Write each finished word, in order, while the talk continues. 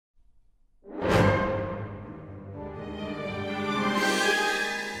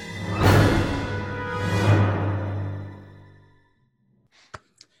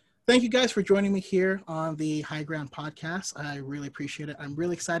thank you guys for joining me here on the High Ground podcast. I really appreciate it. I'm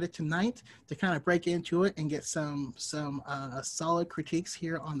really excited tonight to kind of break into it and get some solid critiques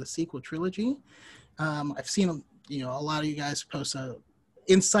here on the sequel trilogy. I've seen a lot of you guys post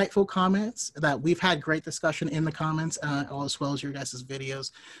insightful comments that we've had great discussion in the comments, as well as your guys'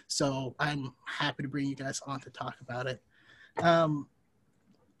 videos. So I'm happy to bring you guys on to talk about it.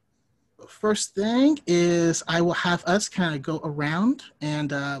 First thing is I will have us kind of go around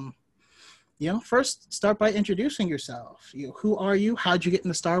and, first start by introducing yourself. Who are you? How'd you get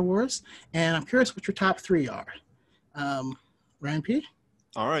into Star Wars? And I'm curious what your top three are. Ryan P?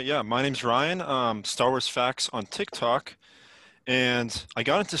 All right, yeah. My name's Ryan, Star Wars Facts on TikTok. And I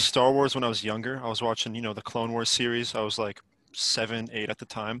got into Star Wars when I was younger. I was watching, the Clone Wars series. I was like 7, 8 at the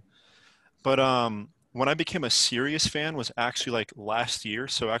time. But when I became a serious fan was actually like last year.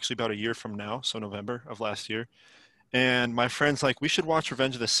 So actually about a year from now. So November of last year. And my friend's like, we should watch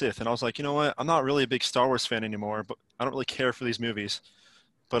Revenge of the Sith. And I was like, you know what? I'm not really a big Star Wars fan anymore, but I don't really care for these movies.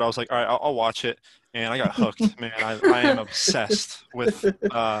 But I was like, all right, I'll watch it. And I got hooked, man. I am obsessed with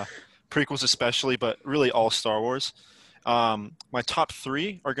prequels especially, but really all Star Wars. My top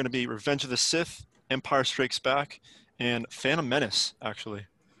three are going to be Revenge of the Sith, Empire Strikes Back, and Phantom Menace, actually.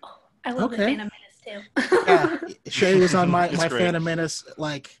 I love the Phantom Menace, too. Yeah, Shaylee was on my great. Phantom Menace.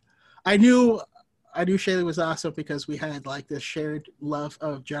 Like, I knew Shaylee was awesome because we had like this shared love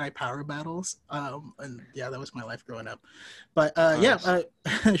of Jedi power battles. And yeah, that was my life growing up. But nice.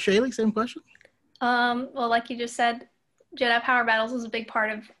 Shaylee, same question. Well, like you just said, Jedi power battles was a big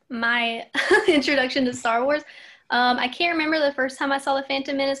part of my introduction to Star Wars. I can't remember the first time I saw the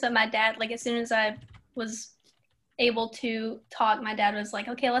Phantom Menace, but my dad, like as soon as I was able to talk, my dad was like,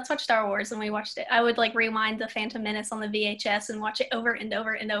 okay, let's watch Star Wars. And we watched it. I would like rewind the Phantom Menace on the VHS and watch it over and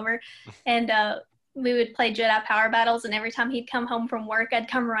over and over. And we would play Jedi power battles. And every time he'd come home from work, I'd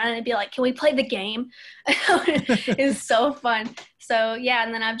come running and be like, can we play the game? It's so fun. So yeah,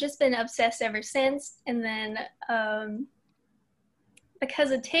 and then I've just been obsessed ever since. And then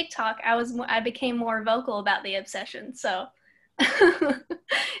because of TikTok, I became more vocal about the obsession. So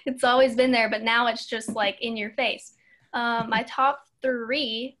it's always been there, but now it's just like in your face. My top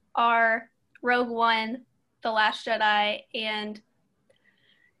three are Rogue One, The Last Jedi, and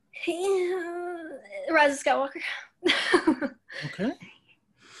Rise of Skywalker. Okay.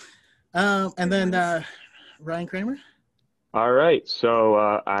 And then Ryan Kramer. All right.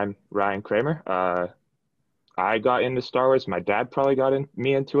 So I'm Ryan Kramer. I got into Star Wars. My dad probably got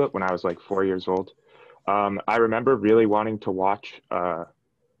me into it when I was like 4 years old. I remember really wanting to watch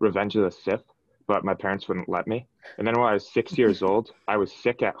Revenge of the Sith, but my parents wouldn't let me. And then when I was 6 years old, I was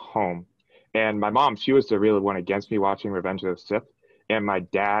sick at home. And my mom, she was the real one against me watching Revenge of the Sith. And my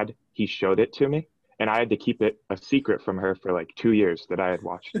dad, he showed it to me. And I had to keep it a secret from her for like 2 years that I had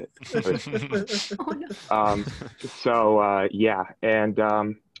watched it. Yeah. And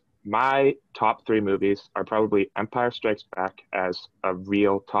my top three movies are probably Empire Strikes Back as a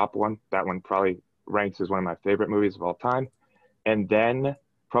real top one. That one probably ranks as one of my favorite movies of all time. And then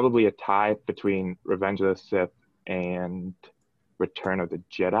probably a tie between Revenge of the Sith and Return of the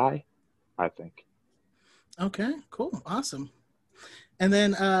Jedi, I think. Okay, cool. Awesome. And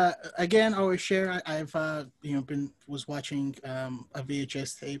then again, I always share. I've was watching a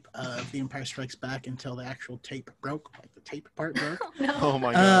VHS tape of The Empire Strikes Back until the actual tape broke, like the tape part broke. Oh, no. Oh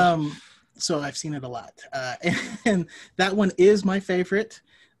my gosh. So I've seen it a lot, and that one is my favorite.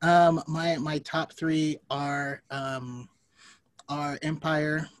 My top three are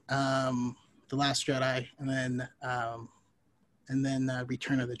Empire, The Last Jedi, and then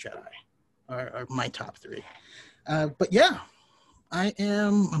Return of the Jedi are my top three. But yeah.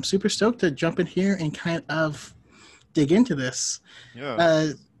 I'm super stoked to jump in here and kind of dig into this.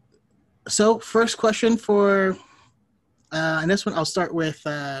 Yeah. So first question for, and this one I'll start with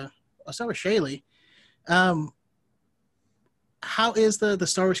Shaylee. How is the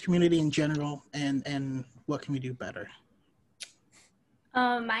Star Wars community in general, and what can we do better?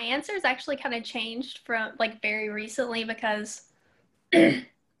 My answer is actually kind of changed from like very recently because a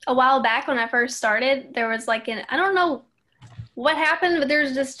while back when I first started, there was like I don't know what happened, but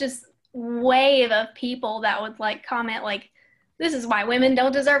there's just wave of people that would like comment like, this is why women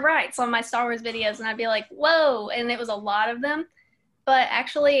don't deserve rights on my Star Wars videos. And I'd be like, whoa. And it was a lot of them. But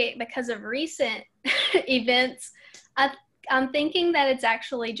actually, because of recent events, I'm thinking that it's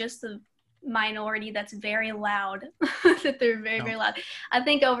actually just the minority that's very loud, that they're very, very loud. I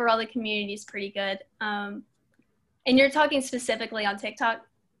think overall the community is pretty good. And you're talking specifically on TikTok?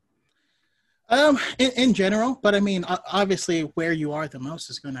 In general, but I mean, obviously, where you are the most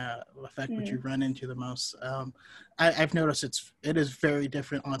is going to affect what you run into the most. I've noticed it is very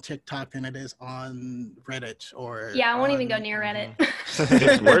different on TikTok than it is on Reddit or. Yeah, I won't even go near Reddit.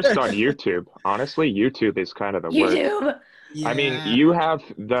 It's worse on YouTube. Honestly, YouTube is kind of the worst. YouTube. Yeah. I mean, you have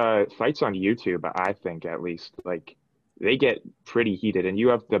the fights on YouTube, I think at least, like they get pretty heated, and you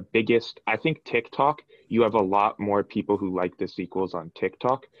have the biggest, I think TikTok, you have a lot more people who like the sequels on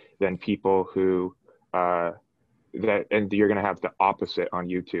TikTok than people who and you're going to have the opposite on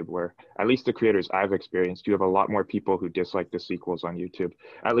YouTube, where at least the creators I've experienced, you have a lot more people who dislike the sequels on YouTube,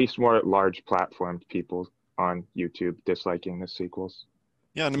 at least more large platformed people on YouTube disliking the sequels.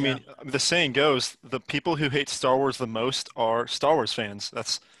 Yeah, and I mean, the saying goes, the people who hate Star Wars the most are Star Wars fans.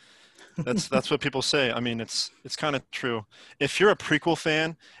 That's what people say. I mean, it's kind of true. If you're a prequel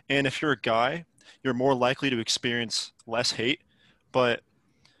fan and if you're a guy, you're more likely to experience less hate. But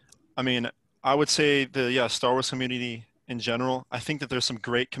I mean, I would say the Star Wars community in general, I think that there's some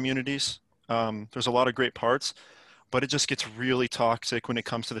great communities. There's a lot of great parts, but it just gets really toxic when it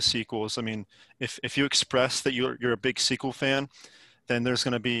comes to the sequels. I mean, if you express that you're a big sequel fan, then there's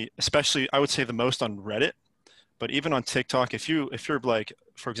going to be, especially I would say the most on Reddit, but even on TikTok, if you're like,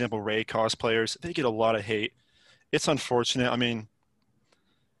 for example, Rey cosplayers, they get a lot of hate. It's unfortunate. I mean,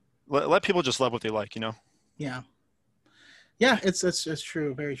 let people just love what they like, you know? Yeah. Yeah, it's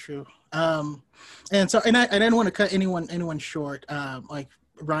true, very true. And so, and I didn't want to cut anyone short. Like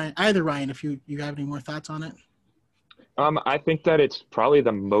Ryan, if you have any more thoughts on it. I think that it's probably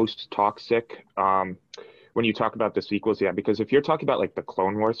the most toxic when you talk about the sequels, because if you're talking about like the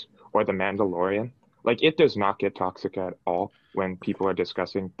Clone Wars or the Mandalorian, like it does not get toxic at all when people are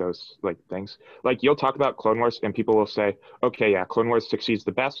discussing those like things. Like you'll talk about Clone Wars and people will say, okay, yeah, Clone Wars succeeds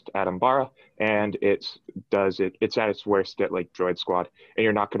the best at Umbara, and it's at its worst at like Droid Squad, and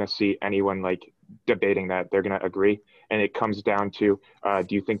you're not going to see anyone like debating that. They're going to agree. And it comes down to,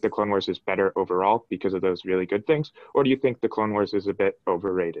 do you think the Clone Wars is better overall because of those really good things? Or do you think the Clone Wars is a bit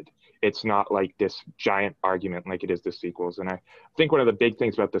overrated? It's not like this giant argument like it is the sequels. And I think one of the big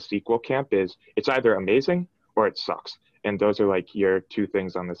things about the sequel camp is it's either amazing or it sucks. And those are like your two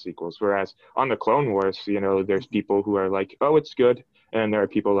things on the sequels. Whereas on the Clone Wars, there's people who are like, oh, it's good. And there are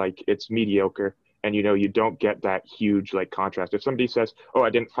people like, it's mediocre. And, you don't get that huge like contrast. If somebody says, oh, I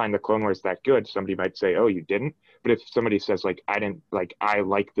didn't find the Clone Wars that good, somebody might say, oh, you didn't. But if somebody says like, I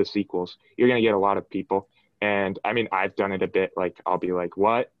like the sequels, you're going to get a lot of people. And I mean, I've done it a bit. Like, I'll be like,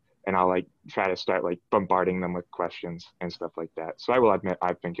 what? And I'll like try to start like bombarding them with questions and stuff like that. So I will admit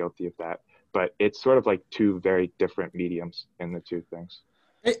I've been guilty of that. But it's sort of like two very different mediums in the two things.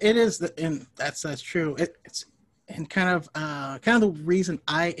 It is, and that's true. It's and kind of the reason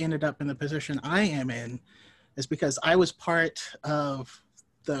I ended up in the position I am in is because I was part of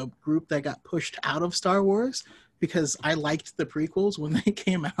the group that got pushed out of Star Wars because I liked the prequels when they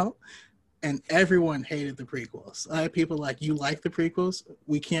came out, and everyone hated the prequels. I had people like, you like the prequels?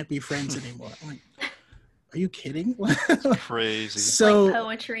 We can't be friends anymore. I'm like, are you kidding? Crazy. So like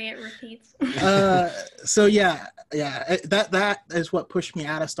poetry, it repeats. So yeah, that is what pushed me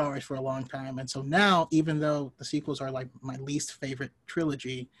out of Star Wars for a long time. And so now, even though the sequels are like my least favorite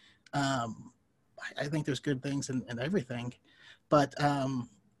trilogy, I think there's good things in everything. But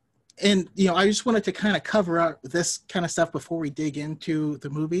and I just wanted to kind of cover up this kind of stuff before we dig into the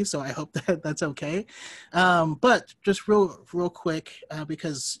movie. So I hope that that's okay. But just real quick,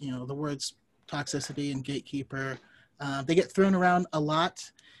 because the words toxicity and gatekeeper, they get thrown around a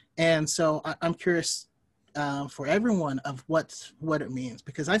lot, and so I'm curious for everyone of what it means,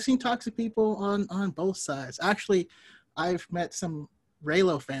 because I've seen toxic people on both sides. Actually, I've met some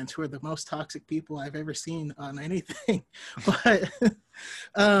Reylo fans who are the most toxic people I've ever seen on anything. But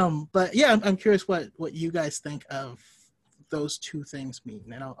yeah, I'm curious what you guys think of those two things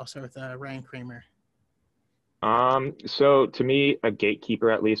mean, and I'll start with Ryan Kramer. So to me, a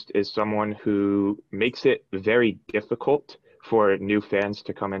gatekeeper at least is someone who makes it very difficult for new fans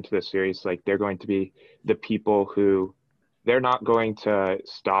to come into the series. Like they're going to be the people who they're not going to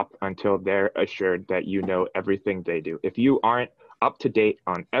stop until they're assured that everything they do. If you aren't up to date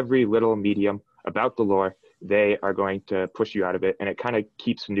on every little medium about the lore, they are going to push you out of it, and it kind of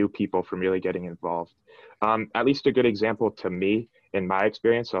keeps new people from really getting involved. At least a good example to me, in my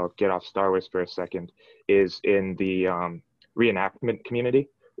experience, I'll get off Star Wars for a second, is in the reenactment community.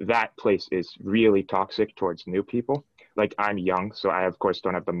 That place is really toxic towards new people. Like, I'm young, so I, of course,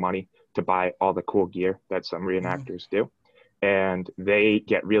 don't have the money to buy all the cool gear that some reenactors do. And they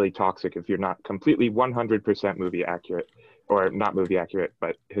get really toxic if you're not completely 100% movie accurate. or not movie accurate,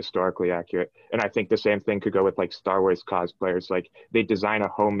 but historically accurate. And I think the same thing could go with like Star Wars cosplayers. Like they design a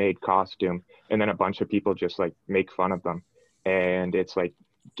homemade costume and then a bunch of people just like make fun of them. And it's like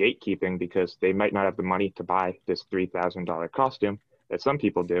gatekeeping because they might not have the money to buy this $3,000 costume that some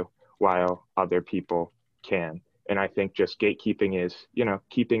people do, while other people can. And I think just gatekeeping is, you know,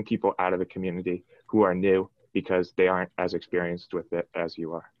 keeping people out of the community who are new because they aren't as experienced with it as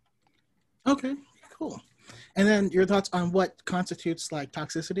you are. Okay, cool. And then your thoughts on what constitutes like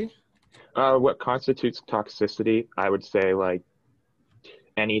toxicity? What constitutes toxicity? I would say like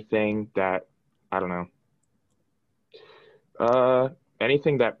anything that, I don't know,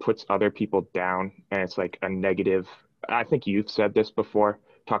 anything that puts other people down and it's like a negative. I think you've said this before.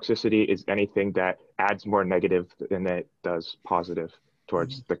 Toxicity is anything that adds more negative than it does positive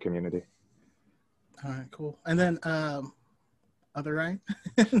towards the community. All right, cool. And then other Ryan?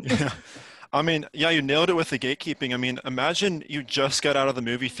 Yeah. I mean, yeah, you nailed it with the gatekeeping. I mean, imagine you just got out of the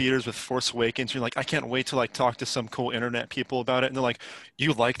movie theaters with Force Awakens. You're like, I can't wait to like talk to some cool internet people about it. And they're like,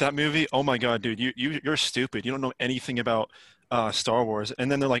 you like that movie? Oh my God, dude, you're stupid. You don't know anything about Star Wars. And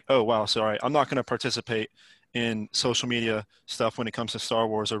then they're like, oh, wow, sorry. I'm not going to participate in social media stuff when it comes to Star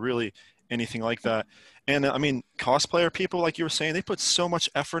Wars or really anything like that. And I mean, cosplayer people, like you were saying, they put so much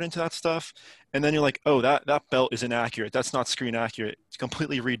effort into that stuff. And then you're like, oh, that belt is inaccurate. That's not screen accurate.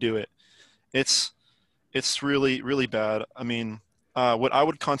 Completely redo it. It's really, really bad. I mean, what I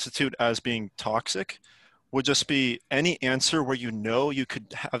would constitute as being toxic would just be any answer where you know you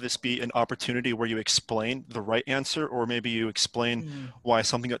could have this be an opportunity where you explain the right answer, or maybe you explain why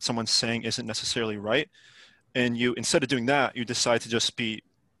something that someone's saying isn't necessarily right. And you, instead of doing that, you decide to just be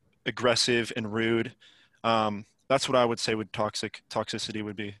aggressive and rude. That's what I would say would toxicity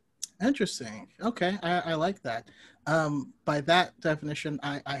would be. Interesting. Okay, I like that. By that definition,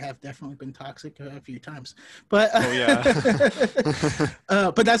 I have definitely been toxic a few times, but oh yeah.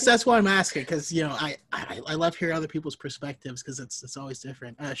 But that's why I'm asking, because you know I love hearing other people's perspectives because it's always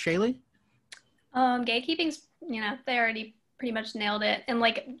different. Shaylee? Gatekeeping's, you know, they already pretty much nailed it. And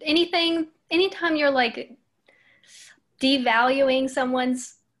like anytime you're like devaluing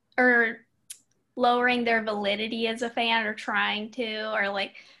someone's or lowering their validity as a fan or trying to, or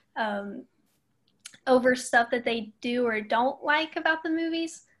like over stuff that they do or don't like about the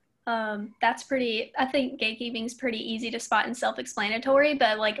movies, that's pretty, I think gatekeeping is pretty easy to spot and self-explanatory.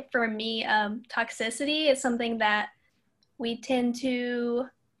 But like for me, toxicity is something that we tend to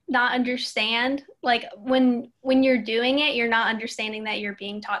not understand. Like when you're doing it, you're not understanding that you're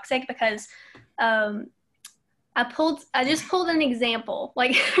being toxic, because I just pulled an example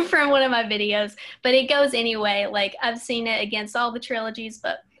like from one of my videos, but it goes anyway. Like I've seen it against all the trilogies,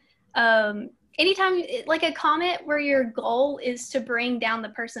 but anytime like a comment where your goal is to bring down the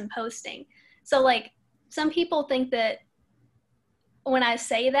person posting. So like some people think that when I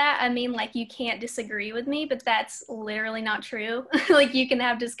say that, I mean like you can't disagree with me, but that's literally not true. Like you can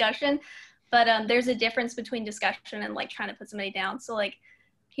have discussion, but there's a difference between discussion and like trying to put somebody down. So like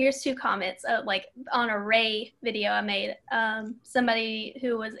here's two comments like on a Ray video I made. Somebody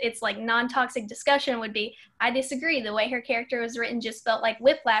who was, it's like non-toxic discussion would be, I disagree. The way her character was written just felt like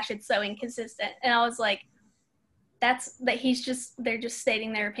whiplash. It's so inconsistent. And I was like, they're just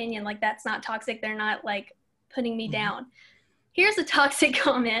stating their opinion. Like that's not toxic. They're not like putting me down. Here's a toxic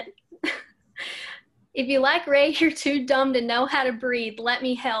comment. If you like Ray, you're too dumb to know how to breathe. Let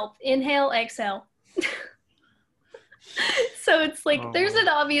me help. Inhale, exhale. So it's like there's an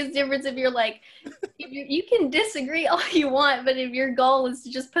obvious difference if you're like, you can disagree all you want, but if your goal is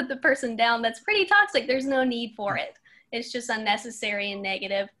to just put the person down, that's pretty toxic. There's no need for it. It's just unnecessary and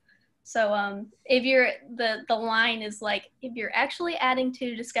negative. So if you're the line is like, if you're actually adding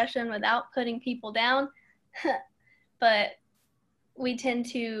to discussion without putting people down, but we tend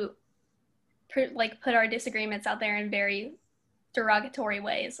to put our disagreements out there in very derogatory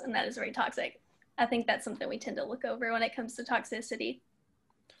ways, and that is very toxic. I think that's something we tend to look over when it comes to toxicity.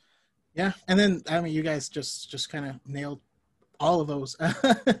 Yeah, and then I mean, you guys just kind of nailed all of those.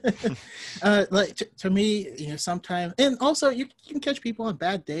 Like to me, you know, sometimes, and also you can catch people on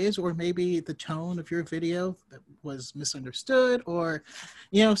bad days, or maybe the tone of your video that was misunderstood, or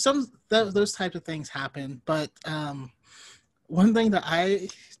you know, those types of things happen. But one thing that I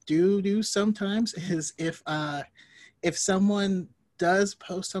do sometimes is if someone does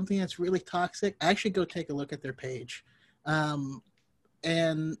post something that's really toxic, I actually go take a look at their page.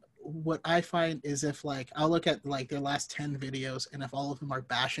 And what I find is if like, I'll look at like their last 10 videos, and if all of them are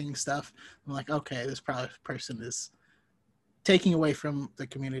bashing stuff, I'm like, okay, this person is taking away from the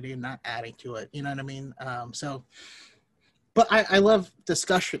community and not adding to it. You know what I mean? But I love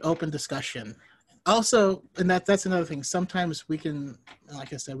discussion, open discussion. Also, and that's another thing. Sometimes we can,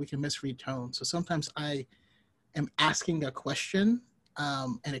 like I said, we can misread tone. So sometimes I am asking a question,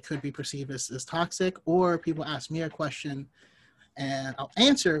 and it could be perceived as toxic, or people ask me a question and I'll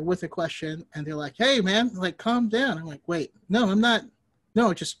answer with a question and they're like, hey man, like calm down. I'm like, wait, no, I'm not.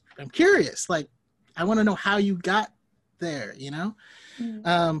 No, just I'm curious. Like, I want to know how you got there, you know?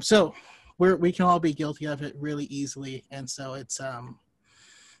 So we can all be guilty of it really easily. And so it's,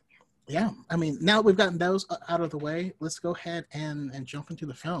 yeah, I mean, now that we've gotten those out of the way, let's go ahead and jump into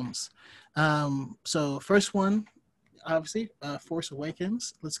the films. So first one, obviously, Force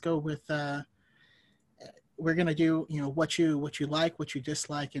Awakens. Let's go with, we're gonna do, you know, what you like, what you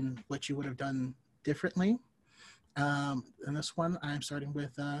dislike, and what you would have done differently. And this one, I'm starting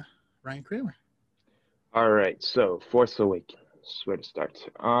with Ryan Kramer. All right, so Force Awakens, where to start?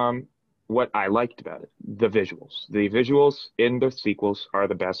 What I liked about it, the visuals. The visuals in the sequels are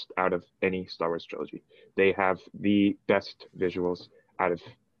the best out of any Star Wars trilogy. They have the best visuals out of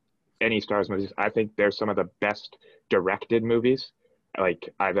any Star Wars movies. I think they're some of the best directed movies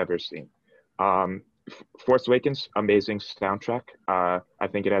like I've ever seen. Force Awakens, amazing soundtrack. I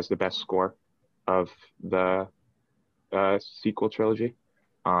think it has the best score of the sequel trilogy.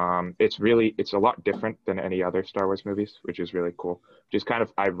 It's a lot different than any other Star Wars movies, which is really cool. Which is kind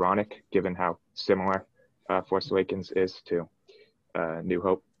of ironic given how similar Force Awakens is to New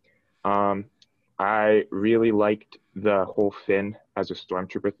Hope. I really liked the whole Finn as a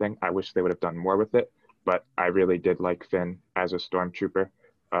stormtrooper thing. I wish they would have done more with it, but I really did like Finn as a stormtrooper.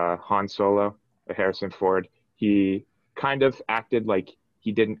 Han Solo, Harrison Ford, he kind of acted like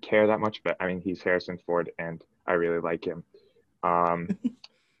he didn't care that much, but I mean, he's Harrison Ford and I really like him.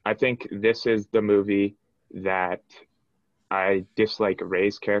 I think this is the movie that I dislike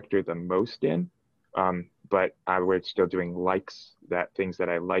Rey's character the most in, but I was still doing likes, that things that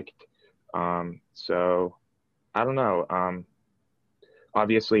I liked. So I don't know.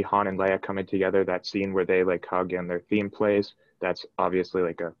 Obviously Han and Leia coming together, that scene where they like hug and their theme plays, that's obviously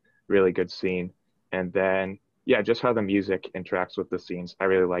like a really good scene. And then, yeah, just how the music interacts with the scenes, I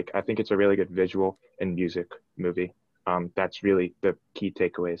really like. I think it's a really good visual and music movie. That's really the key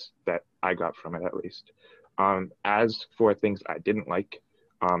takeaways that I got from it, at least. As for things I didn't like,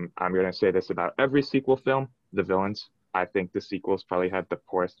 I'm going to say this about every sequel film, the villains. I think the sequels probably had the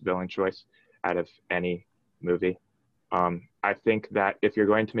poorest villain choice out of any movie. I think that if you're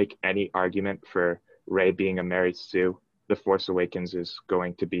going to make any argument for Rey being a Mary Sue, The Force Awakens is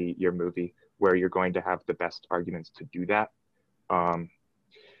going to be your movie where you're going to have the best arguments to do that.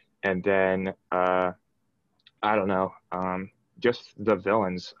 And then, I don't know, just the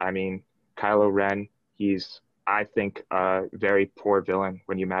villains. I mean, Kylo Ren, he's, I think, a very poor villain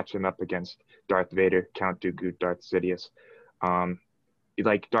when you match him up against Darth Vader, Count Dooku, Darth Sidious.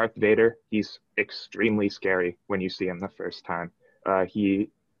 Like Darth Vader, he's extremely scary when you see him the first time. He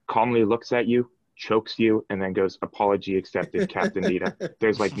calmly looks at you, chokes you, and then goes, apology accepted, Captain Nita.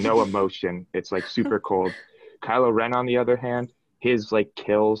 There's like no emotion. It's like super cold. Kylo Ren, on the other hand, his like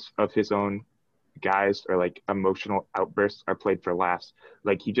kills of his own guys or like emotional outbursts are played for laughs.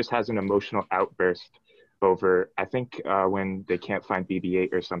 Like he just has an emotional outburst over, I think when they can't find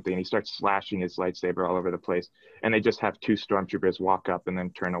BB-8 or something, and he starts slashing his lightsaber all over the place, and they just have two stormtroopers walk up and then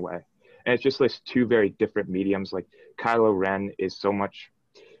turn away. And it's just like two very different mediums. Like Kylo Ren is so much,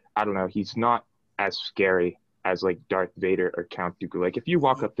 I don't know, he's not as scary as like Darth Vader or Count Dooku. Like if you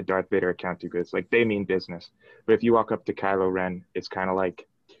walk up to Darth Vader or Count Dooku, it's like they mean business. But if you walk up to Kylo Ren, it's kind of like,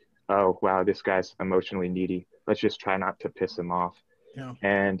 oh wow, this guy's emotionally needy. Let's just try not to piss him off. Yeah.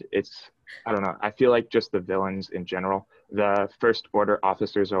 And it's, I don't know, I feel like just the villains in general, the First Order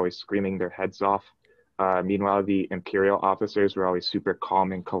officers are always screaming their heads off. Meanwhile, the Imperial officers were always super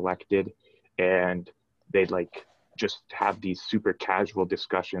calm and collected, and they'd like just have these super casual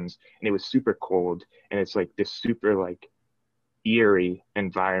discussions, and it was super cold, and it's like this super like eerie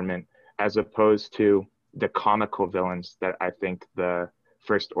environment, as opposed to the comical villains that I think the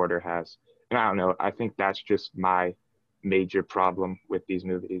First Order has. And I don't know, I think that's just my major problem with these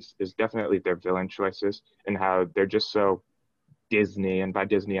movies, is definitely their villain choices and how they're just so Disney. And by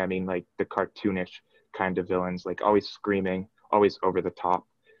Disney, I mean like the cartoonish kind of villains, like always screaming, always over the top,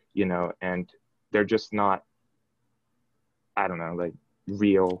 you know, and they're just not, I don't know, like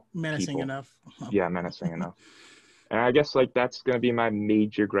real Menacing people. enough. Yeah, menacing enough. And I guess like that's going to be my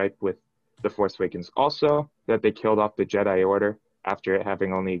major gripe with The Force Awakens. Also, that they killed off the Jedi Order after it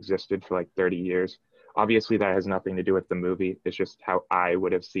having only existed for like 30 years. Obviously, that has nothing to do with the movie. It's just how I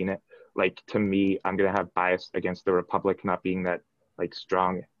would have seen it. Like, to me, I'm going to have bias against the Republic not being that like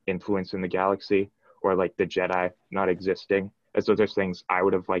strong influence in the galaxy, or like the Jedi not existing. as those are things I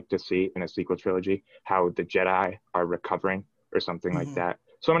would have liked to see in a sequel trilogy, how the Jedi are recovering or something like that.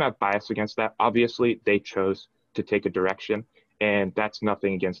 So I'm going to have bias against that. Obviously, they chose to take a direction, and that's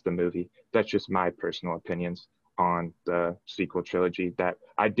nothing against the movie. That's just my personal opinions on the sequel trilogy, that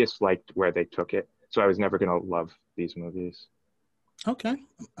I disliked where they took it. So I was never going to love these movies. Okay,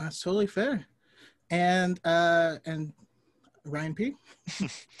 that's totally fair. And Ryan P.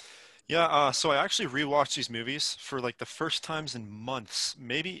 Yeah, so I actually rewatched these movies for like the first times in months.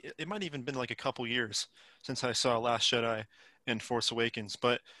 Maybe it might even been like a couple years since I saw Last Jedi and Force Awakens.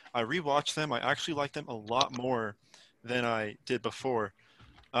 But I rewatched them. I actually liked them a lot more than I did before.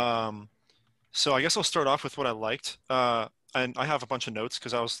 Um, so I guess I'll start off with what I liked. And I have a bunch of notes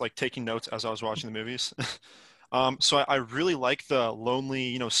because I was like taking notes as I was watching the movies. So I really like the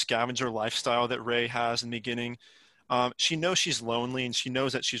lonely, scavenger lifestyle that Rey has in the beginning. She knows she's lonely and she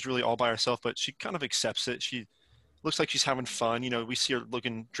knows that she's really all by herself, but she kind of accepts it. She looks like she's having fun. We see her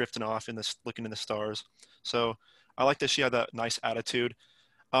drifting off looking in the stars. So I like that she had that nice attitude.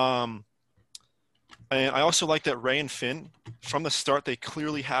 Um, and I also like that Rey and Finn, from the start, they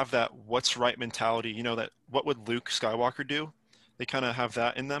clearly have that what's right mentality. That what would Luke Skywalker do? They kind of have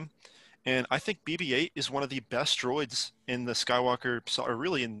that in them. And I think BB-8 is one of the best droids in the Skywalker, or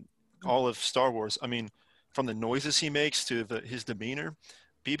really in all of Star Wars. I mean, from the noises he makes to his demeanor,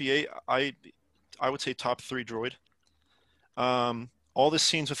 BB-8, I would say top 3 droid. All the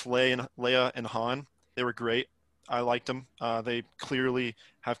scenes with Leia and Han, they were great. I liked them. They clearly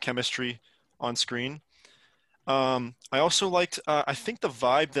have chemistry on screen. I also liked, I think the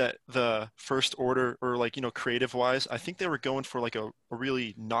vibe that the First Order, or like, creative wise, I think they were going for like a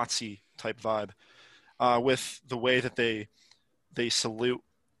really Nazi type vibe, with the way that they salute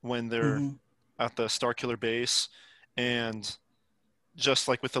when they're at the Starkiller base, and just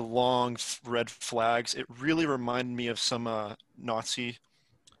like with the long red flags, it really reminded me of some Nazi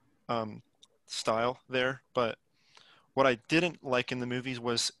style there. But what I didn't like in the movies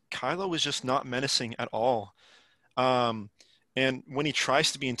was Kylo was just not menacing at all. And when he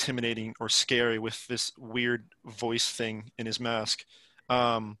tries to be intimidating or scary with this weird voice thing in his mask,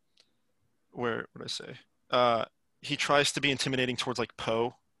 where what did I say? He tries to be intimidating towards like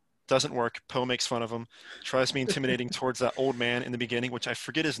Poe. Doesn't work. Poe makes fun of him. Tries to be intimidating towards that old man in the beginning, which I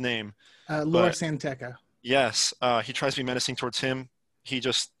forget his name. Laura Santeca. Yes, he tries to be menacing towards him. He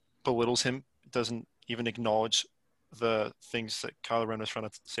just belittles him. Doesn't even acknowledge the things that Kylo Ren was trying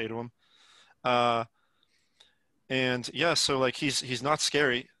to say to him. And yeah, so like he's not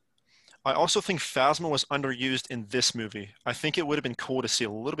scary. I also think Phasma was underused in this movie. I think it would have been cool to see a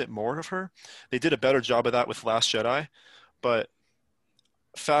little bit more of her. They did a better job of that with Last Jedi, but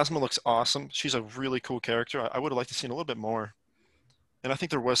Phasma looks awesome. She's a really cool character. I would have liked to see a little bit more. And I think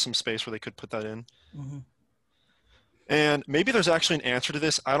there was some space where they could put that in. Mm-hmm. And maybe there's actually an answer to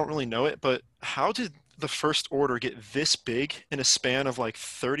this. I don't really know it, but how did the First Order get this big in a span of like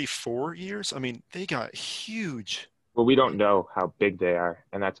 34 years? I mean, they got huge. Well, we don't know how big they are,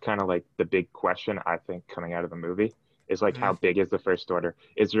 and that's kind of like the big question, I think, coming out of the movie, is like, how big is the First Order?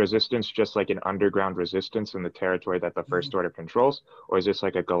 Is the Resistance just like an underground resistance in the territory that the First Order controls, or is this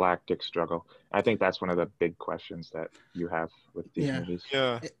like a galactic struggle? I think that's one of the big questions that you have with these movies.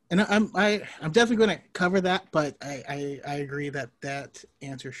 Yeah, and I'm definitely going to cover that, but I agree that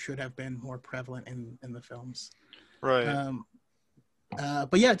answer should have been more prevalent in the films. right.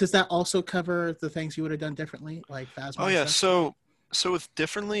 But yeah, does that also cover the things you would have done differently, like Phasma? Oh yeah, so with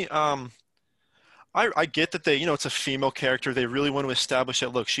differently, I get that they, it's a female character. They really want to establish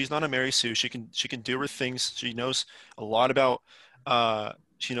that, look, she's not a Mary Sue. She can do her things. She knows a lot about,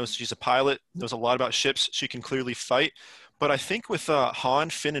 she knows she's a pilot, knows a lot about ships. She can clearly fight. But I think with Han,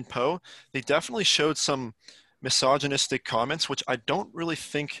 Finn, and Poe, they definitely showed some misogynistic comments, which I don't really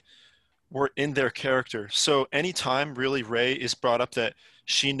think were in their character. So anytime really Rey is brought up that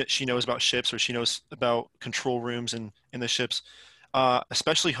she knows about ships, or she knows about control rooms and in the ships,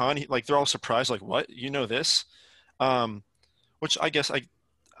 especially Han, like they're all surprised, like, what, you know this? Which I guess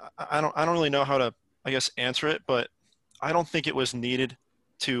I don't really know how to, I guess, answer it, but I don't think it was needed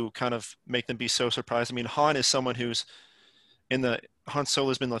to kind of make them be so surprised. I mean, Han is someone who's Han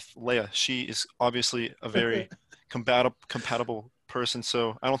Solo's been with Leia. She is obviously a very compatible person,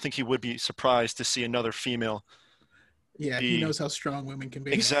 so I don't think he would be surprised to see another female. Yeah, he knows how strong women can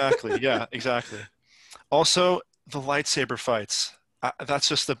be. Exactly. Yeah, exactly. Also, the lightsaber fights. That's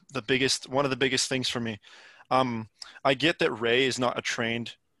just the biggest, one of the biggest things for me. I get that Rey is not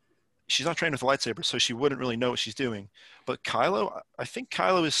she's not trained with a lightsaber, so she wouldn't really know what she's doing. But Kylo, I think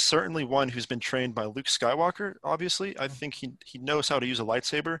Kylo is certainly one who's been trained by Luke Skywalker, obviously. I think he knows how to use a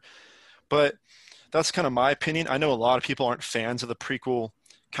lightsaber. But that's kind of my opinion. I know a lot of people aren't fans of the prequel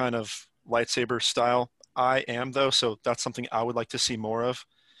kind of lightsaber style. I am, though, so that's something I would like to see more of.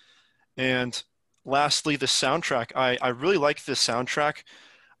 And lastly, the soundtrack. I really like the soundtrack,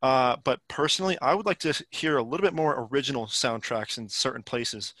 but personally, I would like to hear a little bit more original soundtracks in certain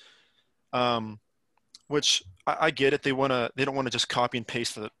places. Um, which I get it. They don't want to just copy and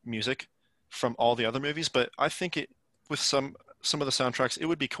paste the music from all the other movies, but I think it with some of the soundtracks, it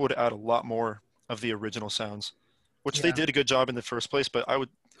would be cool to add a lot more of the original sounds, which they Yeah. did a good job in the first place. But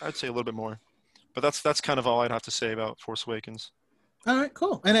I'd say a little bit more. But that's kind of all I'd have to say about Force Awakens. All right,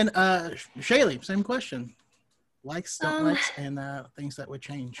 cool. And then Shaylee, same question. Likes, don't Um, likes, and things that would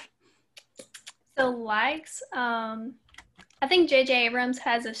change. So likes, I think J.J. Abrams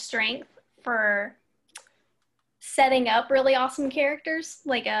has a strength for setting up really awesome characters,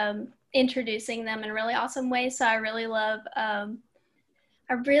 like introducing them in really awesome ways. So I really love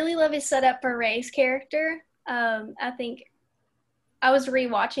his setup for Rey's character. I think I was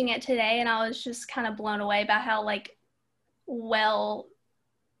rewatching it today, and I was just kind of blown away by how like well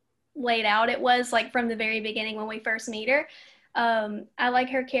laid out it was, like from the very beginning when we first meet her. I like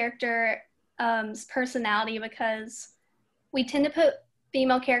her character's personality because we tend to put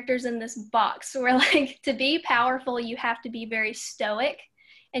female characters in this box where, like, to be powerful, you have to be very stoic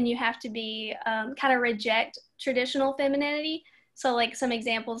and you have to be kind of reject traditional femininity. So, like, some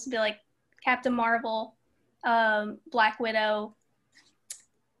examples would be like Captain Marvel, Black Widow,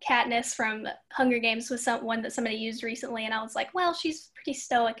 Katniss from Hunger Games was one that somebody used recently, and I was like, well, she's pretty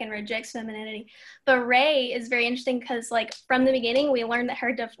stoic and rejects femininity. But Rey is very interesting because, like, from the beginning, we learned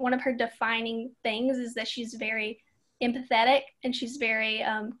that one of her defining things is that she's very empathetic and she's very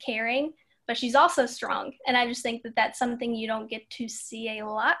caring, but she's also strong. And I just think that that's something you don't get to see a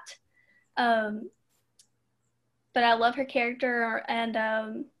lot. But I love her character,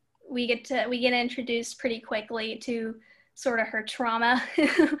 and we get introduced pretty quickly to sort of her trauma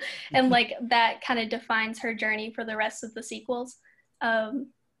and like that kind of defines her journey for the rest of the sequels. Her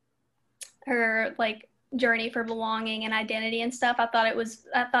like journey for belonging and identity and stuff. I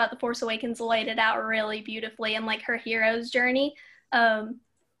thought The Force Awakens laid it out really beautifully, and like her hero's journey I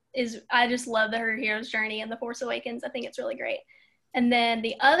just love her hero's journey in The Force Awakens. I think it's really great. And then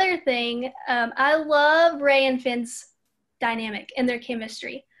the other thing, I love Rey and Finn's dynamic and their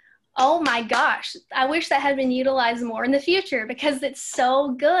chemistry. Oh my gosh, I wish that had been utilized more in the future because it's so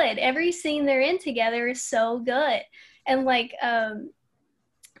good. Every scene they're in together is so good. And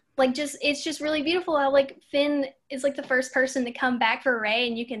it's just really beautiful how like Finn is like the first person to come back for Rey,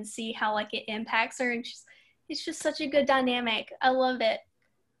 and you can see how like it impacts her, and it's just such a good dynamic. I love it.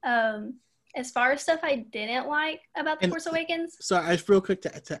 As far as stuff I didn't like about The Force Awakens. So I just real quick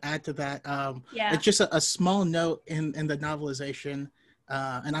to add to that. Yeah. It's just a small note in the novelization.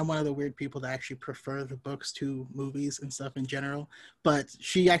 And I'm one of the weird people that actually prefer the books to movies and stuff in general. But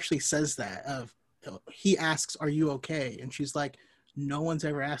she actually says that he asks, "Are you okay?" And she's like, "No one's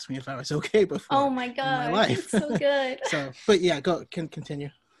ever asked me if I was okay before." Oh my god, in my life. it's so good. So, but yeah, continue.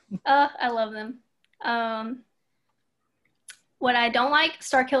 I love them. What I don't like,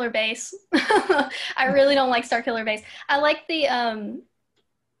 Starkiller Base. I really don't like Starkiller Base. I like the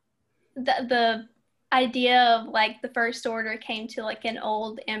idea of like the First Order came to like an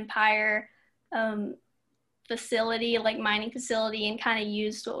old Empire facility, like mining facility, and kind of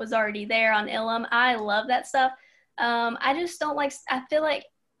used what was already there on Ilum. I love that stuff. I just don't like, I feel like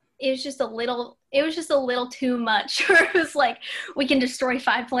it was just a little too much. Where it was like, we can destroy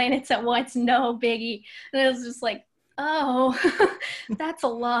 5 planets at once, no biggie. And it was just like, oh, that's a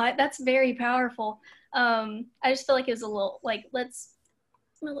lot. That's very powerful. I just feel like it was a little like, let's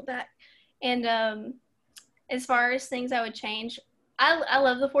move it back. And as far as things I would change, I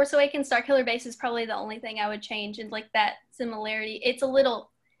love The Force Awakens. Starkiller Base is probably the only thing I would change, and like that similarity. It's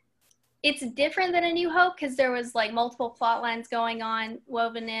different than A New Hope because there was like multiple plot lines going on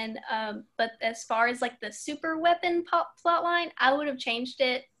woven in. But as far as like the super weapon plot line, I would have changed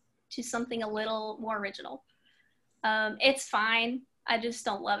it to something a little more original. It's fine. I just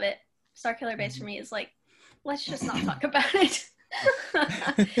don't love it. Starkiller Base for me is like, let's just not talk about it.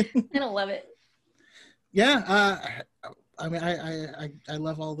 I don't love it. Yeah, I mean, I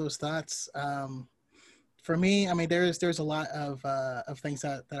love all those thoughts. For me, I mean, there's a lot of things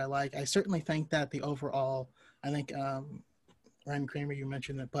that I like. I certainly think that the overall, I think Ryan Kramer, you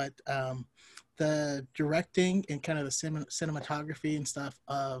mentioned it, but the directing and kind of the cinematography and stuff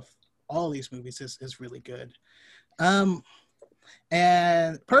of all these movies is really good. And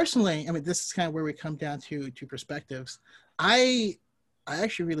personally, I mean, this is kind of where we come down to perspectives. I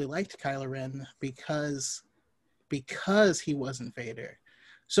actually really liked Kylo Ren because he wasn't Vader.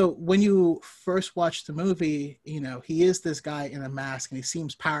 So when you first watch the movie, you know, he is this guy in a mask and he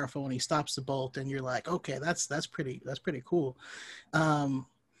seems powerful and he stops the bolt and you're like, okay, that's pretty cool. And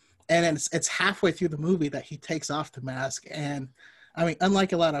then it's halfway through the movie that he takes off the mask. And I mean,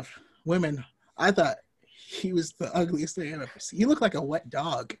 unlike a lot of women, I thought he was the ugliest thing I've ever seen. He looked like a wet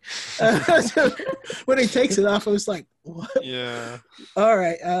dog. So when he takes it off, I was like, what? Yeah. All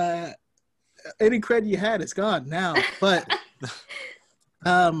right. Any credit you had, it's gone now. But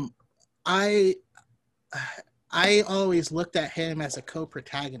I always looked at him as a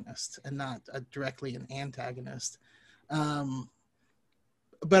co-protagonist and not directly an antagonist.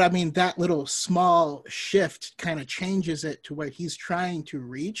 But I mean, that little small shift kind of changes it to where he's trying to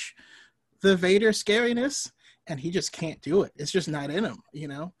reach the Vader scariness and he just can't do it. It's just not in him, you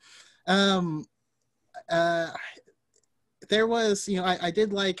know? There was, you know, I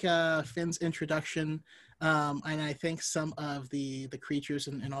did like Finn's introduction. And I think some of the creatures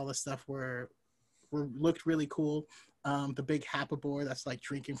and all this stuff looked really cool. The big Hapabore that's like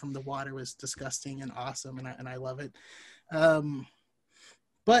drinking from the water was disgusting and awesome. And I love it.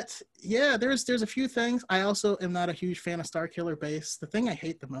 But yeah, there's a few things. I also am not a huge fan of Starkiller Base. The thing I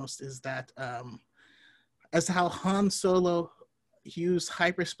hate the most is that as to how Han Solo used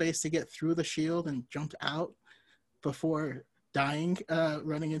hyperspace to get through the shield and jumped out before dying,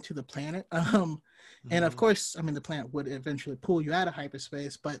 running into the planet. And of course, I mean, the planet would eventually pull you out of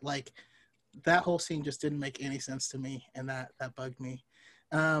hyperspace, but like that whole scene just didn't make any sense to me, and that bugged me.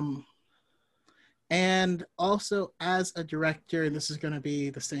 And also, as a director, and this is going to be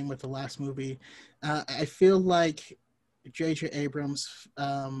the same with the last movie, I feel like J.J. Abrams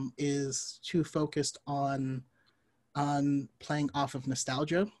is too focused on playing off of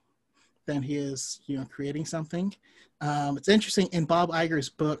nostalgia than he is, you know, creating something. It's interesting in Bob Iger's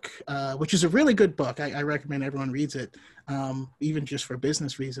book, which is a really good book. I recommend everyone reads it, even just for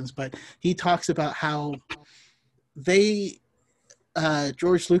business reasons. But he talks about how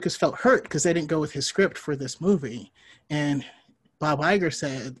George Lucas felt hurt because they didn't go with his script for this movie. And Bob Iger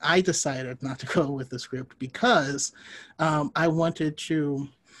said, I decided not to go with the script because I wanted to,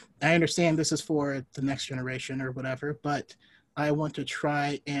 I understand this is for the next generation or whatever, but I want to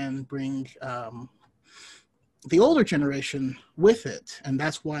try and bring the older generation with it. And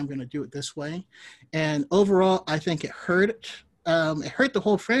that's why I'm going to do it this way. And overall, I think it hurt the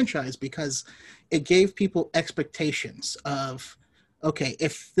whole franchise because it gave people expectations of, okay,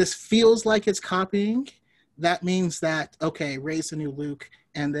 if this feels like it's copying, that means that, okay, Rey's the new Luke,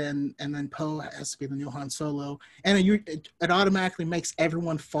 and then Poe has to be the new Han Solo. And it automatically makes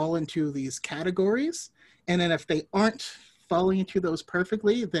everyone fall into these categories. And then if they aren't falling into those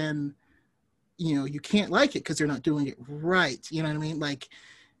perfectly, then, you know, you can't like it because they're not doing it right. You know what I mean? Like,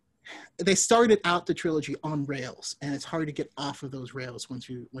 they started out the trilogy on rails, and it's hard to get off of those rails once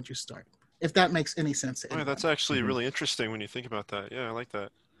you start. If that makes any sense to anyone. That's actually really interesting when you think about that. Yeah, I like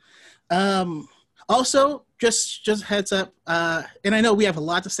that. Also, just heads up, and I know we have a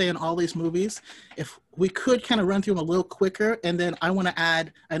lot to say in all these movies. If we could kind of run through them a little quicker, and then I want to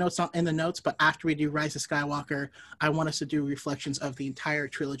add, I know it's not in the notes, but after we do Rise of Skywalker, I want us to do reflections of the entire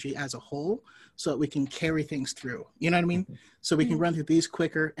trilogy as a whole so that we can carry things through. You know what I mean? So we can run through these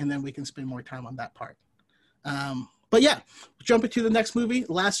quicker, and then we can spend more time on that part. But yeah, jump into the next movie,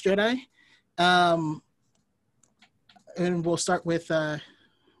 Last Jedi. And we'll start with Ryan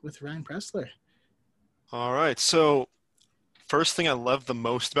Pressler. All right. So first thing I loved the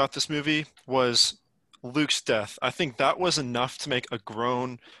most about this movie was Luke's death. I think that was enough to make a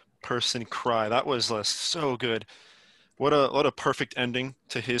grown person cry. That was so good. What a perfect ending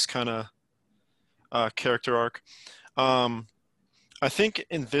to his kind of character arc. I think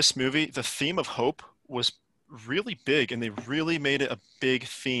in this movie, the theme of hope was really big, and they really made it a big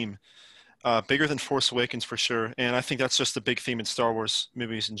theme. Bigger than Force Awakens for sure. And I think that's just a big theme in Star Wars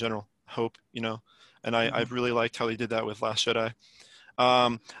movies in general, hope, you know. And I really liked how they did that with Last Jedi.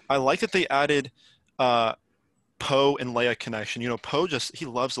 I like that they added Poe and Leia connection. You know, Poe he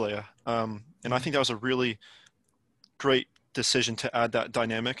loves Leia. And I think that was a really great decision to add that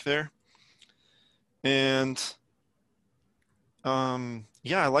dynamic there. And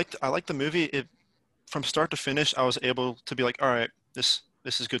yeah, I liked the movie. From start to finish, I was able to be like, all right, this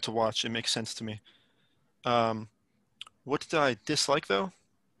is good to watch. It makes sense to me. What did I dislike though?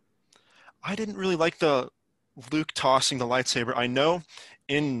 I didn't really like the Luke tossing the lightsaber. I know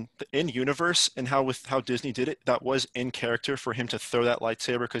in universe and how Disney did it, that was in character for him to throw that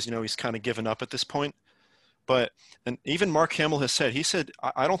lightsaber because, you know, he's kind of given up at this point. But, and even Mark Hamill has said,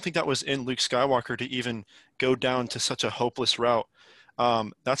 I don't think that was in Luke Skywalker to even go down to such a hopeless route.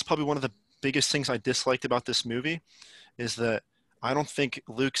 That's probably one of the biggest things I disliked about this movie is that I don't think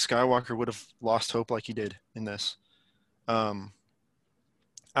Luke Skywalker would have lost hope like he did in this. I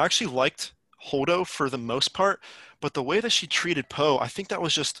actually liked Holdo for the most part, but the way that she treated Poe, I think that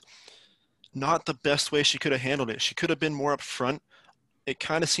was just not the best way she could have handled it. She could have been more upfront. It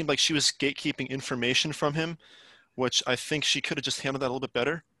kind of seemed like she was gatekeeping information from him, which I think she could have just handled that a little bit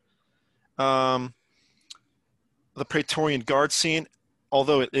better. The Praetorian Guard scene,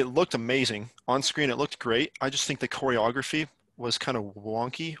 although it looked amazing on screen, it looked great. I just think the choreography was kind of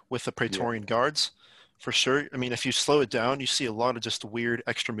wonky with the Praetorian Guards, for sure. I mean, if you slow it down, you see a lot of just weird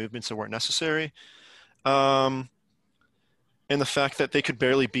extra movements that weren't necessary. And the fact that they could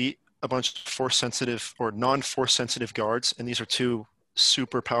barely beat a bunch of force sensitive or non-force sensitive guards, and these are two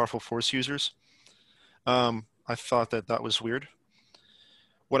super powerful force users. I thought that was weird.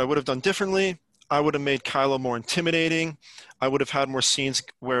 What I would have done differently, I would have made Kylo more intimidating. I would have had more scenes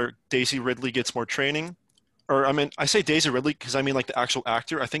where Daisy Ridley gets more training. Or I mean, I say Daisy Ridley because I mean like the actual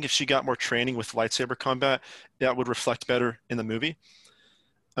actor. I think if she got more training with lightsaber combat, that would reflect better in the movie.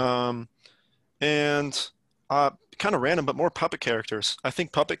 Kind of random, but more puppet characters. I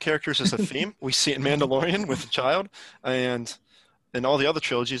think puppet characters is a theme. We see it in Mandalorian with the child, and in all the other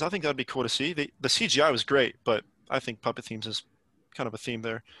trilogies. I think that'd be cool to see. The CGI was great, but I think puppet themes is kind of a theme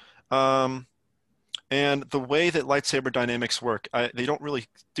there. And the way that lightsaber dynamics work, they don't really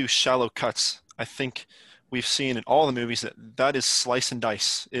do shallow cuts. I think we've seen in all the movies that is slice and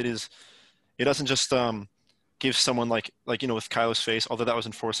dice. It doesn't just give someone like with Kylo's face, although that was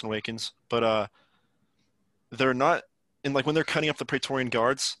in Force Awakens, but they're not, and like when they're cutting up the Praetorian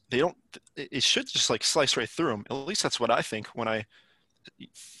Guards, it should just like slice right through them. At least that's what I think when I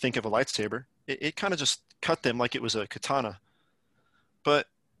think of a lightsaber. It kind of just cut them like it was a katana. But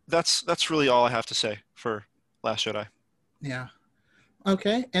that's really all I have to say for Last Jedi. Yeah.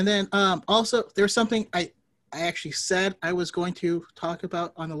 Okay. And then also there's something I actually said I was going to talk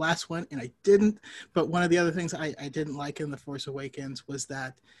about on the last one, and I didn't. But one of the other things I didn't like in The Force Awakens was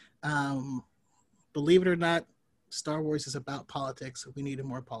that, believe it or not, Star Wars is about politics. We needed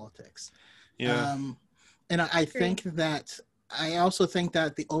more politics. Yeah. And I also think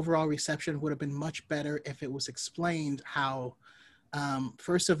that the overall reception would have been much better if it was explained how,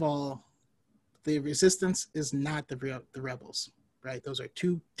 first of all, the Resistance is not the Rebels, right? Those are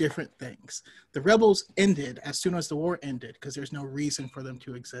two different things. The Rebels ended as soon as the war ended because there's no reason for them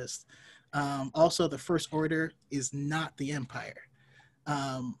to exist. Also, the First Order is not the Empire.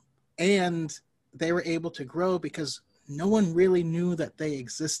 And they were able to grow because no one really knew that they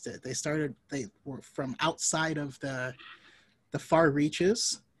existed. They were from outside of the far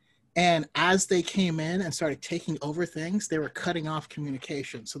reaches. And as they came in and started taking over things, they were cutting off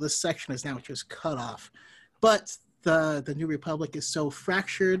communication. So this section is now just cut off. But the New Republic is so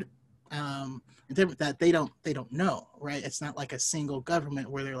fractured that they don't know, right? It's not like a single government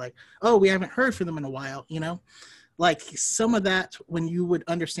where they're like, oh, we haven't heard from them in a while, Like some of that, when you would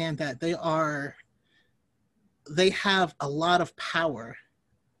understand that they have a lot of power,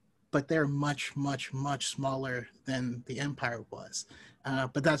 but they're much, much, much smaller than the Empire was.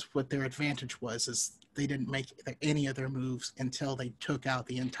 But that's what their advantage was, is they didn't make any of their moves until they took out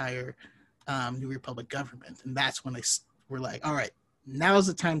the entire New Republic government. And that's when they were like, all right, now's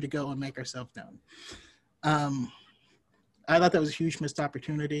the time to go and make ourselves known. I thought that was a huge missed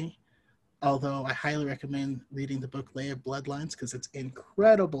opportunity, although I highly recommend reading the book Leia Bloodlines because it's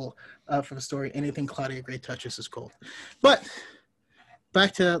incredible for the story. Anything Claudia Gray touches is gold. But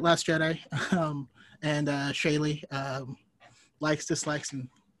back to Last Jedi and Shaylee, likes, dislikes, and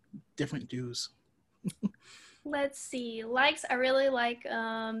different dues. Let's see. Likes, I really like,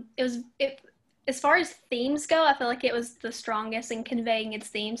 as far as themes go, I feel like it was the strongest in conveying its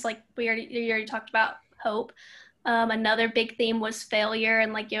themes. Like you already talked about hope. Another big theme was failure,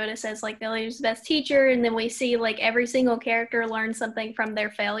 and like Yoda says, like failure's the best teacher, and then we see like every single character learn something from their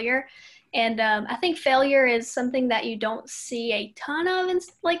failure. And I think failure is something that you don't see a ton of in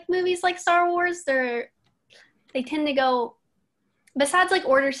like movies like Star Wars. They tend to go, besides like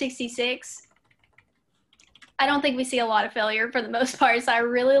Order 66, I don't think we see a lot of failure for the most part. So I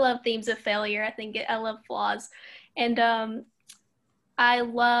really love themes of failure. I love flaws. And I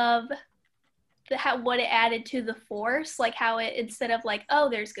love what it added to the Force, like how it, instead of like, oh,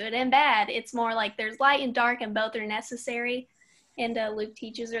 there's good and bad, it's more like there's light and dark and both are necessary. And Luke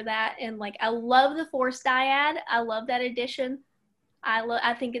teaches her that. And like, I love the Force dyad. I love that addition.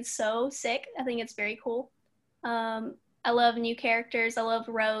 I think it's so sick. I think it's very cool. I love new characters. I love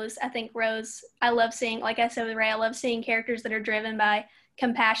Rose. I think Rose, I love seeing, like I said with Rey, I love seeing characters that are driven by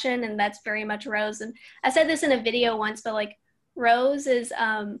compassion, and that's very much Rose. And I said this in a video once, but like Rose is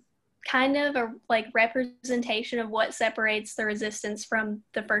kind of a like representation of what separates the Resistance from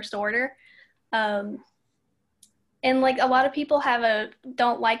the First Order. And like a lot of people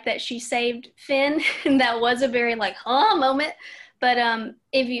don't like that she saved Finn, and that was a very like moment. But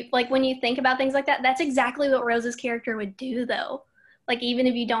if you like when you think about things like that, that's exactly what Rose's character would do though. Like even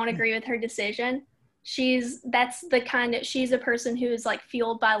if you don't agree with her decision, she's a person who is like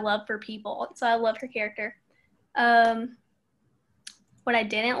fueled by love for people. So I love her character. What I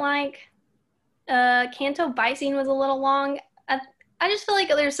didn't like, Canto bite scene was a little long. I just feel like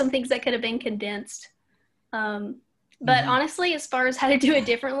there's some things that could have been condensed. But honestly, as far as how to do it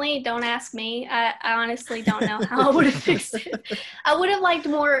differently, don't ask me. I honestly don't know how I would have fixed it. I would have liked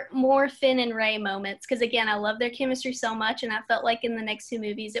more Finn and Rey moments because, again, I love their chemistry so much, and I felt like in the next two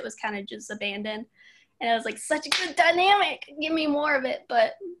movies it was kind of just abandoned. And I was like, such a good dynamic. Give me more of it.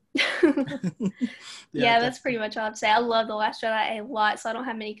 But yeah, that's pretty much all I have to say. I love The Last Jedi a lot, so I don't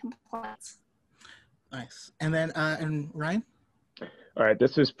have many complaints. Nice. And then, and Ryan? All right,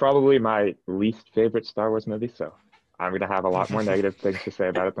 this is probably my least favorite Star Wars movie, so I'm going to have a lot more negative things to say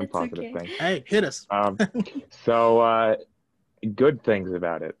about it than positive things. Hey, hit us. So good things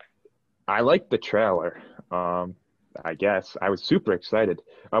about it. I liked the trailer. I guess I was super excited.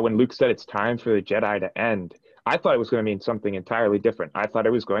 When Luke said it's time for the Jedi to end, I thought it was going to mean something entirely different. I thought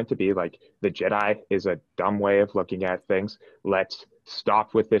it was going to be like the Jedi is a dumb way of looking at things. Let's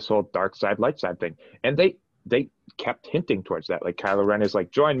stop with this whole dark side, light side thing. And they kept hinting towards that. Like Kylo Ren is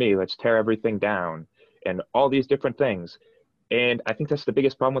like, join me, let's tear everything down, and all these different things. And I think that's the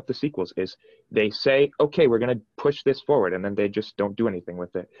biggest problem with the sequels is they say, okay, we're going to push this forward, and then they just don't do anything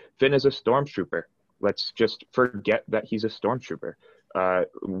with it. Finn is a stormtrooper. Let's just forget that he's a stormtrooper. How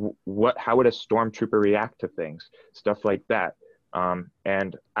would a stormtrooper react to things? Stuff like that.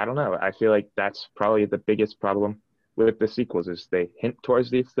 And I don't know. I feel like that's probably the biggest problem with the sequels is they hint towards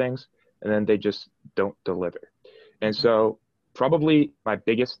these things, and then they just don't deliver. And so probably my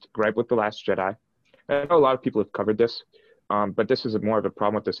biggest gripe with The Last Jedi, I know a lot of people have covered this, but this is more of a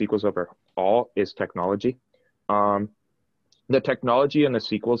problem with the sequels overall, is technology. The technology in the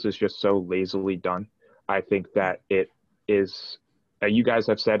sequels is just so lazily done. I think that it is, you guys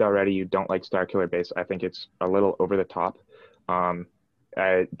have said already you don't like Starkiller Base. I think it's a little over the top.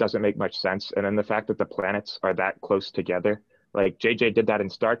 It doesn't make much sense. And then the fact that the planets are that close together, like JJ did that in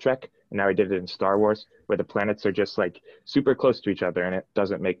Star Trek, and now he did it in Star Wars, where the planets are just like super close to each other, and it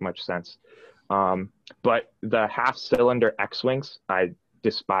doesn't make much sense. But the half-cylinder X-Wings, I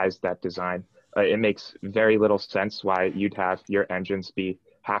despise that design. It makes very little sense why you'd have your engines be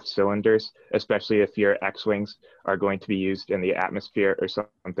half cylinders, especially if your X-Wings are going to be used in the atmosphere or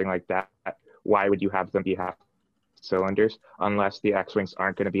something like that. Why would you have them be half cylinders unless the X-Wings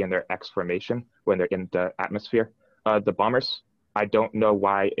aren't going to be in their X formation when they're in the atmosphere? The bombers, I don't know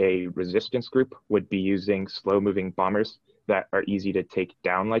why a resistance group would be using slow-moving bombers that are easy to take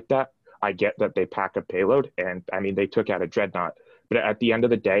down like that. I get that they pack a payload, and I mean, they took out a dreadnought. But at the end of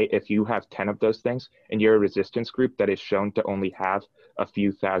the day, if you have 10 of those things and you're a resistance group that is shown to only have a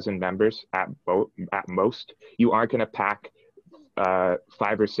few thousand members at most, you aren't going to pack 5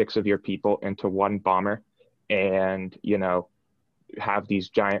 or 6 of your people into one bomber and, you know, have these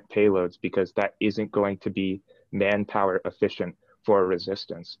giant payloads, because that isn't going to be manpower efficient for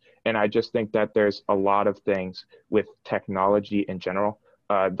resistance. And I just think that there's a lot of things with technology in general.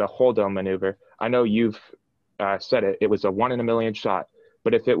 The Holdo maneuver, I know you've said it was a 1 in a million shot,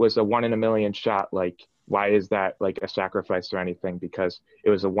 but if it was a 1 in a million shot, like, why is that like a sacrifice or anything? Because it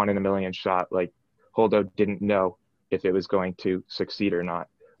was a 1 in a million shot. Like, Holdo didn't know if it was going to succeed or not.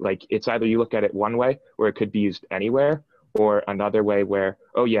 Like, it's either you look at it one way where it could be used anywhere, or another way where,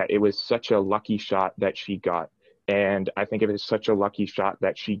 oh yeah, it was such a lucky shot that she got. And I think if it's such a lucky shot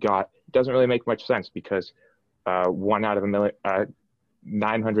that she got, it doesn't really make much sense, because 1 out of a million,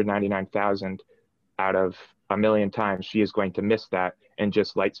 999,000 out of a million times, she is going to miss that and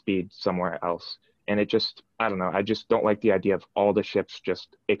just light speed somewhere else. And it just, I don't know, I just don't like the idea of all the ships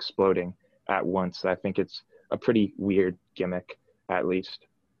just exploding at once. I think it's a pretty weird gimmick, at least.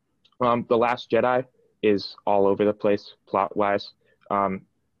 The Last Jedi is all over the place plot-wise. I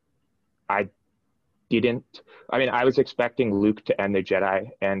was expecting Luke to end the Jedi,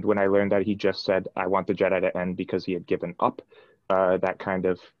 and when I learned that he just said, I want the Jedi to end because he had given up, that kind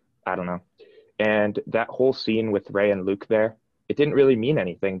of, I don't know. And that whole scene with Rey and Luke there, it didn't really mean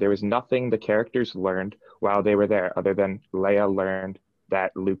anything. There was nothing the characters learned while they were there, other than Leia learned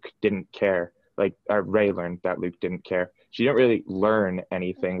that Luke didn't care. Like, Rey learned that Luke didn't care. She didn't really learn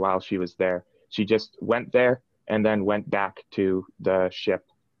anything while she was there. She just went there and then went back to the ship,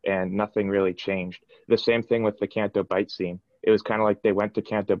 and nothing really changed. The same thing with the Canto bite scene. it was kind of like they went to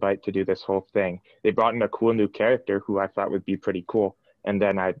Canto Bight to do this whole thing. They brought in a cool new character who I thought would be pretty cool, and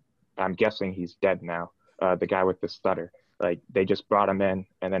then I'm guessing he's dead now. The guy with the stutter, like they just brought him in,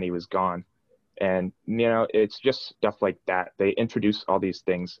 and then he was gone. And it's just stuff like that. They introduce all these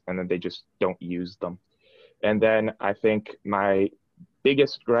things, and then they just don't use them. And then I think my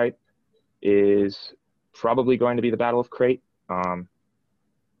biggest gripe is probably going to be the Battle of Crate.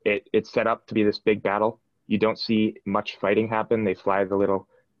 It's set up to be this big battle. You don't see much fighting happen. They fly the little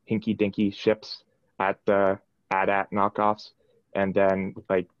hinky-dinky ships at the AT-AT knockoffs, and then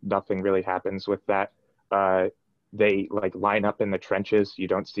like nothing really happens with that. They like line up in the trenches. You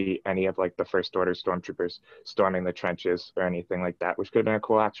don't see any of like the First Order stormtroopers storming the trenches or anything like that, which could have been a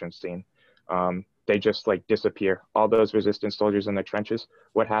cool action scene. They just like disappear. All those resistance soldiers in the trenches,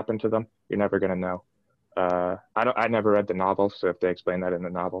 what happened to them? You're never gonna know. I never read the novel, so if they explain that in the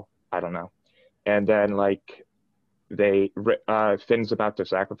novel, I don't know. And then like Finn's about to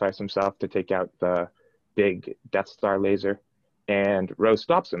sacrifice himself to take out the big Death Star laser, and Rose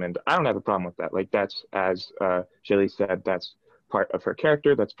stops him, and I don't have a problem with that. Like that's, as Shilly said, that's part of her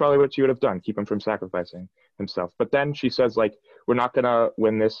character. That's probably what she would have done, keep him from sacrificing himself. But then she says like, we're not gonna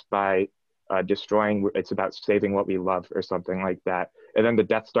win this by destroying, it's about saving what we love or something like that. And then the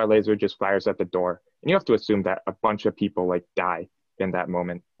Death Star laser just fires at the door, and you have to assume that a bunch of people like die in that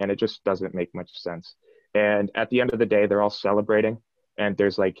moment, and it just doesn't make much sense. And at the end of the day, they're all celebrating, and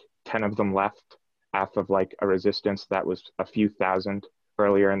there's like 10 of them left half of like a resistance that was a few thousand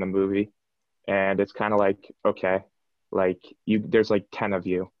earlier in the movie. And it's kind of like, okay, like there's like 10 of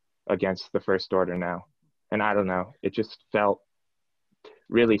you against the First Order now. And I don't know, it just felt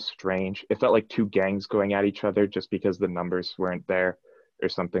really strange. It felt like two gangs going at each other just because the numbers weren't there or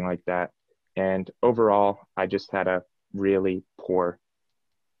something like that. And overall, I just had a really poor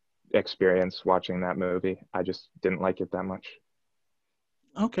experience watching that movie. I just didn't like it that much.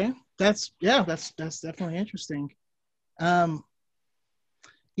 Okay, that's definitely interesting. Yeah,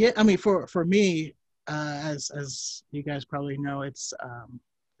 I mean, for me, as you guys probably know, it's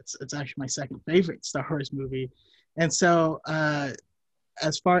actually my second favorite Star Wars movie, and so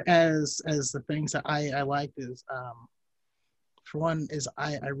as far as the things that I liked is, for one, is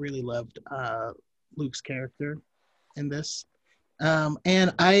I really loved Luke's character in this,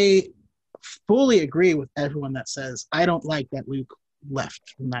 and I fully agree with everyone that says I don't like that Luke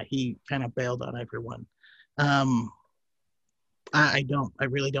left and that he kind of bailed on everyone. I don't. I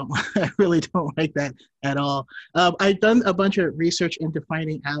really don't. I really don't like that at all. I've done a bunch of research into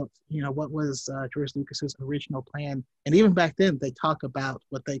finding out, what was George Lucas's original plan, and even back then, they talk about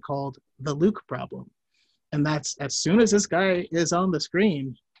what they called the Luke problem, and that's as soon as this guy is on the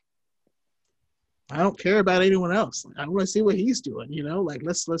screen, I don't care about anyone else. I want to see what he's doing. Like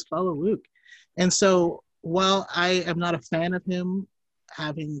let's follow Luke. And so while I am not a fan of him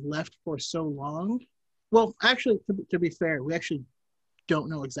having left for so long, well, actually, to be fair, we actually don't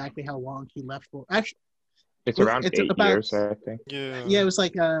know exactly how long he left for. Actually, it's around 8 years, I think. Yeah, it was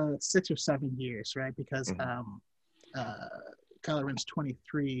like 6 or 7 years, right? Because Kylo Ren's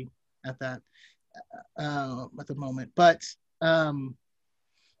 23 at that at the moment. But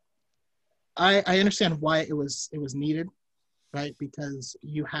I understand why it was needed, right? Because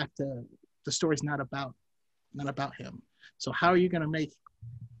you have to. The story's not about him. So how are you going to make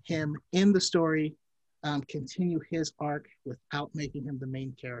him in the story continue his arc without making him the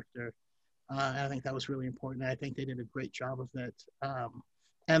main character? I think that was really important. I think they did a great job of it.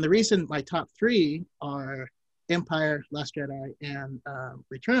 And the reason my top three are Empire, Last Jedi, and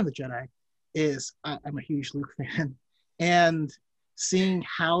Return of the Jedi is I'm a huge Luke fan. And seeing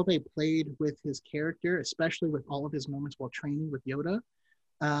how they played with his character, especially with all of his moments while training with Yoda,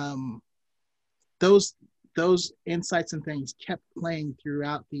 those insights and things kept playing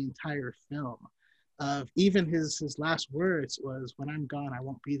throughout the entire film. Even his last words was, "When I'm gone, I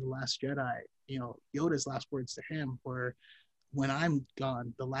won't be the last Jedi." Yoda's last words to him were, "When I'm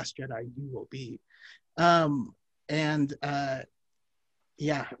gone, the last Jedi you will be."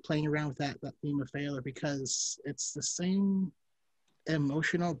 Playing around with that theme of failure, because it's the same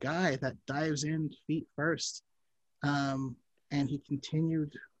emotional guy that dives in feet first. And he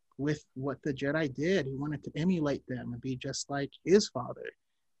continued with what the Jedi did. He wanted to emulate them and be just like his father.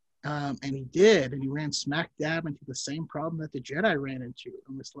 And he did, and he ran smack dab into the same problem that the Jedi ran into.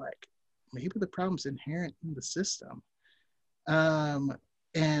 And was like, maybe the problem's inherent in the system.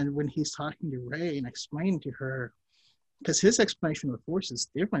 And when he's talking to Rey and explaining to her, because his explanation of the Force is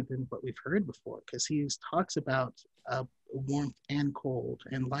different than what we've heard before, because he talks about warmth and cold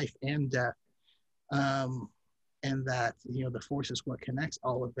and life and death, and that the Force is what connects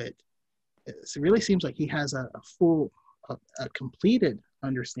all of it. It really seems like he has a full a completed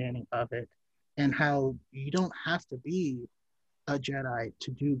understanding of it, and how you don't have to be a Jedi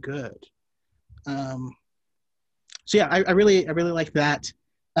to do good. So yeah, I really like that.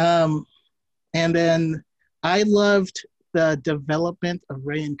 And then I loved the development of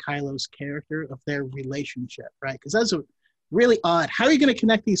Rey and Kylo's character, of their relationship, right? Because that's a really odd. How are you going to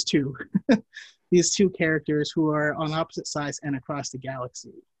connect these two, these two characters who are on opposite sides and across the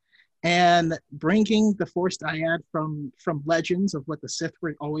galaxy? And bringing the Force dyad from legends of what the Sith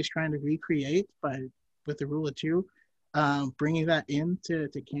were always trying to recreate with the rule of two, bringing that into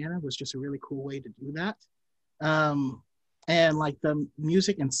canon was just a really cool way to do that. And like the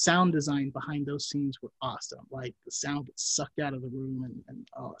music and sound design behind those scenes were awesome. Like the sound gets sucked out of the room and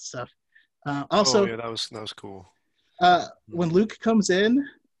all that stuff. Also, oh yeah, that was cool. When Luke comes in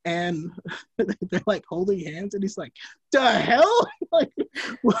and they're like holding hands, and he's like, "The hell!" Like,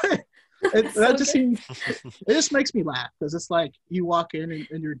 what? It just makes me laugh, because it's like you walk in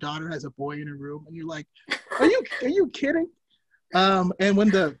and your daughter has a boy in her room, and you're like, "Are you kidding?" And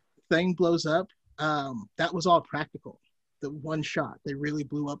when the thing blows up, that was all practical. The one shot, they really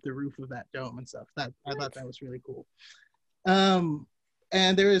blew up the roof of that dome and stuff. I thought that was really cool. And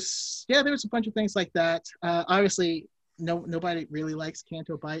there was a bunch of things like that. Obviously, nobody really likes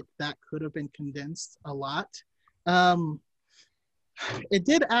Canto Bite. That could have been condensed a lot. It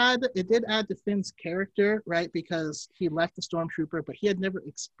did add to Finn's character, right? Because he left the stormtrooper, but he had never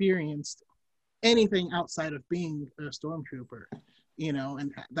experienced anything outside of being a stormtrooper,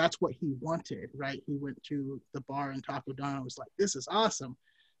 and that's what he wanted, right? He went to the bar in Takodana and was like, "This is awesome."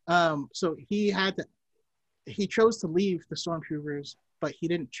 So he chose to leave the stormtroopers, but he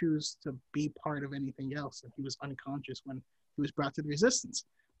didn't choose to be part of anything else, and he was unconscious when he was brought to the Resistance.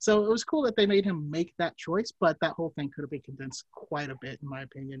 So it was cool that they made him make that choice, but that whole thing could have been condensed quite a bit, in my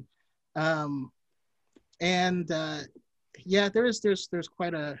opinion. There's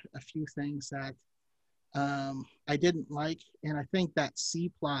quite a few things that I didn't like, and I think that C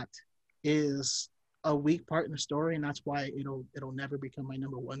plot is a weak part in the story, and that's why it'll never become my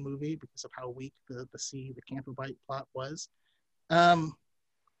number one movie, because of how weak the Canto Bite plot was. I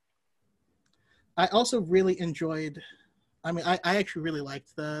also really enjoyed. I actually really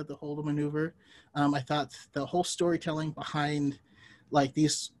liked the Holdo maneuver. I thought the whole storytelling behind, like,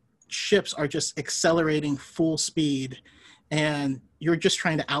 these ships are just accelerating full speed, and you're just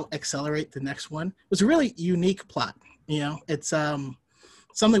trying to out accelerate the next one. It was a really unique plot. It's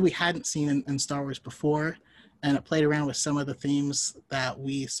something we hadn't seen in Star Wars before, and it played around with some of the themes that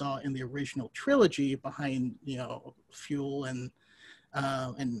we saw in the original trilogy behind fuel and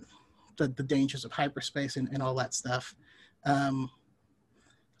the dangers of hyperspace and all that stuff.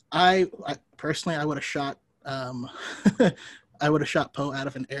 I personally, I would have shot I would have shot Poe out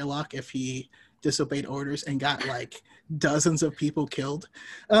of an airlock if he disobeyed orders and got like dozens of people killed.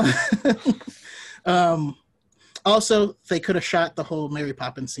 Also, they could have shot the whole Mary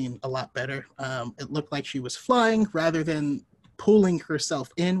Poppins scene a lot better. It looked like she was flying rather than pulling herself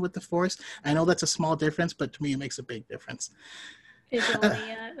in with the Force. I know that's a small difference, but to me, it makes a big difference. Visually,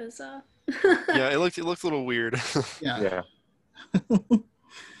 yeah, it was. Yeah, it looked a little weird. Yeah.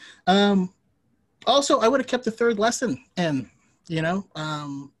 Also, I would have kept the third lesson in.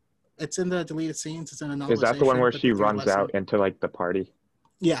 It's in the deleted scenes. It's in a novelization. Is that the one where she runs out into like the party?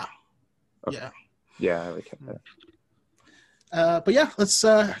 Yeah. Okay. Yeah. Yeah, I like that. But yeah, let's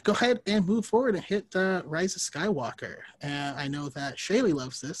go ahead and move forward and hit Rise of Skywalker. I know that Shaylee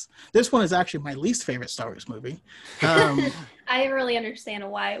loves this. This one is actually my least favorite Star Wars movie. I really understand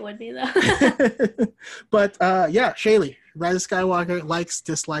why it would be, though. But yeah, Shaylee, Rise of Skywalker, likes,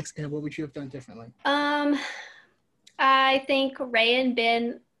 dislikes, and what would you have done differently? I think Rey and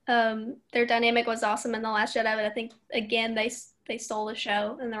Ben, their dynamic was awesome in The Last Jedi, but I think, again, they stole the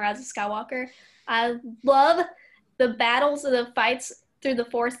show in The Rise of Skywalker. I love the battles of the fights through the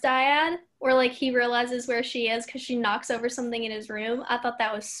Force dyad, where like he realizes where she is because she knocks over something in his room. I thought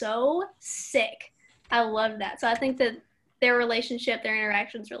that was so sick. I loved that. So I think that their relationship, their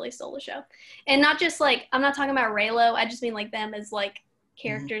interactions really stole the show. And not just like, I'm not talking about Reylo, I just mean like them as like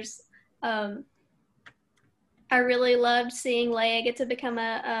characters. Mm-hmm. I really loved seeing Leia get to become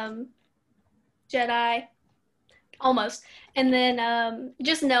a Jedi. Almost. And then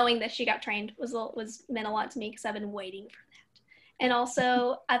just knowing that she got trained was meant a lot to me, because I've been waiting for that. And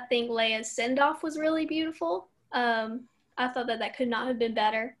also, I think Leia's send-off was really beautiful. I thought that could not have been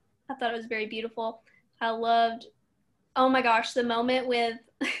better. I thought it was very beautiful. I loved, oh my gosh, the moment with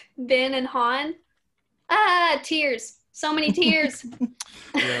Ben and Han. Tears. So many tears.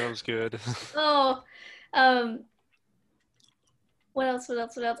 Yeah, that was good. Oh, what else?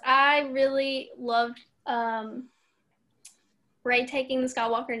 I really loved Rey taking the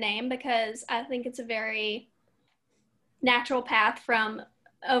Skywalker name, because I think it's a very natural path from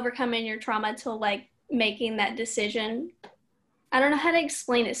overcoming your trauma to like making that decision. I don't know how to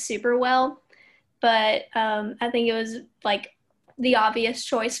explain it super well, but I think it was like the obvious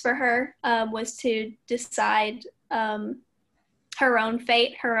choice for her was to decide her own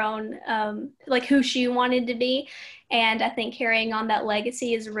fate, her own like who she wanted to be. And I think carrying on that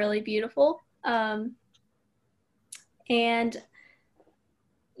legacy is really beautiful. And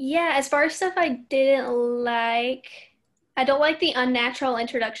yeah, as far as stuff I didn't like, I don't like the unnatural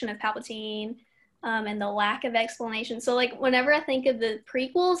introduction of Palpatine and the lack of explanation. So like whenever I think of the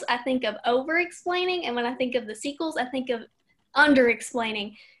prequels, I think of over explaining, and when I think of the sequels, I think of under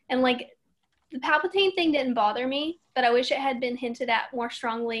explaining. And like the Palpatine thing didn't bother me, but I wish it had been hinted at more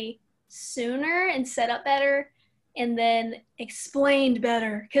strongly sooner and set up better and then explained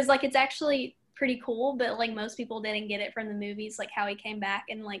better. Because like it's actually pretty cool, but like most people didn't get it from the movies, like how he came back.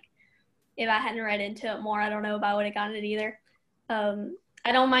 And like if I hadn't read into it more, I don't know if I would have gotten it either. I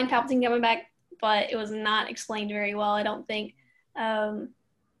don't mind Palpatine coming back, but it was not explained very well, I don't think.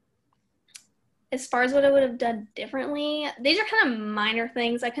 As far as what I would have done differently, these are kind of minor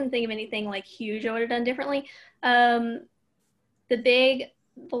things. I couldn't think of anything like huge I would have done differently. The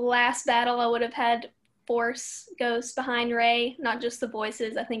last battle, I would have had Force ghosts behind Rey, not just the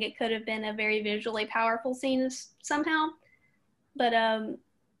voices. I think it could have been a very visually powerful scene somehow. But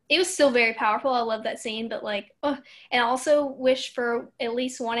it was still very powerful. I love that scene, but like, oh, and I also wish for at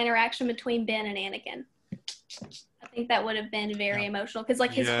least one interaction between Ben and Anakin. I think that would have been very emotional, because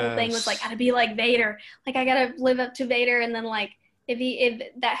like his whole thing was like, I gotta be like Vader, like I gotta live up to Vader. And then like if he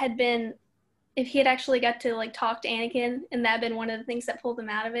had actually got to like talk to Anakin, and that had been one of the things that pulled him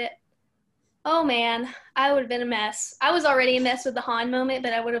out of it, oh man, I would have been a mess. I was already a mess with the Han moment,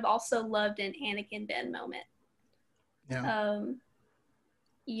 but I would have also loved an Anakin Ben moment.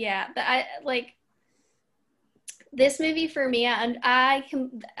 Yeah, but I like this movie for me. I just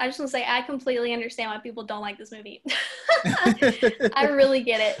want to say I completely understand why people don't like this movie. I really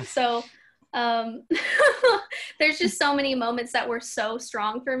get it. So there's just so many moments that were so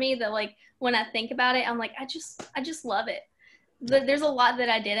strong for me that like when I think about it, I'm like, I just love it. There's a lot that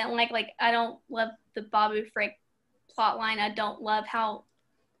I didn't like. Like I don't love the Babu Frick plot line. I don't love how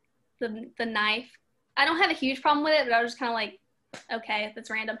the knife. I don't have a huge problem with it, but I was just kind of like, okay, that's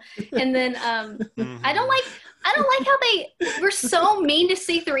random. And then I don't like how they were so mean to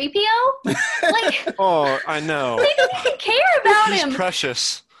C-3PO. Like, oh, I know. They didn't even care about him. He's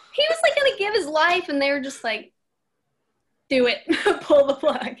precious. He was like gonna give his life, and they were just like, do it, pull the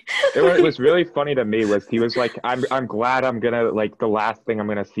plug. What was really funny to me was he was like, I'm glad I'm gonna, like, the last thing I'm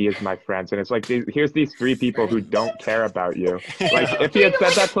gonna see is my friends. And it's like, here's these three people who don't care about you. Like, if he had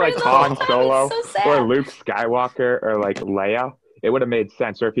said that to like Han Solo or Luke Skywalker or like Leia, it would have made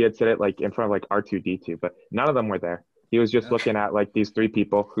sense. Or if he had said it like in front of like R2-D2, but none of them were there. He was just looking at like these three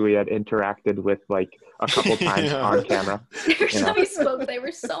people who he had interacted with like a couple times on camera. Every time he spoke, they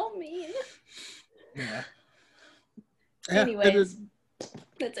were so mean. Yeah. Anyways,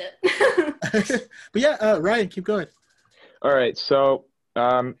 that's it. But yeah, Ryan, keep going. All right, so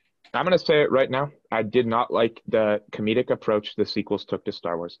I'm going to say it right now. I did not like the comedic approach the sequels took to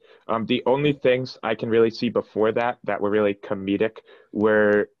Star Wars. The only things I can really see before that were really comedic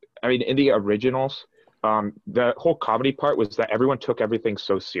were, I mean, in the originals, the whole comedy part was that everyone took everything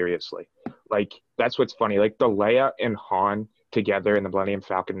so seriously. Like, that's what's funny. Like, the Leia and Han together in the Millennium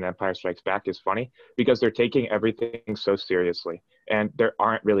Falcon and Empire Strikes Back is funny because they're taking everything so seriously, and there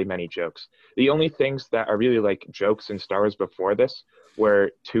aren't really many jokes. The only things that are really like jokes in Star Wars before this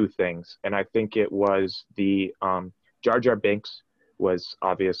were two things, and I think it was the Jar Jar Binks was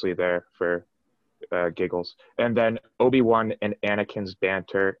obviously there for giggles, and then Obi-Wan and Anakin's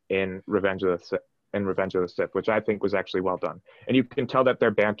banter in Revenge of the Sith, which I think was actually well done. And you can tell that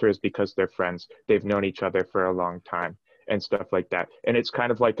their banter is because they're friends. They've known each other for a long time and stuff like that. And it's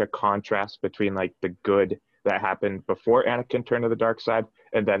kind of like a contrast between like the good that happened before Anakin turned to the dark side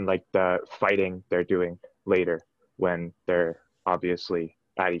and then like the fighting they're doing later when they're obviously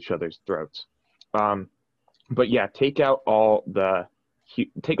at each other's throats. But yeah, take out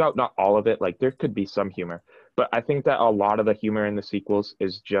not all of it. Like there could be some humor, but I think that a lot of the humor in the sequels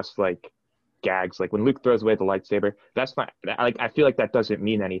is just like gags. Like when Luke throws away the lightsaber, that's not like, I feel like that doesn't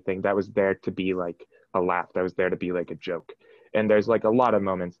mean anything. That was there to be like a laugh. That was there to be like a joke. And there's like a lot of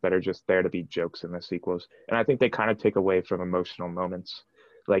moments that are just there to be jokes in the sequels. And I think they kind of take away from emotional moments.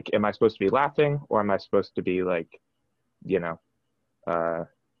 Like, am I supposed to be laughing or am I supposed to be like, you know,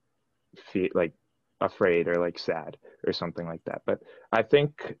 like afraid or like sad or something like that? But I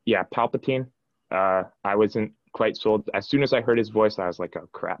think, yeah, Palpatine, I wasn't quite sold. As soon as I heard his voice, I was like, oh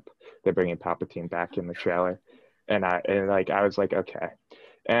crap, they're bringing Palpatine back in the trailer. And I was like, okay.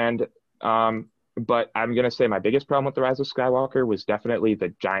 And but I'm gonna say my biggest problem with The Rise of Skywalker was definitely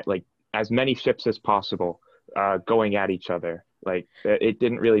the giant, like as many ships as possible going at each other. Like it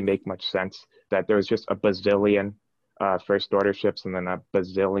didn't really make much sense that there was just a bazillion First Order ships and then a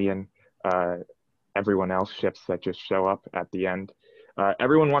bazillion everyone else ships that just show up at the end.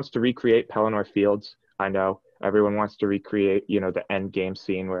 Everyone wants to recreate Pelennor Fields. I know everyone wants to recreate, the end game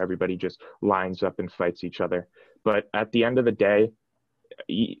scene where everybody just lines up and fights each other. But at the end of the day,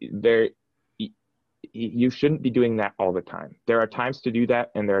 you shouldn't be doing that all the time. There are times to do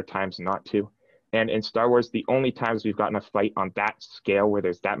that, and there are times not to. And in Star Wars, the only times we've gotten a fight on that scale where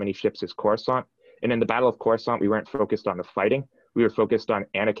there's that many ships is Coruscant. And in the Battle of Coruscant, we weren't focused on the fighting. We were focused on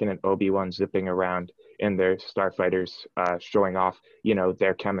Anakin and Obi-Wan zipping around in their starfighters, showing off,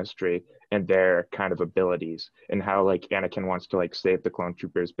 their chemistry and their kind of abilities, and how like Anakin wants to like save the clone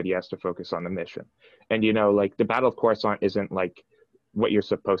troopers, but he has to focus on the mission. And like the Battle of Coruscant isn't like what you're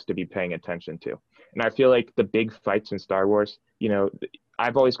supposed to be paying attention to. And I feel like the big fights in Star Wars,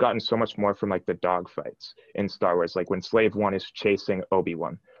 I've always gotten so much more from like the dog fights in Star Wars, like when Slave One is chasing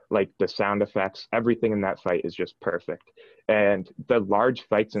Obi-Wan, like the sound effects, everything in that fight is just perfect. And the large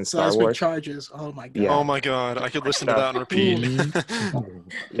fights in Star Wars charges. Oh my god. Yeah. Oh my god, I could listen to that on repeat.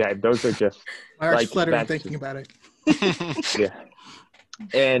 Yeah, those are just my heart's like fluttering thinking about it. Yeah.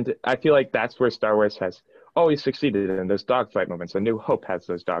 And I feel like that's where Star Wars has always succeeded in those dogfight moments. A New Hope has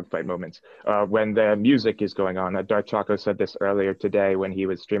those dogfight moments. When the music is going on, Dark Choco said this earlier today when he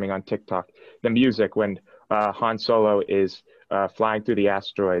was streaming on TikTok. The music when Han Solo is flying through the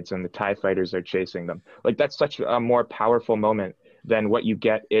asteroids and the TIE fighters are chasing them. Like that's such a more powerful moment than what you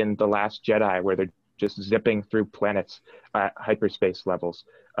get in The Last Jedi, where they're just zipping through planets at hyperspace levels.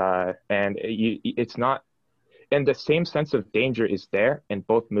 And it's not, and the same sense of danger is there in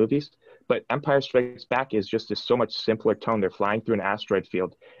both movies, but Empire Strikes Back is just a so much simpler tone. They're flying through an asteroid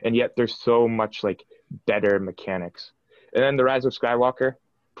field, and yet there's so much like better mechanics. And then The Rise of Skywalker,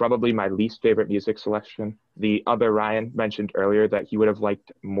 probably my least favorite music selection. The other Ryan mentioned earlier that he would have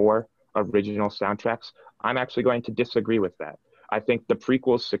liked more original soundtracks. I'm actually going to disagree with that. I think the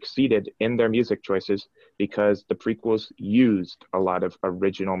prequels succeeded in their music choices because the prequels used a lot of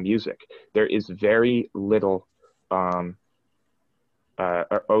original music. There is very little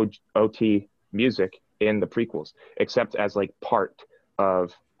OT music in the prequels, except as like part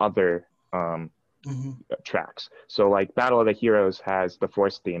of other tracks. So like Battle of the Heroes has the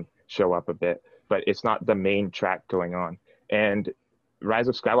Force theme show up a bit, but it's not the main track going on. And Rise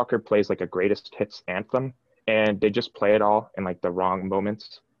of Skywalker plays like a greatest hits anthem, and they just play it all in like the wrong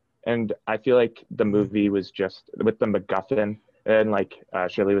moments. And I feel like the movie was just with the MacGuffin, and like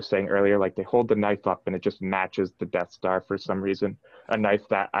Shirley was saying earlier, like they hold the knife up and it just matches the Death Star for some reason. A knife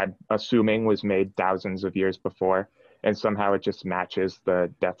that I'm assuming was made thousands of years before, and somehow it just matches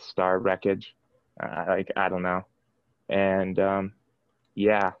the Death Star wreckage. I don't know. And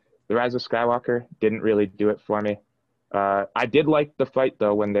yeah, The Rise of Skywalker didn't really do it for me. I did like the fight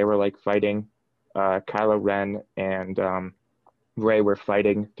though, when they were like fighting, Kylo Ren and Rey were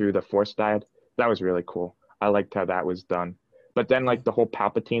fighting through the Force diode. That was really cool. I liked how that was done. But then like the whole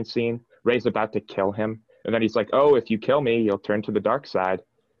Palpatine scene, Rey's about to kill him, and then he's like, oh, if you kill me, you'll turn to the dark side.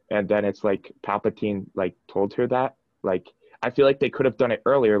 And then it's like Palpatine like told her that. Like I feel like they could have done it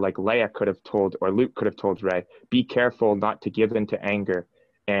earlier, like Leia could have told, or Luke could have told Rey, be careful not to give in to anger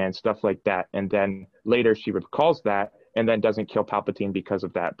and stuff like that. And then later she recalls that and then doesn't kill Palpatine because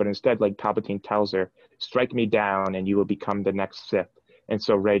of that. But instead, like Palpatine tells her, strike me down and you will become the next Sith. And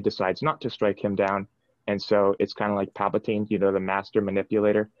so Rey decides not to strike him down. And so it's kind of like Palpatine, the master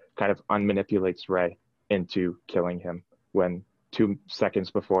manipulator, kind of unmanipulates Rey into killing him when 2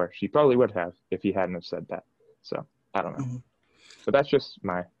 seconds before she probably would have if he hadn't have said that. So I don't know. But that's just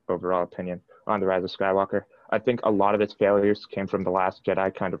my overall opinion on The Rise of Skywalker. I think a lot of its failures came from The Last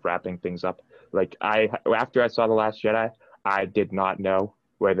Jedi kind of wrapping things up. Like after I saw The Last Jedi, I did not know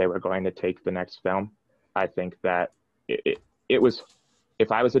where they were going to take the next film. I think that it was,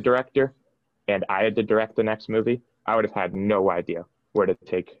 if I was a director and I had to direct the next movie, I would have had no idea where to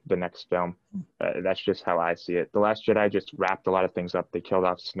take the next film. That's just how I see it. The Last Jedi just wrapped a lot of things up. They killed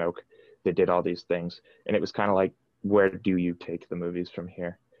off Snoke. They did all these things. And it was kind of like, where do you take the movies from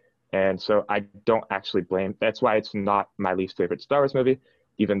here? And so I don't actually blame. That's why it's not my least favorite Star Wars movie,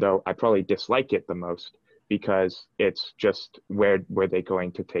 even though I probably dislike it the most, because it's just where were they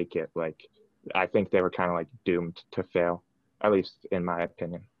going to take it? Like, I think they were kind of like doomed to fail, at least in my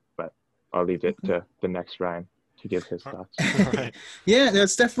opinion. But I'll leave it to the next Ryan to give his thoughts. Right. Yeah,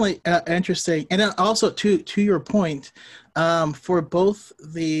 that's definitely interesting. And then also to your point, for both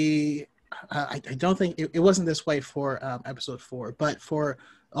the, I don't think it wasn't this way for episode 4, but for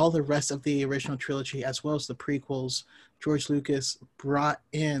all the rest of the original trilogy as well as the prequels, George Lucas brought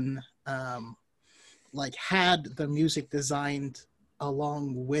in like had the music designed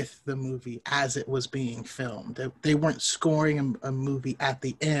along with the movie as it was being filmed. They weren't scoring a movie at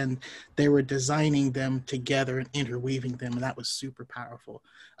the end. They were designing them together and interweaving them, and that was super powerful.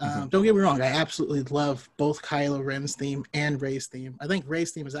 Don't get me wrong, I absolutely love both Kylo Ren's theme and Rey's theme. I think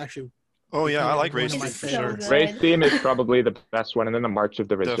Rey's theme is actually Oh yeah, I like one Ray's of my theme for so sure. good. Ray's theme is probably the best one, and then the March of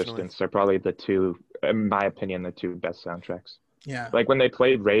the Definitely. Resistance are probably the two, in my opinion, the two best soundtracks. Yeah. Like when they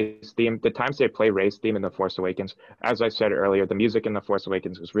played Ray's theme, the times they play Ray's theme in The Force Awakens, as I said earlier, the music in The Force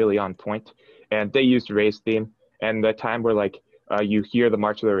Awakens was really on point, and they used Ray's theme. And the time where like you hear the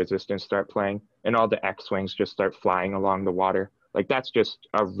March of the Resistance start playing, and all the X-wings just start flying along the water, like that's just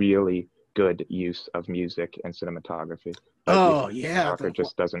a really good use of music and cinematography. Oh yeah, Skywalker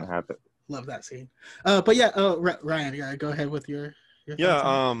just doesn't have it. love that scene. But yeah, Ryan, yeah, go ahead with your thoughts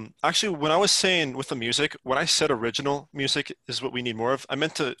on it. Actually, when I was saying with the music, when I said original music is what we need more of, I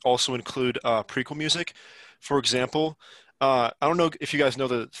meant to also include prequel music. For example, I don't know if you guys know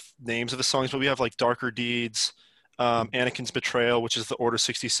the names of the songs, but we have like Darker Deeds, Anakin's Betrayal, which is the Order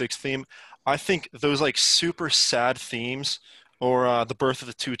 66 theme. I think those like super sad themes, or The Birth of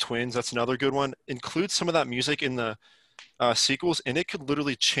the Two Twins, that's another good one, include some of that music in the sequels, and it could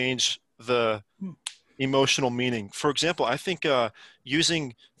literally change the emotional meaning. For example, I think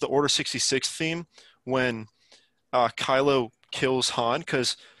using the Order 66 theme when Kylo kills Han,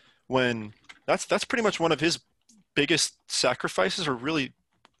 because when that's pretty much one of his biggest sacrifices, or really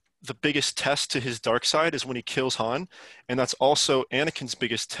the biggest test to his dark side is when he kills Han, and that's also Anakin's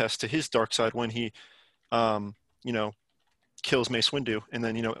biggest test to his dark side when he, you know, kills Mace Windu, and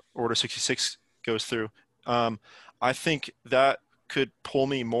then Order 66 goes through. I think that could pull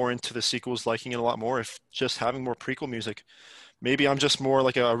me more into the sequels, liking it a lot more if just having more prequel music. Maybe I'm just more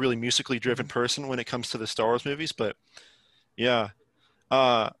like a really musically driven person when it comes to the Star Wars movies, but yeah.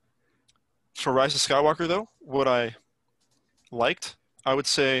 For Rise of Skywalker, though, what I liked, I would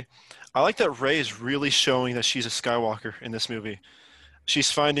say, I like that Rey is really showing that she's a Skywalker in this movie.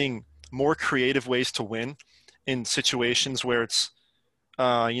 She's finding more creative ways to win in situations where it's,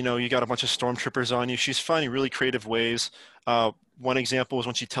 you got a bunch of stormtroopers on you. She's finding really creative ways. One example is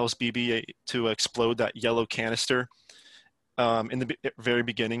when she tells BB to explode that yellow canister in the very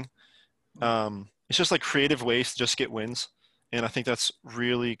beginning. It's just like creative ways to just get wins, and I think that's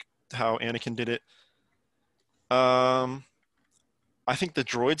really how Anakin did it. I think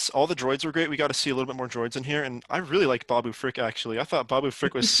all the droids were great. We got to see a little bit more droids in here, and I really like Babu Frick, actually. I thought Babu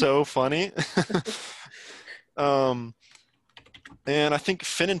Frick was so funny. And I think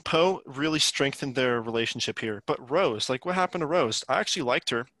Finn and Poe really strengthened their relationship here. But Rose, like, what happened to Rose? I actually liked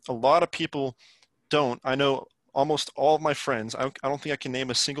her. A lot of people don't. I know almost all of my friends. I don't think I can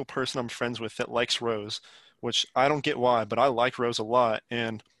name a single person I'm friends with that likes Rose, which I don't get why, but I like Rose a lot.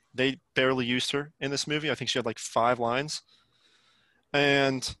 And they barely used her in this movie. I think she had like 5 lines.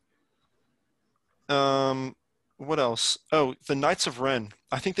 And what else? Oh, the Knights of Ren.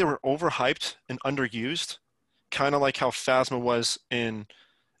 I think they were overhyped and underused, kind of like how Phasma was in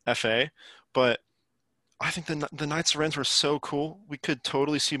FA. But I think the Knights of Ren were so cool. We could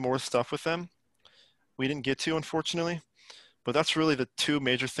totally see more stuff with them. We didn't get to, unfortunately. But that's really the 2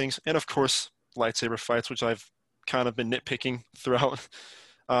 major things. And of course, lightsaber fights, which I've kind of been nitpicking throughout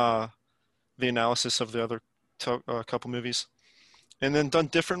the analysis of the other couple movies. And then done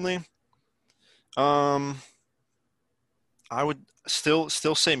differently, I would still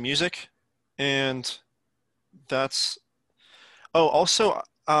say music, and that's. Oh, also,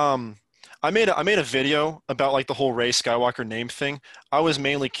 I made a video about like the whole Rey Skywalker name thing. I was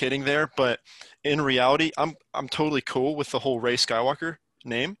mainly kidding there, but in reality, I'm totally cool with the whole Rey Skywalker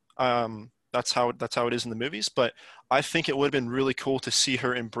name. That's how it is in the movies. But I think it would have been really cool to see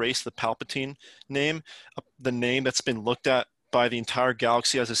her embrace the Palpatine name, the name that's been looked at by the entire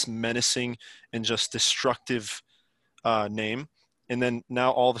galaxy as this menacing and just destructive name. And then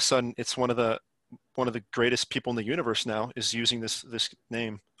now all of a sudden, it's one of the greatest people in the universe now is using this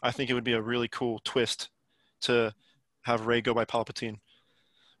name. I think it would be a really cool twist to have Rey go by Palpatine.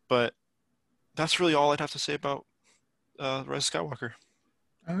 But that's really all I'd have to say about Rise of Skywalker.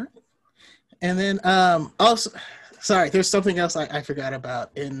 All right. And then also, sorry, there's something else I forgot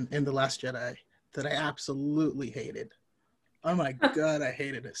about in The Last Jedi that I absolutely hated. Oh my God, I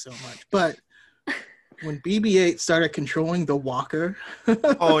hated it so much. But when BB-8 started controlling the walker,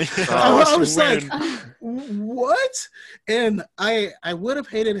 Oh yeah, I was like, win. what? And I would have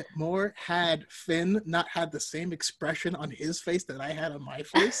hated it more had Finn not had the same expression on his face that I had on my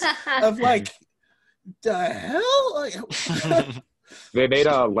face of like, the hell? Like, They made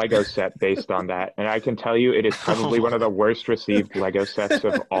a Lego set based on that, and I can tell you it is probably one of the worst received Lego sets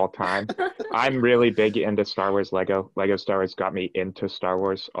of all time. I'm really big into Star Wars Lego. Lego Star Wars got me into Star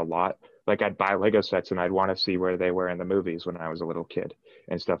Wars a lot. Like I'd buy Lego sets and I'd want to see where they were in the movies when I was a little kid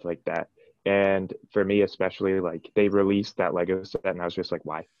and stuff like that. And for me especially, like they released that Lego set and I was just like,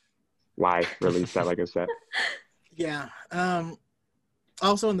 why? Why release that Lego set? yeah.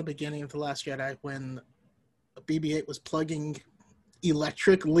 Also in the beginning of The Last Jedi, when BB-8 was plugging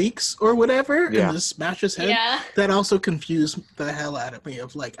electric leaks or whatever and just smash his head, that also confused the hell out of me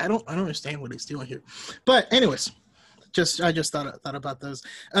of like, I don't understand what he's doing here. But anyways, I just thought about those.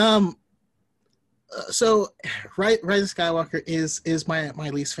 So Rise of Skywalker is my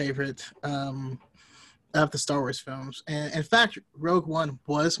least favorite of the Star Wars films, and in fact Rogue One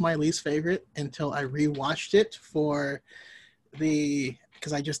was my least favorite until I rewatched it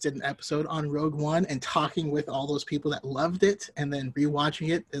because I just did an episode on Rogue One and talking with all those people that loved it, and then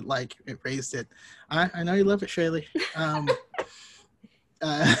rewatching it, it raised it. I know you love it, Shaylee.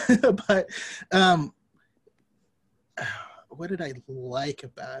 But what did I like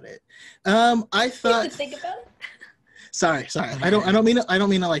about it? I thought. You have to think about it. Sorry. I don't mean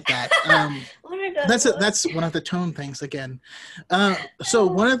it like that. That's one of the tone things again. So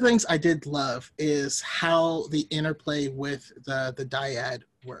one of the things I did love is how the interplay with the dyad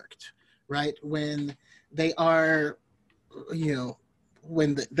worked, right? When they are,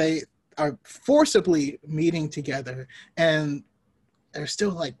 when they are forcibly meeting together and they're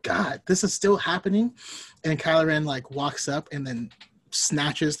still like, God, this is still happening. And Kylo Ren like walks up and then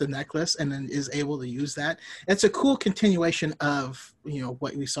snatches the necklace and then is able to use that. It's a cool continuation of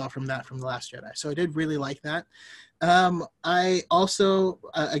what we saw from The Last Jedi. So I did really like that. I also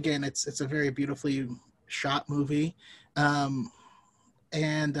again, it's a very beautifully shot movie. And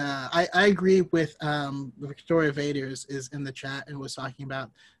I agree with Victoria Vaders is in the chat and was talking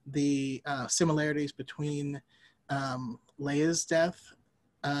about the similarities between Leia's death,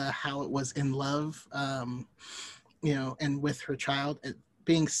 how it was in love, and with her child, it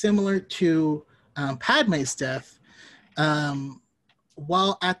being similar to Padme's death,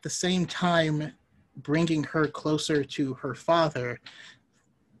 while at the same time bringing her closer to her father.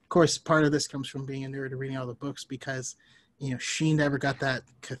 Of course, part of this comes from being a nerd and reading all the books because, she never got that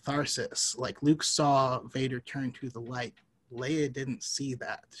catharsis. Like Luke saw Vader turn to the light. Leia didn't see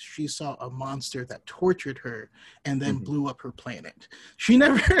that. She saw a monster that tortured her and then blew up her planet. She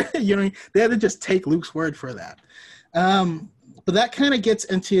never, they had to just take Luke's word for that. But that kind of gets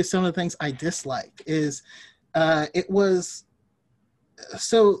into some of the things I disliked is it was,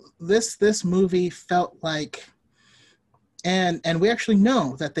 so this movie felt like, and we actually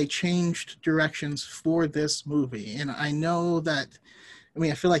know that they changed directions for this movie. And I know that,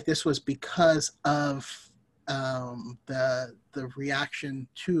 I feel like this was because of the reaction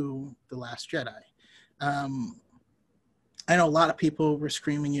to The Last Jedi. I know a lot of people were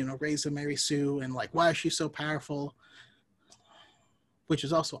screaming, raise the Mary Sue and like, why is she so powerful? Which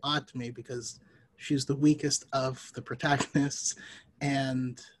is also odd to me because she's the weakest of the protagonists.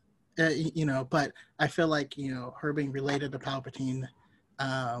 And, but I feel like, her being related to Palpatine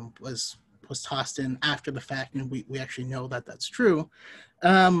was tossed in after the fact. And we actually know that that's true.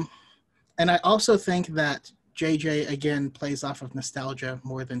 And I also think that JJ, again, plays off of nostalgia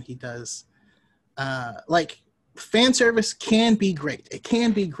more than he does. Like, fan service can be great. It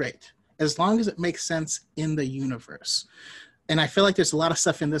can be great as long as it makes sense in the universe. And I feel like there's a lot of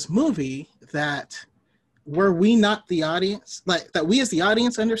stuff in this movie that were we not the audience, like that we as the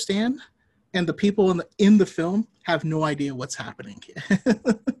audience understand, and the people in the film have no idea what's happening.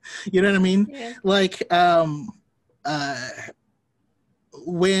 You know what I mean? Yeah. Like,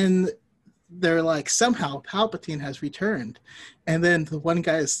 when they're like, somehow Palpatine has returned. And then the one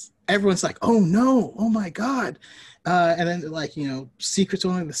guy's, everyone's like, oh no, oh my God. And then like, secrets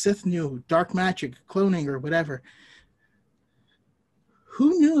only the Sith knew, dark magic, cloning or whatever.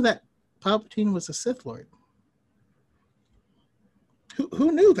 Who knew that Palpatine was a Sith Lord?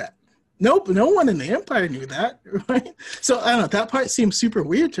 Who knew that? Nope, no one in the Empire knew that, right? So I don't know, that part seems super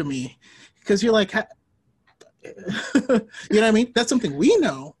weird to me because you're like, you know what I mean? That's something we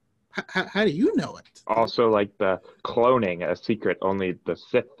know. How do you know it? Also, like the cloning, a secret only the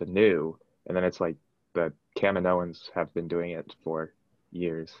Sith knew, and then it's like the Kaminoans have been doing it for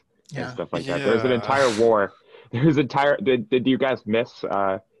years and stuff like that. There's an entire war. Did you guys miss,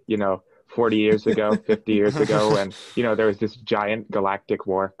 40 years ago, 50 years ago, and there was this giant galactic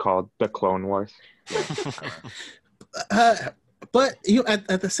war called the Clone Wars. But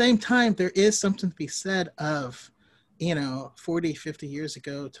at the same time, there is something to be said of 40, 50 years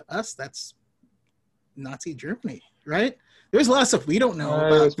ago to us, that's Nazi Germany, right? There's a lot of stuff we don't know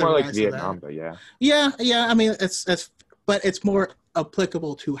about. It's more like Vietnam, but yeah. Yeah. I mean, but it's more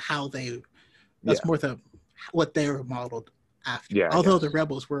applicable to how that's more what they were modeled after. Yeah, although the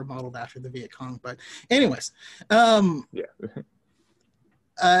rebels were modeled after the Viet Cong, but anyways, there's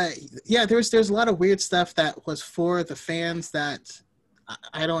a lot of weird stuff that was for the fans that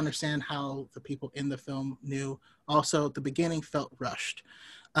I don't understand how the people in the film knew. Also, the beginning felt rushed.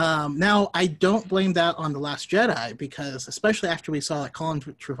 Now, I don't blame that on The Last Jedi, because especially after we saw that Colin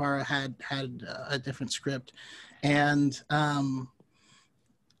Trevorrow had a different script, and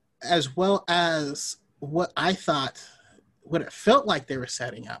as well as what it felt like they were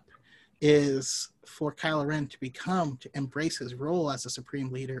setting up is for Kylo Ren to embrace his role as a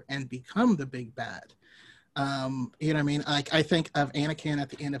supreme leader and become the big bad. You know what I mean? Like, I think of Anakin at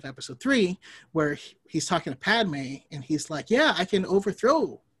the end of episode 3, where he's talking to Padme and he's like, yeah, I can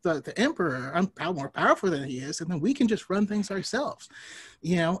overthrow the Emperor. I'm more powerful than he is, and then we can just run things ourselves.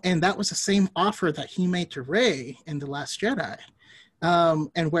 And that was the same offer that he made to Rey in The Last Jedi.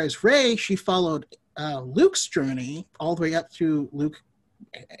 And whereas Rey, she followed Luke's journey all the way up to Luke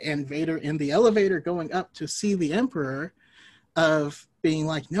and Vader in the elevator going up to see the Emperor, of being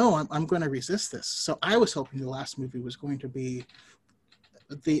like, no, I'm going to resist this. So I was hoping the last movie was going to be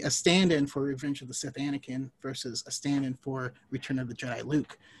a stand-in for Revenge of the Sith Anakin versus a stand-in for Return of the Jedi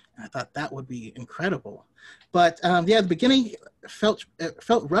Luke. And I thought that would be incredible. But the beginning felt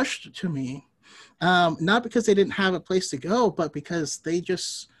rushed to me, not because they didn't have a place to go, but because they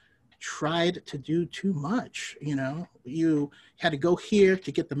just tried to do too much. You had to go here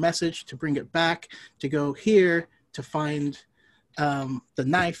to get the message, to bring it back, to go here to find the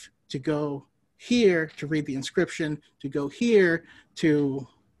knife, to go here to read the inscription, to go here to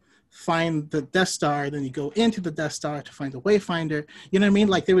find the Death Star, then you go into the Death Star to find the Wayfinder. You know what I mean?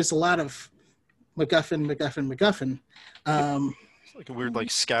 Like, there was a lot of MacGuffin. It's like a weird, like,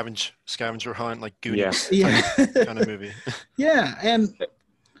 scavenger hunt, like Goonies kind of movie. Yeah, and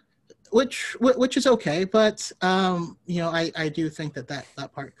which is okay, but I do think that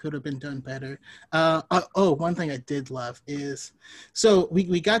part could have been done better. One thing I did love is, so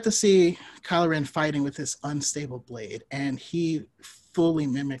we got to see Kylo Ren fighting with this unstable blade, and he fully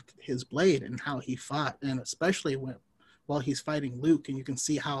mimicked his blade and how he fought, and especially while he's fighting Luke, and you can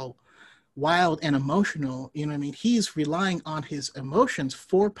see how wild and emotional, he's relying on his emotions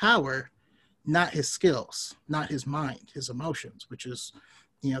for power, not his skills, not his mind, his emotions, which is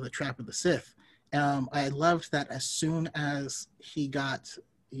the trap of the Sith. I loved that as soon as he got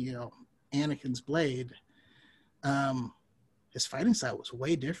Anakin's blade, his fighting style was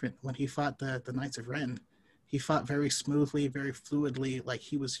way different. When he fought the Knights of Ren, he fought very smoothly, very fluidly, like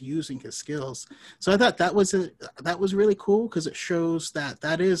he was using his skills. So I thought that was really cool, because it shows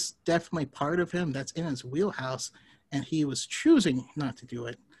that is definitely part of him, that's in his wheelhouse, and he was choosing not to do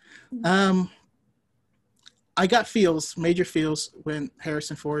it. I got major feels when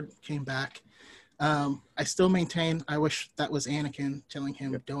Harrison Ford came back. I still maintain, I wish that was Anakin telling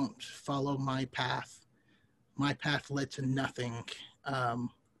him, don't follow my path. My path led to nothing.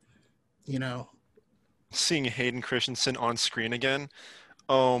 Seeing Hayden Christensen on screen again,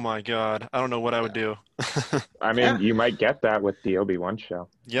 oh my God, I don't know what I would do. I mean, you might get that with the Obi-Wan show.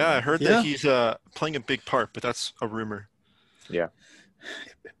 Yeah, I heard that he's playing a big part, but that's a rumor. Yeah.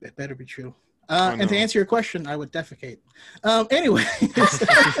 It better be true. And to answer your question, I would defecate. Anyway,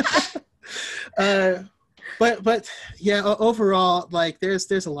 but yeah, overall, like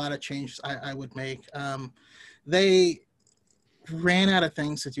there's a lot of changes I would make. They ran out of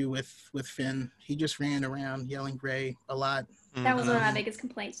things to do with Finn. He just ran around yelling Rey a lot. That was one of my biggest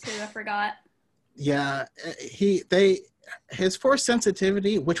complaints too. I forgot. Yeah, his Force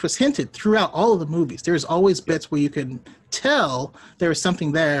sensitivity, which was hinted throughout all of the movies. There's always bits where you can tell there was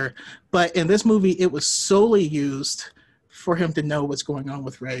something there, but in this movie, it was solely used for him to know what's going on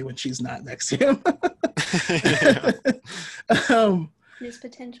with Rey when she's not next to him. His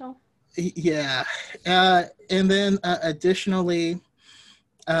potential. Yeah, and then additionally,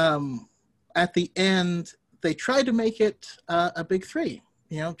 at the end, they tried to make it a big three.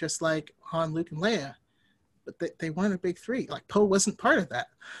 Just like Han, Luke, and Leia. But they weren't a big three. Like, Poe wasn't part of that.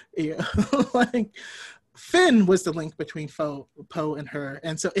 Like, Finn was the link between Poe and her.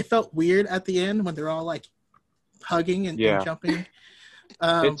 And so it felt weird at the end when they're all like hugging and jumping.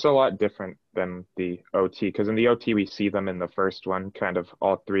 It's a lot different than the OT, because in the OT we see them in the first one, kind of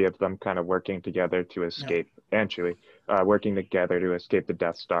all three of them kind of working together to escape, and Chewie, working together to escape the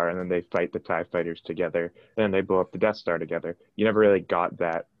Death Star, and then they fight the TIE fighters together, and then they blow up the Death Star together. You never really got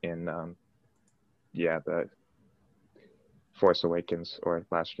that in, the Force Awakens or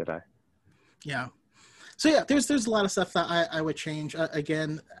Last Jedi. Yeah. So yeah, there's a lot of stuff that I would change.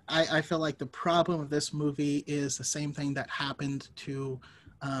 Again, I feel like the problem with this movie is the same thing that happened to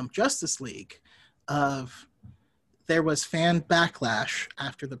Justice League. There was fan backlash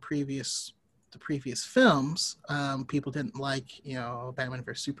after the previous films. People didn't like, Batman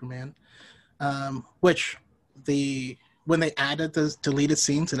vs Superman, which when they added those deleted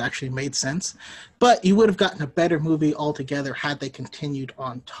scenes, it actually made sense. But you would have gotten a better movie altogether had they continued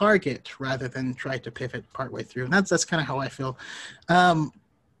on target rather than try to pivot partway through. And that's kind of how I feel.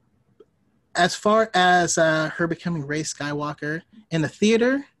 As far as her becoming Rey Skywalker in the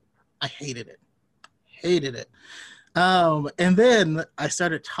theater, I hated it. And then I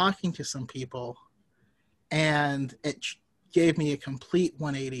started talking to some people, and it gave me a complete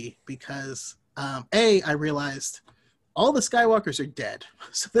 180 because I realized all the Skywalkers are dead.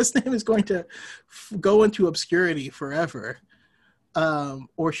 So this name is going to go into obscurity forever.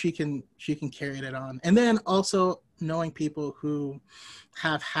 Or she can carry it on. And then also knowing people who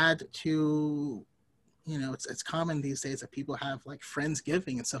have had to, it's common these days that people have like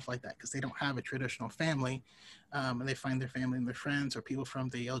Friendsgiving and stuff like that because they don't have a traditional family. And they find their family and their friends, or people from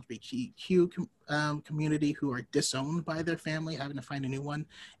the LGBTQ community who are disowned by their family, having to find a new one.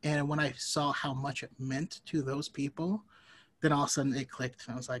 And when I saw how much it meant to those people, then all of a sudden it clicked.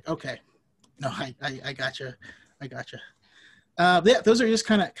 And I was like, okay, no, I gotcha. Yeah, those are just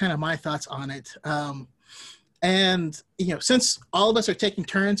kind of my thoughts on it. And since all of us are taking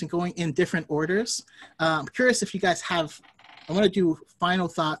turns and going in different orders, I'm curious if you guys have. I want to do final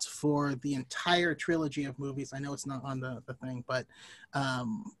thoughts for the entire trilogy of movies. I know it's not on the thing, but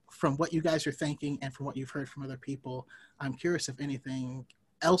from what you guys are thinking and from what you've heard from other people, I'm curious if anything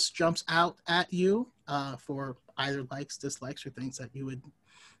else jumps out at you for either likes, dislikes, or things that you would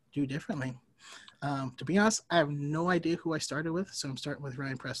do differently. To be honest, I have no idea who I started with, so I'm starting with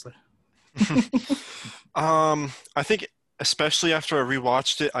Ryan Presley. I think especially after I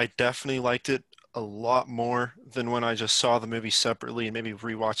rewatched it, I definitely liked it a lot more than when I just saw the movie separately and maybe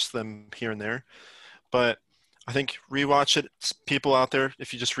rewatched them here and there. But I think rewatch it, people out there,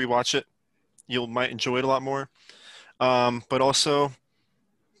 if you just rewatch it, you might enjoy it a lot more. But also,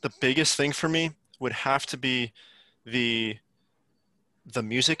 the biggest thing for me would have to be the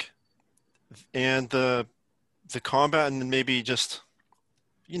music and the combat, and then maybe just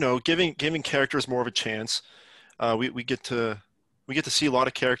giving characters more of a chance. We get to see a lot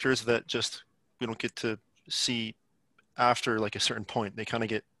of characters that just we don't get to see after like a certain point. They kind of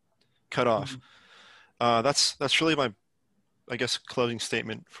get cut off. That's really my, I guess, closing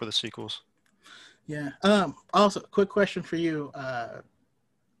statement for the sequels. Yeah. Also, quick question for you.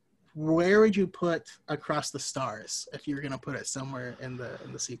 Where would you put Across the Stars if you were going to put it somewhere in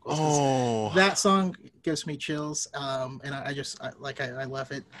the sequels? Oh, that song gives me chills, and I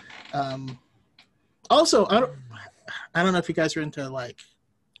love it. Also, I don't know if you guys are into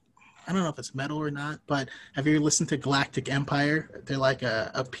I don't know if it's metal or not, but have you listened to Galactic Empire? They're like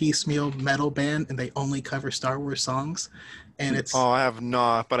a piecemeal metal band, and they only cover Star Wars songs. And it's I have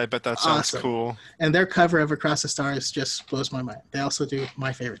not, but I bet that sounds awesome. Cool. And their cover of Across the Stars just blows my mind. They also do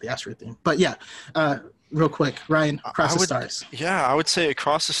my favorite, the Asteroid theme. But yeah, real quick, Ryan, Across the Stars. Yeah, I would say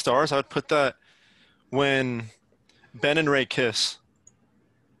Across the Stars. I would put that when Ben and Rey kiss.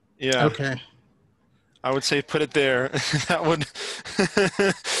 Yeah. Okay. I would say put it there. That would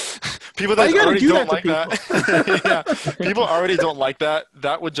people that already don't like that. Yeah, people already don't like that.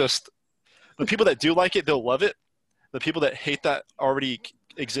 That would just the people that do like it, they'll love it. The people that hate that already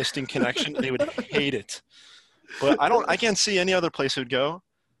existing connection, they would hate it. But I can't see any other place it would go.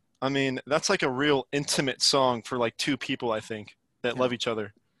 I mean, that's like a real intimate song for like two people, I think, that love each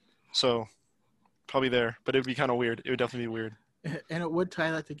other. So probably there, but it would be kind of weird. It would definitely be weird. And it would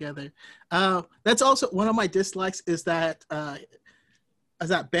tie that together. That's also one of my dislikes is that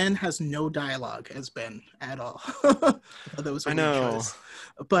Ben has no dialogue as Ben at all. That was a weird choice.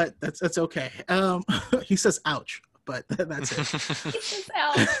 But that's okay. He says ouch, but that's it. He says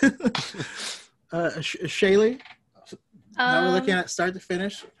ouch. Shaylee, now we're looking at start to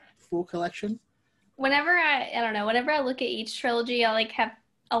finish, full collection. Whenever I look at each trilogy, I have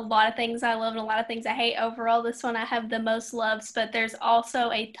a lot of things I love and a lot of things I hate. Overall, this one I have the most loves, but there's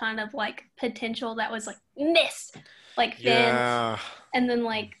also a ton of potential that was missed, Finn. Yeah. And then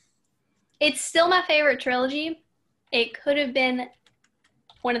it's still my favorite trilogy. It could have been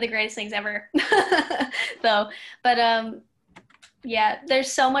one of the greatest things ever, though. But yeah,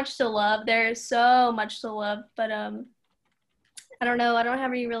 there's so much to love. There's so much to love. But I don't know. I don't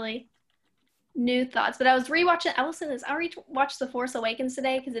have any really new thoughts. But I was rewatching. I will say this. I rewatched The Force Awakens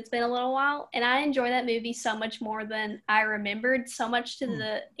today because it's been a little while, and I enjoy that movie so much more than I remembered. So much to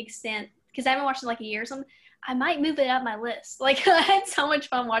the extent because I haven't watched it in like a year or something. I might move it up my list. Like I had so much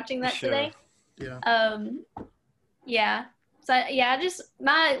fun watching that today. Yeah. Yeah. So yeah,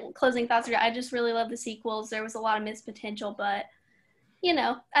 my closing thoughts are I just really love the sequels. There was a lot of missed potential, but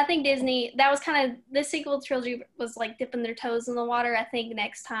I think Disney, that was kind of, the sequel trilogy was like dipping their toes in the water. I think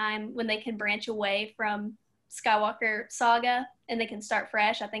next time when they can branch away from Skywalker saga and they can start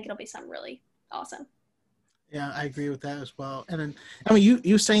fresh, I think it'll be something really awesome. Yeah, I agree with that as well. And then, I mean,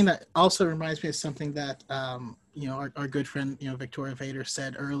 you saying that also reminds me of something that, our good friend, Victoria Vader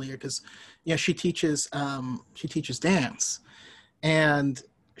said earlier, because, she teaches dance, and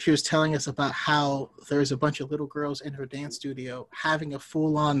she was telling us about how there's a bunch of little girls in her dance studio having a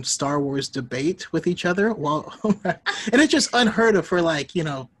full-on Star Wars debate with each other. And it's just unheard of for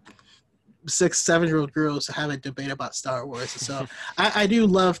 6-7-year-old girls to have a debate about Star Wars. So I do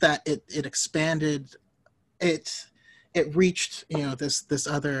love that it expanded. It reached these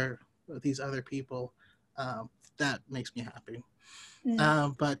other people. That makes me happy.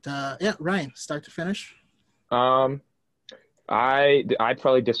 But Ryan, start to finish. I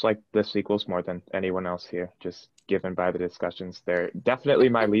probably dislike the sequels more than anyone else here, just given by the discussions. They're definitely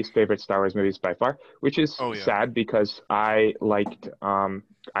my least favorite Star Wars movies by far, which is sad because I loved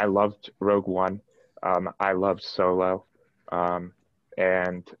Rogue One, I loved Solo,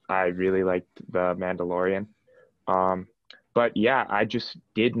 and I really liked The Mandalorian. But yeah, I just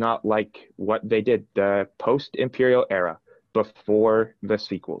did not like what they did. The post-Imperial era, before the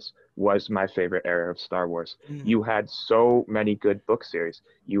sequels, was my favorite era of Star Wars. You had so many good book series.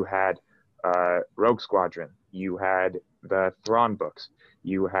 You had Rogue Squadron. You had the Thrawn books.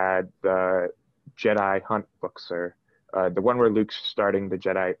 You had the Jedi Hunt books, or the one where Luke's starting the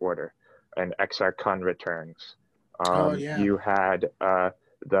Jedi Order, and Exar Kun returns. You had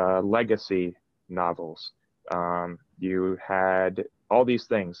the Legacy novels. You had all these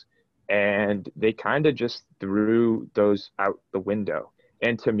things, and they kind of just threw those out the window.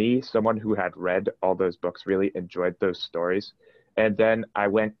 And to me, someone who had read all those books, really enjoyed those stories. And then I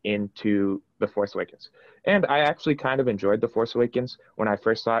went into The Force Awakens. And I actually kind of enjoyed The Force Awakens. When I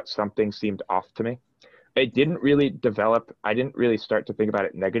first saw it, something seemed off to me. It didn't really develop. I didn't really start to think about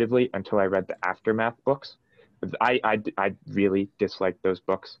it negatively until I read the Aftermath books. I really disliked those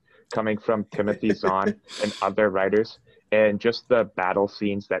books, coming from Timothy Zahn and other writers. And just the battle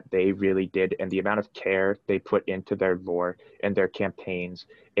scenes that they really did, and the amount of care they put into their lore and their campaigns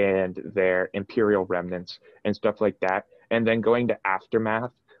and their Imperial remnants and stuff like that. And then going to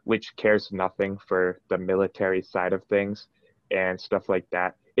Aftermath, which cares nothing for the military side of things and stuff like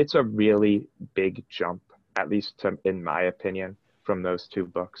that. It's a really big jump, at least in my opinion, from those two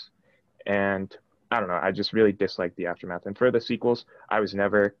books. And I don't know, I just really dislike the Aftermath. And for the sequels, I was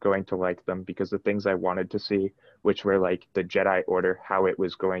never going to like them because the things I wanted to see, which were like the Jedi Order, how it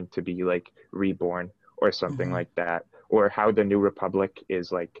was going to be like reborn or something like that, or how the New Republic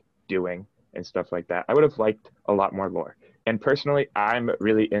is like doing and stuff like that, I would have liked a lot more lore. And personally, I'm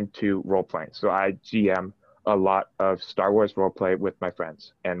really into role playing. So I GM a lot of Star Wars role play with my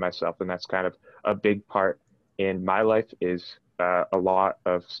friends and myself. And that's kind of a big part in my life, is a lot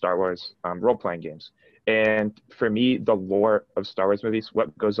of Star Wars role-playing games. And for me, the lore of Star Wars movies,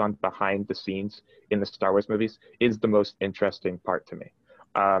 what goes on behind the scenes in the Star Wars movies, is the most interesting part to me.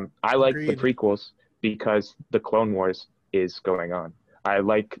 I like the prequels because the Clone Wars is going on. I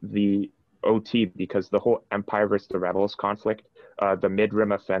like the OT because the whole Empire versus the Rebels conflict, the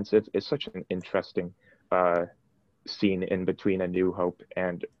Mid-Rim Offensive, is such an interesting scene in between A New Hope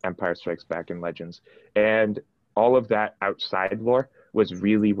and Empire Strikes Back and Legends. And all of that outside lore was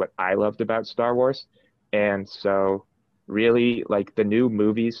really what I loved about Star Wars. And so really, like, the new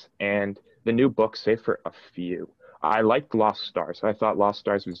movies and the new books, save for a few, I liked Lost Stars. I thought Lost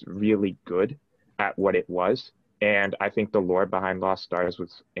Stars was really good at what it was. And I think the lore behind Lost Stars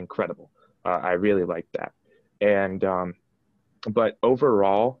was incredible. I really liked that. And but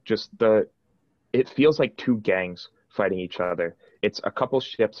overall, it feels like two gangs fighting each other. It's a couple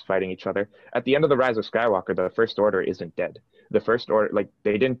ships fighting each other. At the end of The Rise of Skywalker, the First Order isn't dead. The First Order, like,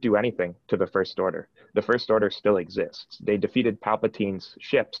 they didn't do anything to the First Order. The First Order still exists. They defeated Palpatine's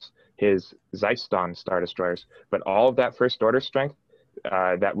ships, his Zyston Star Destroyers, but all of that First Order strength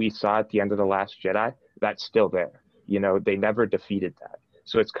that we saw at the end of The Last Jedi, that's still there. They never defeated that.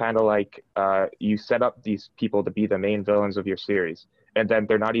 So it's kind of like you set up these people to be the main villains of your series, and then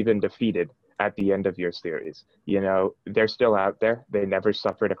they're not even defeated at the end of your series. You know, they're still out there. They never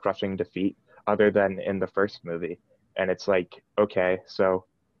suffered a crushing defeat other than in the first movie. And it's like, okay, so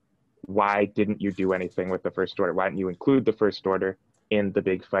why didn't you do anything with the First Order? Why didn't you include the First Order in the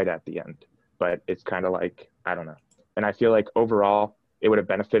big fight at the end? But it's kind of like, I don't know. And I feel like overall, it would have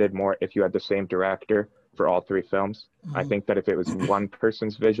benefited more if you had the same director for all three films. Mm-hmm. I think that if it was one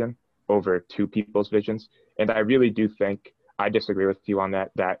person's vision over two people's visions, and I really do think, I disagree with you on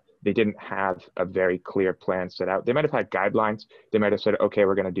that they didn't have a very clear plan set out. They might have had guidelines. They might have said, okay,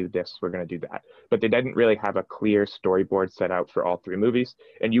 we're going to do this, we're going to do that. But they didn't really have a clear storyboard set out for all three movies.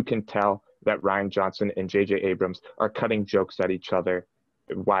 And you can tell that Rian Johnson and J.J. Abrams are cutting jokes at each other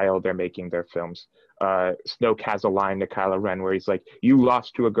while they're making their films. Snoke has a line to Kylo Ren where he's like, you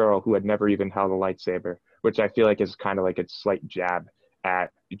lost to a girl who had never even held a lightsaber, which I feel like is kind of like a slight jab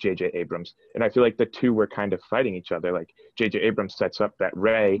at J.J. Abrams. And I feel like the two were kind of fighting each other. Like J.J. Abrams sets up that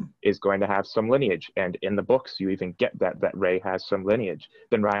Rey is going to have some lineage. And in the books, you even get that Rey has some lineage.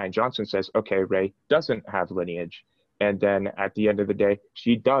 Then Rian Johnson says, okay, Rey doesn't have lineage. And then at the end of the day,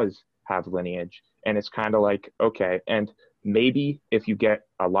 she does have lineage. And it's kind of like, okay. And maybe if you get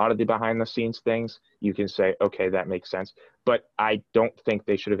a lot of the behind the scenes things, you can say, okay, that makes sense. But I don't think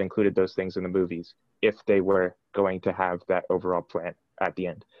they should have included those things in the movies if they were going to have that overall plan at the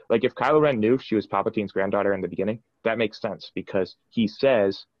end. Like if Kylo Ren knew she was Palpatine's granddaughter in the beginning, that makes sense because he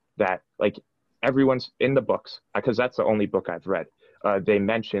says that like everyone's in the books, because that's the only book I've read. They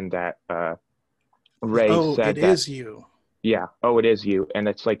mentioned that Rey said it that, is you. Yeah, oh, it is you. And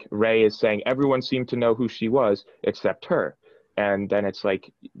it's like Rey is saying everyone seemed to know who she was except her. And then it's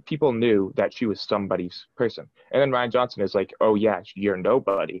like people knew that she was somebody's person. And then Rian Johnson is like, oh yeah, you're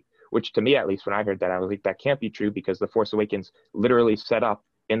nobody. Which to me, at least when I heard that, I was like, that can't be true because The Force Awakens literally set up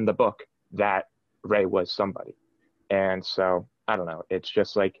in the book that Rey was somebody. And so, I don't know. It's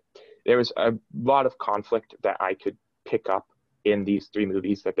just like, there was a lot of conflict that I could pick up in these three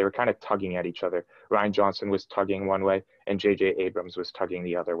movies that they were kind of tugging at each other. Rian Johnson was tugging one way and J.J. Abrams was tugging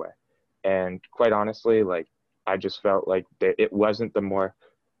the other way. And quite honestly, like, I just felt like it wasn't the more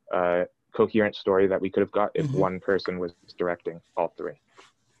coherent story that we could have got if one person was directing all three.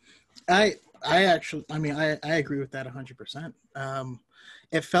 I agree with that 100%.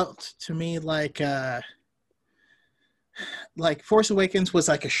 It felt to me like Force Awakens was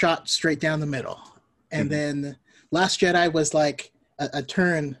like a shot straight down the middle. And then Last Jedi was like a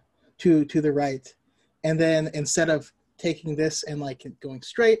turn to the right. And then instead of taking this and like going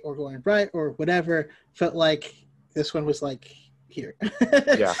straight or going right or whatever, felt like this one was like here.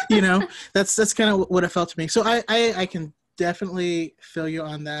 Yeah. You know, that's kind of what it felt to me. So I can definitely feel you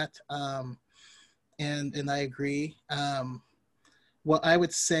on that. And I agree. What I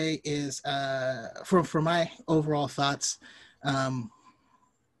would say is, for my overall thoughts,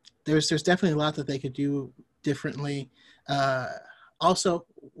 there's definitely a lot that they could do differently. Also,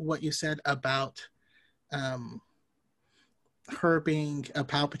 what you said about her being a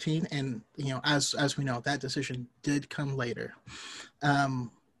Palpatine, and you know, as we know, that decision did come later. The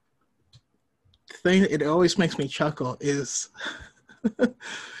thing that it always makes me chuckle is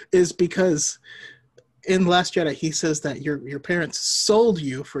because in Last Jedi, he says that your parents sold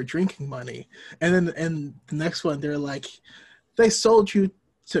you for drinking money. And then in the next one, they're like, they sold you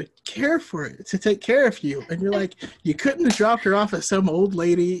to care for it, to take care of you. And you're like, you couldn't have dropped her off at some old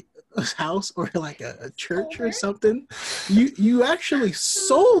lady's house or like a church or something. You actually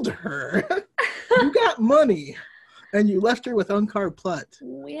sold her. You got money and you left her with Unkar Plutt.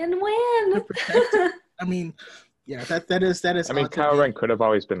 Win-win. I mean, yeah, that is. I mean, Kylo Ren could have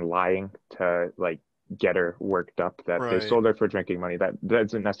always been lying to like get her worked up that they sold her for drinking money. That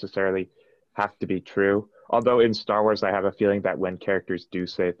doesn't necessarily have to be true. Although in Star Wars, I have a feeling that when characters do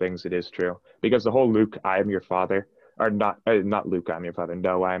say things, it is true. Because the whole Luke, I am your father, or not Luke, I am your father,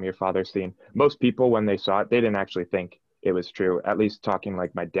 no, I am your father scene. Most people, when they saw it, they didn't actually think it was true. At least talking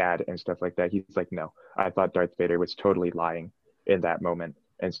like my dad and stuff like that. He's like, no, I thought Darth Vader was totally lying in that moment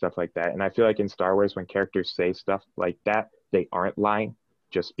and stuff like that. And I feel like in Star Wars, when characters say stuff like that, they aren't lying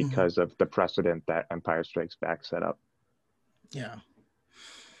just because of the precedent that Empire Strikes Back set up. Yeah.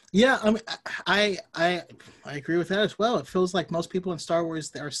 Yeah, I mean, I agree with that as well. It feels like most people in Star Wars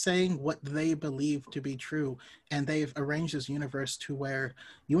are saying what they believe to be true, and they've arranged this universe to where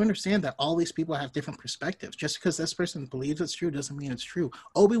you understand that all these people have different perspectives. Just because this person believes it's true doesn't mean it's true.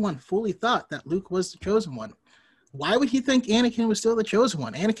 Obi-Wan fully thought that Luke was the chosen one. Why would he think Anakin was still the chosen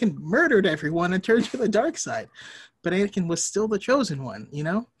one? Anakin murdered everyone and turned to the dark side, but Anakin was still the chosen one, you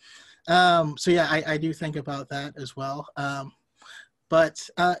know? So yeah, I do think about that as well. But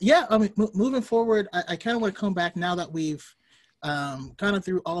yeah, I mean, moving forward, I kind of want to come back now that we've gone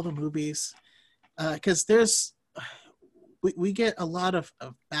through all the movies, because we get a lot of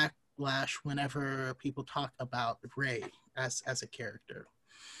backlash whenever people talk about Rey as a character.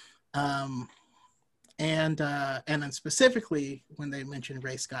 And then specifically when they mention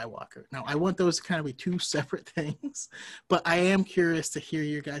Rey Skywalker. Now, I want those to kind of be two separate things, but I am curious to hear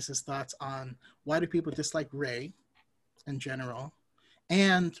your guys' thoughts on why do people dislike Rey in general,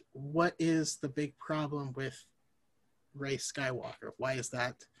 and what is the big problem with Rey Skywalker? Why is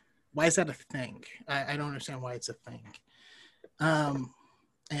that a thing? I don't understand why it's a thing. And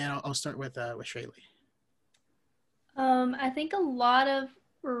I'll start with Shaylee. I think a lot of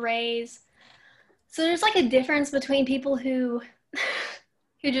Rey's. So there's like a difference between people who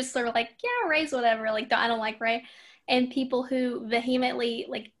just sort of like, yeah, Rey's whatever, like I don't like Rey, and people who vehemently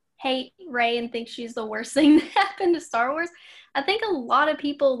like hate Rey and think she's the worst thing that happened to Star Wars. I think a lot of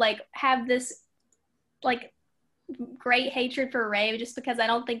people like have this like great hatred for Rey just because I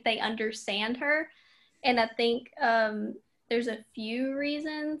don't think they understand her, and I think there's a few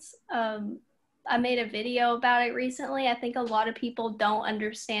reasons. I made a video about it recently. I think a lot of people don't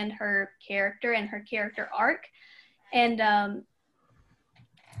understand her character and her character arc. And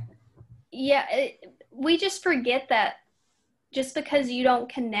we just forget that just because you don't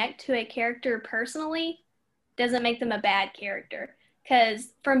connect to a character personally doesn't make them a bad character.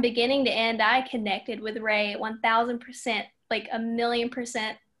 Because from beginning to end, I connected with Rey 1000%, like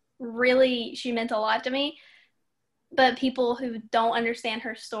 1,000,000%. Really, she meant a lot to me. But people who don't understand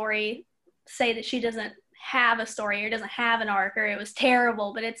her story say that she doesn't have a story or doesn't have an arc or it was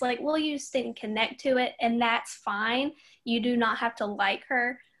terrible, but it's like, well, you just didn't connect to it, and that's fine. You do not have to like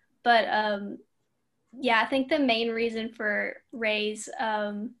her. But I think the main reason for Rey's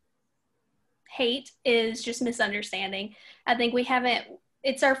hate is just misunderstanding. I think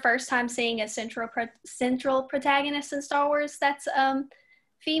it's our first time seeing a central protagonist in Star Wars that's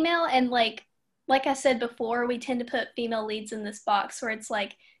female, and like I said before, we tend to put female leads in this box where it's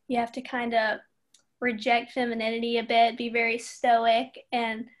like you have to kind of reject femininity a bit, be very stoic,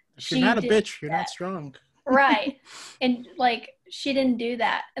 and if you're not a bitch, you're not strong. Right. And like she didn't do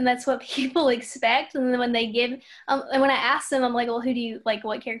that, and that's what people expect. And then when they give and when I ask them, I'm like, well, who do you like,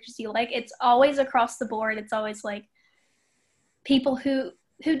 what characters do you like? It's always across the board. It's always like people who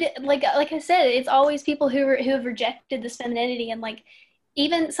did, like I said, it's always people who have rejected this femininity. And like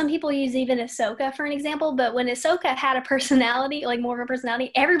even some people use even Ahsoka for an example, but when Ahsoka had a personality, like more of a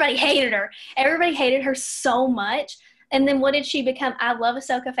personality, everybody hated her. Everybody hated her so much. And then what did she become? I love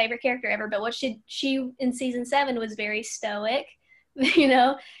Ahsoka, favorite character ever, but what she in season 7 was very stoic, you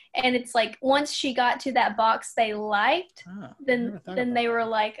know? And it's like once she got to that box they liked, then they were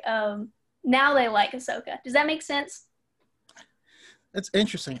like, now they like Ahsoka. Does that make sense? That's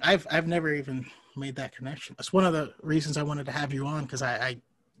interesting. I've never even made that connection. That's one of the reasons I wanted to have you on, because I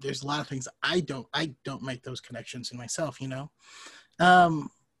there's a lot of things I don't make those connections in myself, you know.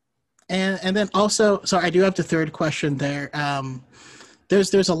 And then also, so I do have the third question there.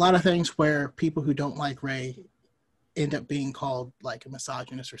 There's a lot of things where people who don't like Rey end up being called like a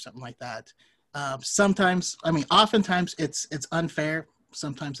misogynist or something like that. Sometimes, I mean, oftentimes it's unfair.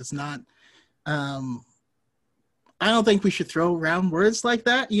 Sometimes it's not. I don't think we should throw around words like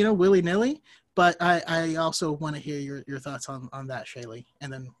that, you know, willy-nilly. But I also want to hear your thoughts on that, Shaylee,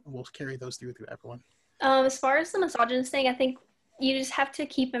 and then we'll carry those through everyone. As far as the misogynist thing, I think you just have to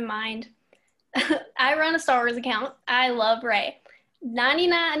keep in mind, I run a Star Wars account. I love Rey.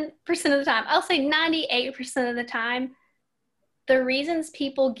 99% of the time, I'll say 98% of the time, the reasons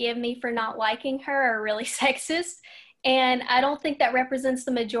people give me for not liking her are really sexist. And I don't think that represents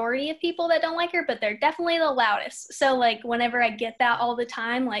the majority of people that don't like her, but they're definitely the loudest. So like whenever I get that all the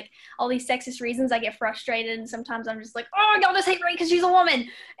time, like all these sexist reasons, I get frustrated. And sometimes I'm just like, oh, y'all just hate Rey because she's a woman.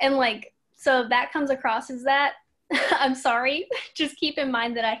 And like, so that comes across as that. I'm sorry. Just keep in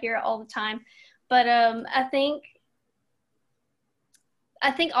mind that I hear it all the time. But I think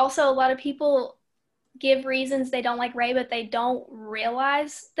also a lot of people give reasons they don't like Rey, but they don't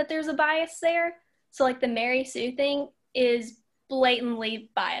realize that there's a bias there. So like the Mary Sue thing is blatantly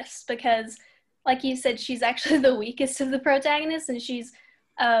biased because, like you said, she's actually the weakest of the protagonists, and she's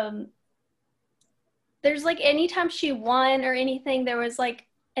there's like anytime she won or anything, there was like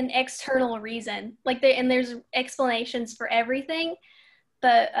an external reason, like there's explanations for everything,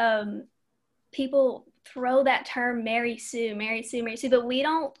 but people throw that term Mary Sue, but we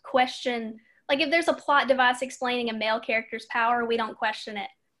don't question, like if there's a plot device explaining a male character's power, we don't question it.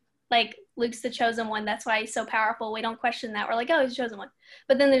 like Luke's the chosen one, that's why he's so powerful. We don't question that. We're like, oh, he's the chosen one.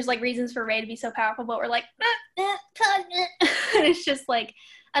 But then there's like reasons for Rey to be so powerful, but we're like, and it's just like,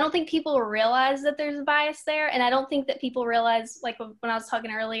 I don't think people realize that there's a bias there, and I don't think that people realize, like when I was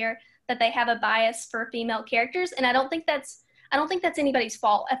talking earlier, that they have a bias for female characters, and I don't think that's anybody's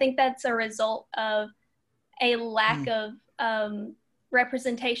fault. I think that's a result of a lack of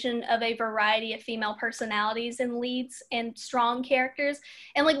representation of a variety of female personalities and leads and strong characters.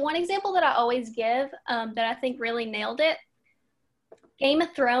 And like one example that I always give that I think really nailed it, Game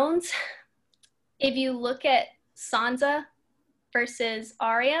of Thrones, if you look at Sansa versus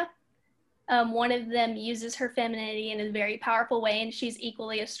Arya, one of them uses her femininity in a very powerful way, and she's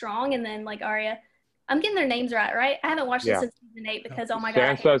equally as strong. And then like Arya, I'm getting their names right? I haven't watched it since season 8 because, oh my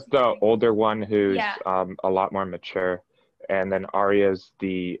God. Sansa's the older one who's a lot more mature. And then Arya's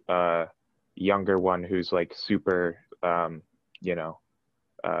the younger one who's like super,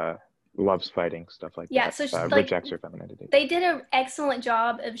 loves fighting, stuff like that. Yeah, so like, rejects her femininity. They did an excellent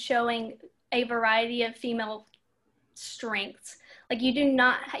job of showing a variety of female strengths. Like you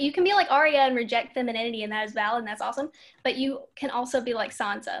can be like Arya and reject femininity, and that is valid and that's awesome. But you can also be like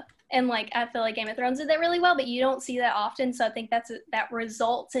Sansa. And like I feel like Game of Thrones did that really well, but you don't see that often. So I think that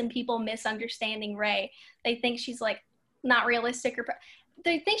results in people misunderstanding Rey. They think she's like not realistic, or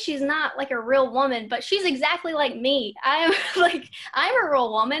they think she's not like a real woman, but she's exactly like me. I'm a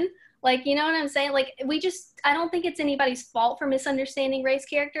real woman. Like, you know what I'm saying? Like I don't think it's anybody's fault for misunderstanding Rey's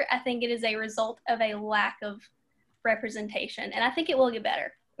character. I think it is a result of a lack of representation, and I think it will get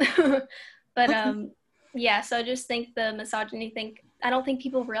better. But so I just think the misogyny thing, I don't think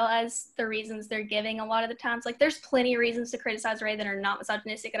people realize the reasons they're giving a lot of the times. Like there's plenty of reasons to criticize Rey that are not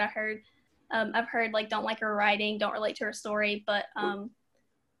misogynistic, and I've heard like don't like her writing, don't relate to her story, but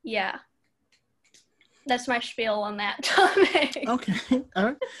that's my spiel on that topic. Okay,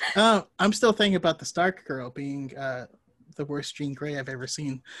 all right. I'm still thinking about the Stark girl being the worst Jean Grey I've ever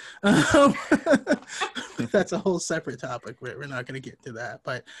seen. That's a whole separate topic. We're not going to get to that,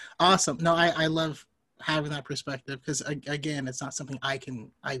 but awesome. No, I love having that perspective because again, it's not something I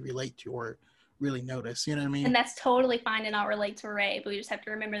relate to or really notice. You know what I mean? And that's totally fine to not relate to Rey, but we just have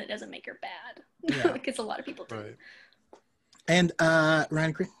to remember that doesn't make her bad, because a lot of people do. Right. And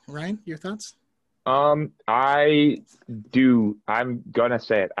Ryan, your thoughts? I do. I'm gonna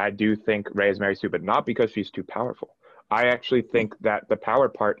say it. I do think Rey is Mary Sue, but not because she's too powerful. I actually think that the power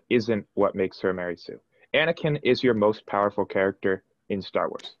part isn't what makes her Mary Sue. Anakin is your most powerful character in Star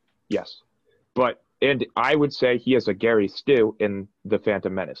Wars. Yes. And I would say he is a Gary Stu in The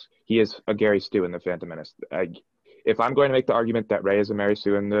Phantom Menace. He is a Gary Stu in The Phantom Menace. If I'm going to make the argument that Rey is a Mary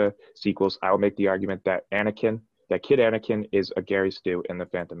Sue in the sequels, I will make the argument that Kid Anakin is a Gary Stu in The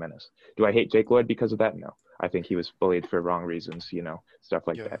Phantom Menace. Do I hate Jake Lloyd because of that? No. I think he was bullied for wrong reasons, stuff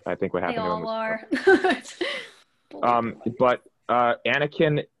like that. I think what happened to him was... But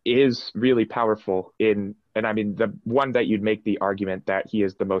Anakin is really powerful and I mean, the one that you'd make the argument that he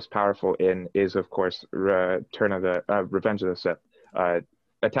is the most powerful in is, of course, Revenge of the Sith.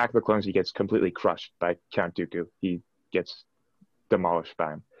 Attack of the Clones, he gets completely crushed by Count Dooku. He gets demolished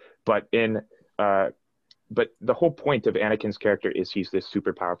by him. But the whole point of Anakin's character is he's this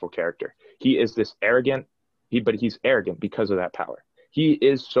super powerful character. He is this arrogant, but he's arrogant because of that power. He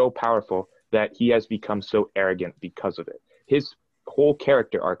is so powerful that he has become so arrogant because of it. His whole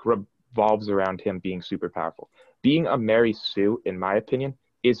character arc revolves around him being super powerful. Being a Mary Sue, in my opinion,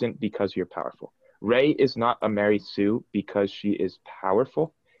 isn't because you're powerful. Rey is not a Mary Sue because she is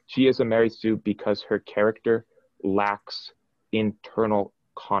powerful. She is a Mary Sue because her character lacks internal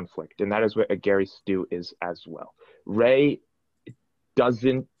conflict, and that is what a Gary Stu is as well. Rey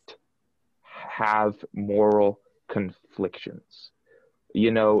doesn't have moral conflictions.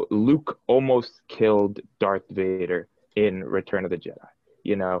 Luke almost killed Darth Vader in Return of the Jedi.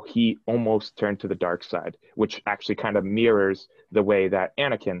 He almost turned to the dark side, which actually kind of mirrors the way that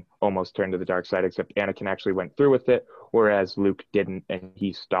Anakin almost turned to the dark side, except Anakin actually went through with it, whereas Luke didn't, and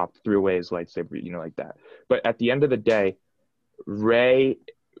he stopped, threw away his lightsaber, like that. But at the end of the day, Rey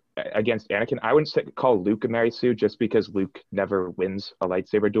against Anakin, I wouldn't call Luke a Mary Sue just because Luke never wins a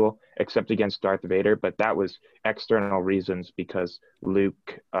lightsaber duel except against Darth Vader, but that was external reasons because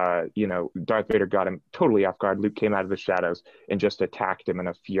Luke, Darth Vader got him totally off guard. Luke came out of the shadows and just attacked him in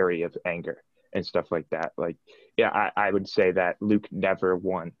a fury of anger and stuff like that. I would say that Luke never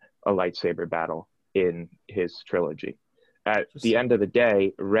won a lightsaber battle in his trilogy. At the end of the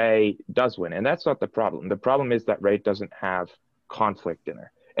day, Rey does win, and that's not the problem. The problem is that Rey doesn't have conflict in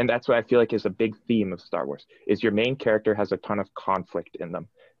her. And that's what I feel like is a big theme of Star Wars, is your main character has a ton of conflict in them.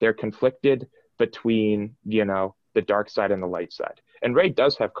 They're conflicted between, the dark side and the light side. And Rey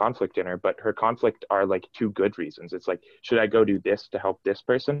does have conflict in her, but her conflict are like two good reasons. It's like, should I go do this to help this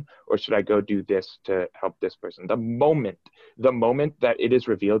person, or should I go do this to help this person? The moment that it is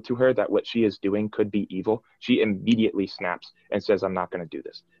revealed to her that what she is doing could be evil, she immediately snaps and says, I'm not going to do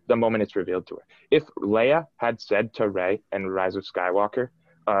this. The moment it's revealed to her. If Leia had said to Rey in Rise of Skywalker,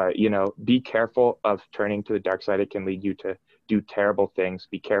 be careful of turning to the dark side, it can lead you to do terrible things,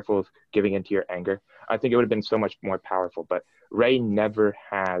 be careful of giving into your anger, I think it would have been so much more powerful. But Rey never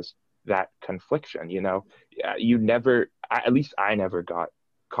has that confliction, you never, at least I never got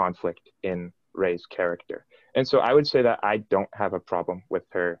conflict in Rey's character. And so I would say that I don't have a problem with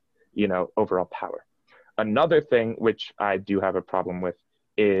her, overall power. Another thing which I do have a problem with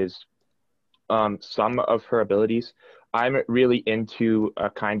is some of her abilities. I'm really into a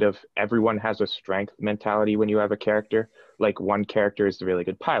kind of everyone has a strength mentality when you have a character. Like one character is a really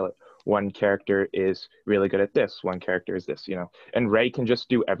good pilot. One character is really good at this. One character is this, and Rey can just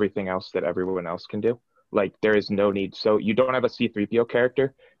do everything else that everyone else can do. Like there is no need. So you don't have a C-3PO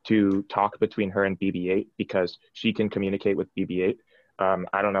character to talk between her and BB-8 because she can communicate with BB-8.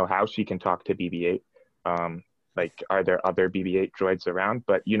 I don't know how she can talk to BB-8. Like, are there other BB-8 droids around?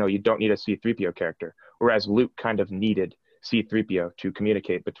 But, you don't need a C-3PO character. Whereas Luke kind of needed C-3PO to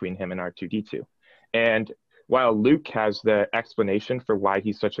communicate between him and R2-D2. And while Luke has the explanation for why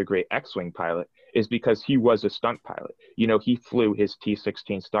he's such a great X-Wing pilot is because he was a stunt pilot. He flew his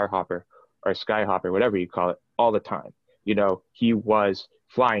T-16 Starhopper or Skyhopper, whatever you call it, all the time. He was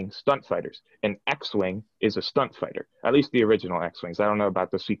flying stunt fighters. An X-Wing is a stunt fighter, at least the original X-Wings. I don't know about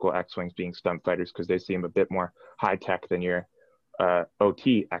the sequel X-Wings being stunt fighters because they seem a bit more high-tech than your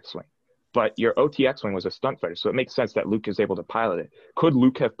OT X-Wing. But your OT X-Wing was a stunt fighter, so it makes sense that Luke is able to pilot it. Could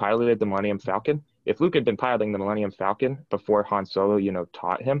Luke have piloted the Millennium Falcon? If Luke had been piloting the Millennium Falcon before Han Solo,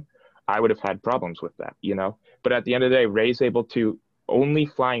 taught him, I would have had problems with that, But at the end of the day, Rey's able to only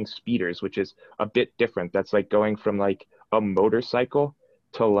flying speeders, which is a bit different. That's like going from like a motorcycle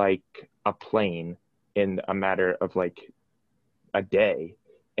to like a plane in a matter of like a day.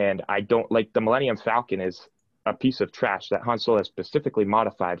 And I don't like the Millennium Falcon is a piece of trash that Han Solo has specifically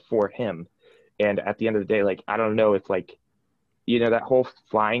modified for him. And at the end of the day, like, I don't know if like, that whole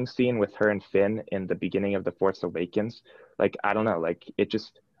flying scene with her and Finn in the beginning of The Force Awakens, like, I don't know, like it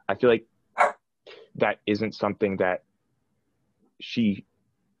just, I feel like that isn't something that she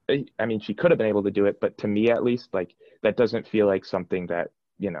could have been able to do it, but to me at least, like that doesn't feel like something that,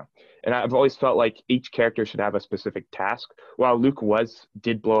 and I've always felt like each character should have a specific task. While Luke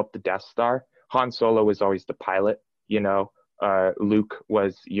did blow up the Death Star, Han Solo was always the pilot, Luke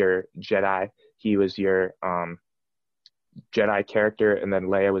was your Jedi. He was your Jedi character, and then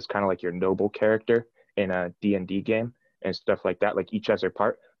Leia was kind of like your noble character in a D&D game and stuff like that. Like each has their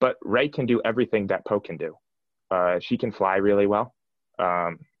part, but Rey can do everything that Poe can do. She can fly really well.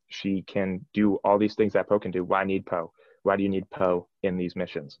 She can do all these things that Poe can do. Why need Poe? Why do you need Poe in these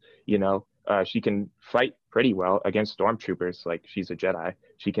missions? She can fight pretty well against stormtroopers. Like she's a Jedi.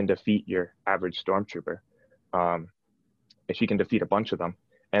 She can defeat your average stormtrooper. And she can defeat a bunch of them.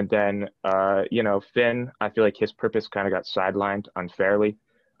 And then, Finn, I feel like his purpose kind of got sidelined unfairly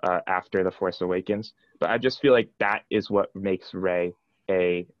after The Force Awakens. But I just feel like that is what makes Rey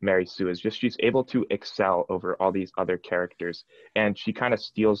a Mary Sue, is just she's able to excel over all these other characters. And she kind of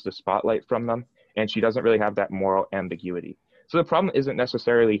steals the spotlight from them. And she doesn't really have that moral ambiguity. So the problem isn't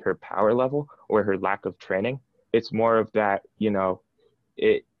necessarily her power level or her lack of training. It's more of that,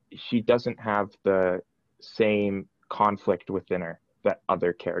 she doesn't have the same conflict within her that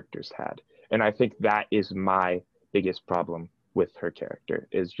other characters had. And I think that is my biggest problem with her character,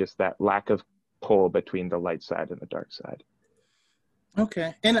 is just that lack of pull between the light side and the dark side.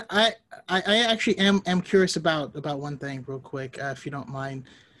 Okay. And I actually am curious about one thing real quick, if you don't mind.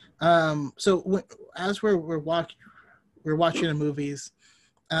 As we're watching the movies,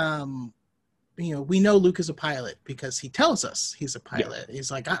 we know Luke is a pilot because he tells us he's a pilot. Yeah. He's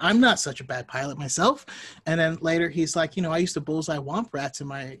like, I'm not such a bad pilot myself. And then later he's like, I used to bullseye womp rats in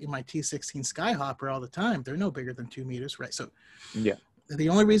my T-16 Skyhopper all the time. They're no bigger than 2 meters, right? So yeah, the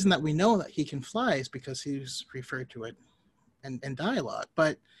only reason that we know that he can fly is because he's referred to it in dialogue.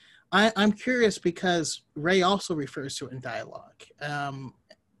 But I'm curious because Rey also refers to it in dialogue. And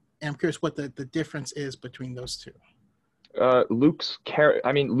I'm curious what the difference is between those two. Luke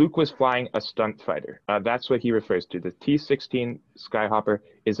was flying a stunt fighter. That's what he refers to. The T-16 Skyhopper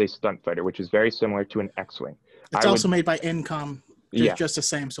is a stunt fighter, which is very similar to an X-Wing. It's also made by Incom. Just the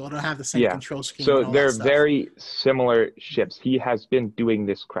same, so it'll have the same control scheme. So they're very similar ships. He has been doing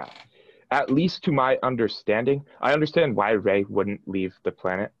this craft. At least to my understanding, I understand why Rey wouldn't leave the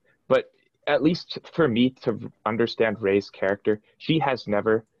planet, but at least for me to understand Rey's character, she has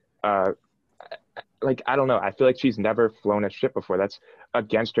never, like, I don't know, I feel like she's never flown a ship before. That's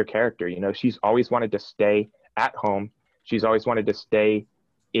against her character. You know, she's always wanted to stay at home. She's always wanted to stay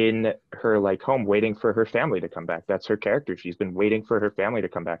in her like home waiting for her family to come back. That's her character. She's been waiting for her family to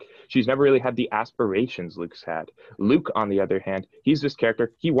come back. She's never really had the aspirations Luke's had. Luke, on the other hand, he's this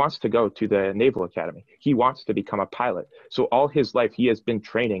character. He wants to go to the Naval Academy. He wants to become a pilot. So all his life he has been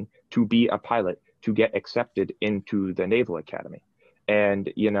training to be a pilot, to get accepted into the Naval Academy.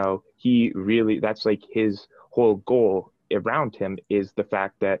 And you know, he really, that's like his whole goal around him, is the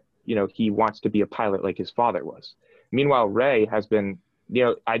fact that, you know, he wants to be a pilot like his father was. Meanwhile, Rey has been, you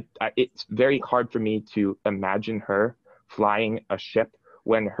know, it's very hard for me to imagine her flying a ship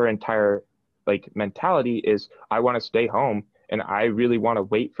when her entire like mentality is, I want to stay home and I really want to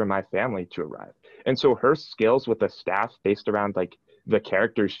wait for my family to arrive. And so her skills with the staff based around like the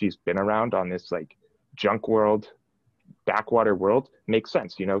characters she's been around on this like junk world, backwater world makes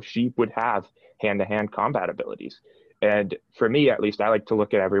sense. You know, she would have hand-to-hand combat abilities. And for me, at least, I like to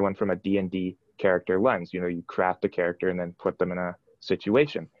look at everyone from a D&D character lens. You know, you craft a character and then put them in a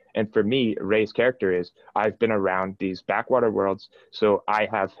situation. And for me, Rey's character is, I've been around these backwater worlds, so I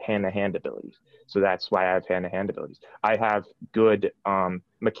have hand-to-hand abilities. So that's why I have hand-to-hand abilities. I have good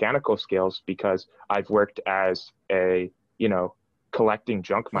mechanical skills because I've worked as a, you know, collecting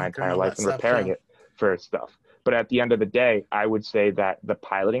junk my entire life and repairing it for stuff. But at the end of the day, I would say that the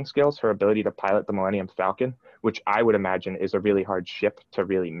piloting skills, her ability to pilot the Millennium Falcon, which I would imagine is a really hard ship to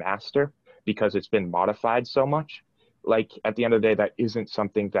really master because it's been modified so much. Like, at the end of the day, that isn't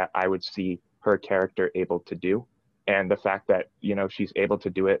something that I would see her character able to do. And the fact that, you know, she's able to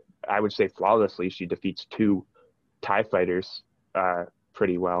do it, I would say flawlessly. She defeats 2 TIE fighters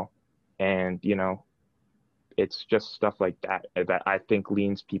pretty well. And, you know, it's just stuff like that that I think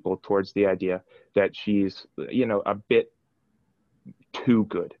leans people towards the idea that she's, you know, a bit too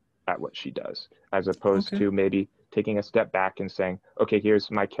good at what she does, as opposed to maybe taking a step back and saying, okay,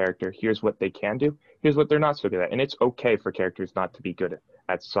 here's my character, here's what they can do, here's what they're not so good at. And it's okay for characters not to be good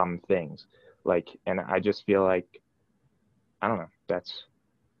at some things. Like, and I just feel like, I don't know, that's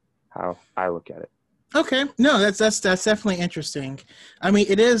how I look at it. Okay, no, that's definitely interesting. I mean,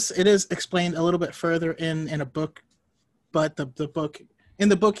 it is explained a little bit further in a book, but the book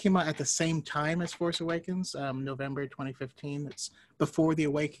came out at the same time as Force Awakens, November 2015. It's before the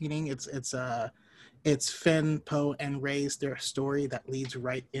Awakening. It's Finn, Poe, and Rey's their story that leads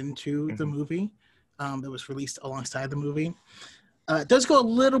right into the movie. That was released alongside the movie. It does go a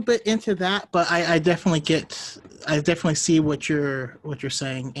little bit into that, but I definitely see what you're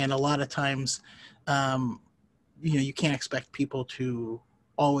saying, and a lot of times, you know, you can't expect people to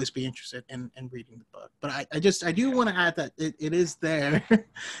always be interested in reading the book. But I do want to add that it is there,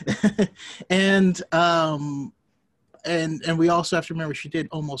 and we also have to remember she did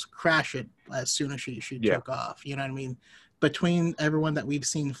almost crash it as soon as she took off. You know what I mean? Between everyone that we've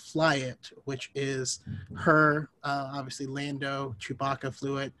seen fly it, which is her, obviously Lando, Chewbacca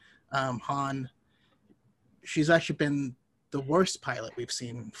flew it, Han. She's actually been the worst pilot we've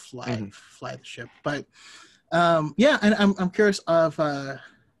seen fly the ship. But yeah, and I'm curious of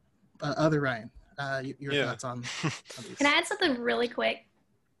other Ryan, your thoughts on these. Can I add something really quick?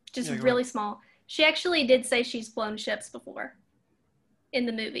 Just really small. She actually did say she's flown ships before in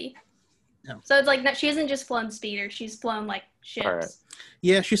the movie. Yeah. So it's like, she hasn't just flown speeders, she's flown like ships. Right.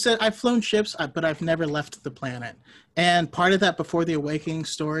 Yeah, she said, I've flown ships, but I've never left the planet. And part of that Before the Awakening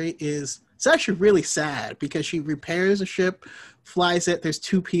story is, it's actually really sad because she repairs a ship, flies it. There's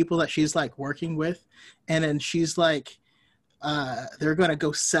 2 people that she's like working with. And then she's like, they're going to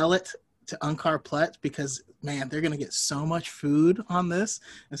go sell it to Unkar Plutt because, man, they're going to get so much food on this.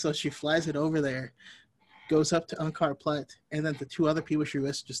 And so she flies it over there, goes up to Unkar Plutt, and then the 2 other people she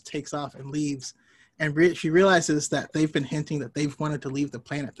was just takes off and leaves. And she realizes that they've been hinting that they've wanted to leave the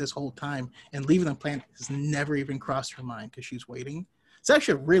planet this whole time, and leaving the planet has never even crossed her mind because she's waiting. It's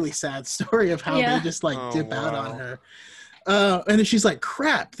actually a really sad story of how they just like dip out on her. And then she's like,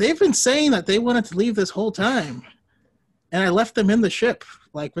 crap, they've been saying that they wanted to leave this whole time. And I left them in the ship,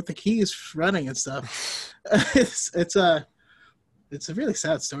 like with the keys running and stuff. It's a really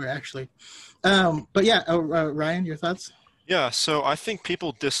sad story, actually. But yeah, Ryan, your thoughts? Yeah, so I think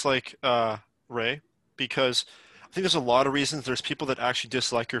people dislike Rey because I think there's a lot of reasons. There's people that actually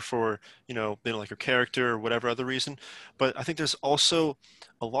dislike her for, you know, they don't like her character or whatever other reason. But I think there's also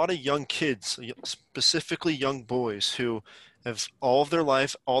a lot of young kids, specifically young boys, who have all of their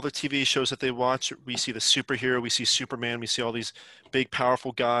life, all the TV shows that they watch, we see the superhero, we see Superman, we see all these big,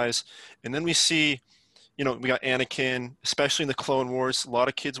 powerful guys. And then we see, we got Anakin, especially in the Clone Wars. A lot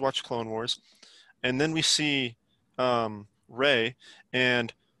of kids watch Clone Wars. And then we see Rey,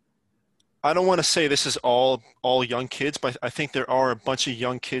 and I don't want to say this is all young kids, but I think there are a bunch of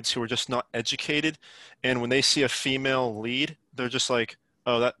young kids who are just not educated, and when they see a female lead, they're just like,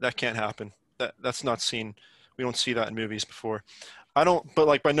 "Oh, that can't happen. That's not seen. We don't see that in movies before." I don't, but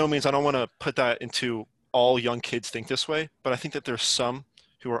like by no means I don't want to put that into all young kids think this way, but I think that there's some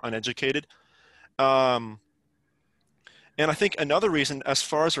who are uneducated. Um, and I think another reason, as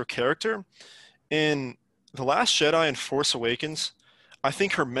far as her character, in The Last Jedi and Force Awakens, I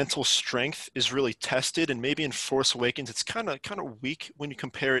think her mental strength is really tested, and maybe in Force Awakens it's kind of weak when you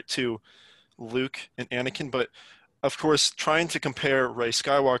compare it to Luke and Anakin. But of course, trying to compare Rey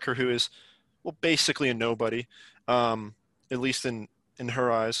Skywalker, who is well basically a nobody, at least in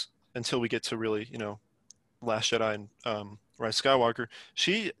her eyes, until we get to really Last Jedi and Rise Skywalker,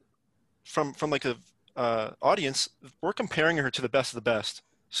 she from like a audience, we're comparing her to the best of the best.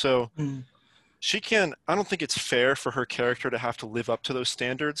 So she can. I don't think it's fair for her character to have to live up to those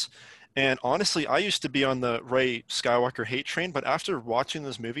standards. And honestly, I used to be on the Rey Skywalker hate train, but after watching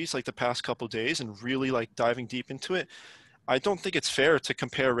those movies like the past couple of days and really like diving deep into it, I don't think it's fair to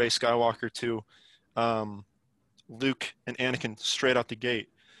compare Rey Skywalker to Luke and Anakin straight out the gate.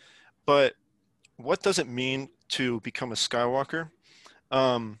 But what does it mean to become a Skywalker?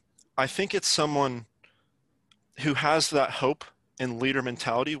 I think it's someone who has that hope and leader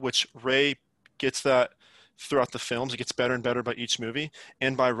mentality, which Rey gets that throughout the films. It gets better and better by each movie.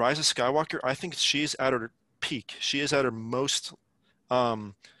 And by Rise of Skywalker, I think she's at her peak. She is at her most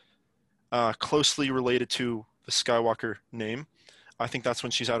closely related to the Skywalker name. I think that's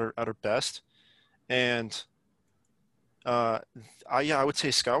when she's at her best. And I would say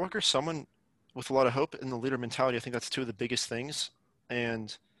Skywalker, someone with a lot of hope and the leader mentality. I think that's two of the biggest things.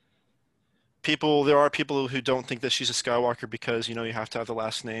 And there are people who don't think that she's a Skywalker because, you have to have the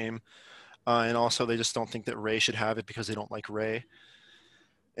last name. And also they just don't think that Rey should have it because they don't like Rey.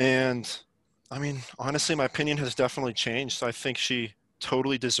 And I mean, honestly, my opinion has definitely changed. I think she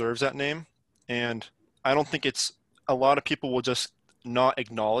totally deserves that name. And I don't think a lot of people will just not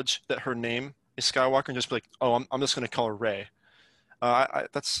acknowledge that her name is Skywalker and just be like, oh, I'm just going to call her Rey.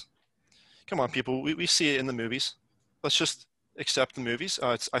 Come on, people. We see it in the movies. Let's just accept the movies.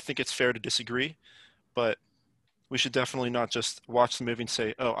 I think it's fair to disagree, but we should definitely not just watch the movie and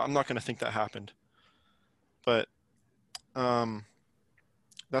say, oh, I'm not going to think that happened. But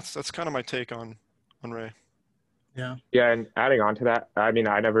that's kind of my take on Rey. Yeah. Yeah, and adding on to that, I mean,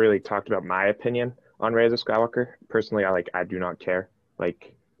 I never really talked about my opinion on Rey as a Skywalker. Personally, I do not care.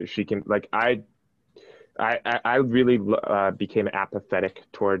 Like, she can, like, I really became apathetic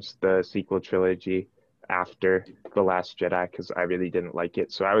towards the sequel trilogy after The Last Jedi because I really didn't like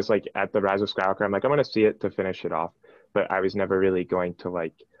it. So I was like, at the Rise of Skywalker, I'm like, I'm going to see it to finish it off. But I was never really going to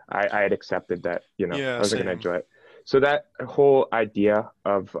like, I had accepted that, I wasn't going to enjoy it. So that whole idea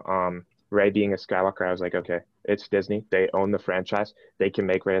of Rey being a Skywalker, I was like, okay, it's Disney. They own the franchise. They can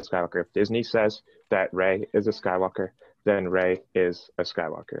make Rey a Skywalker. If Disney says that Rey is a Skywalker, then Rey is a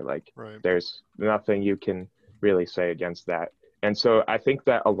Skywalker. Like, right. There's nothing you can really say against that. And so I think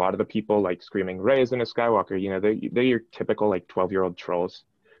that a lot of the people like screaming Rey isn't a Skywalker, they're your typical like 12-year-old trolls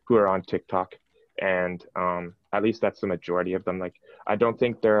who are on TikTok. And at least that's the majority of them. Like, I don't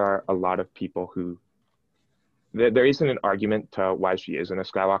think there are a lot of people who there isn't an argument to why she isn't a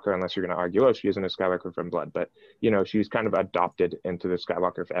Skywalker unless you're going to argue, oh, she isn't a Skywalker from blood. But, she's kind of adopted into the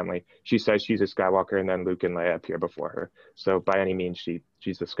Skywalker family. She says she's a Skywalker, and then Luke and Leia appear before her. So by any means, she's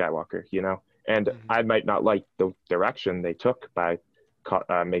a Skywalker, And I might not like the direction they took by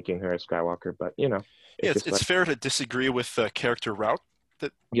making her a Skywalker, but, It's fair to disagree with the character route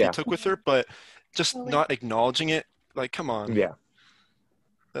that they took with her, but just not acknowledging it, like, come on. Yeah.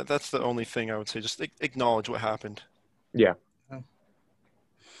 That's the only thing I would say. Just acknowledge what happened. Yeah.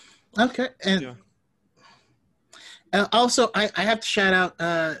 Okay. And also, I have to shout out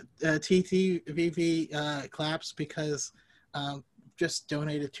TTVV Claps because just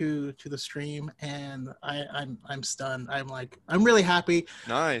donated to the stream, and I'm stunned. I'm really happy.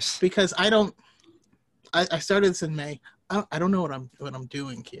 Nice. Because I started this in May. I don't know what I'm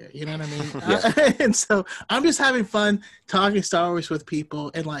doing here. You know what I mean? And so I'm just having fun talking Star Wars with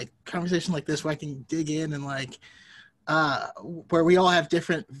people and like conversation like this where I can dig in and like where we all have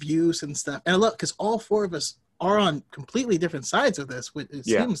different views and stuff. And look, because all four of us are on completely different sides of this, which it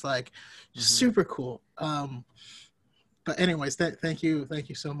seems like super cool. But anyways, thank you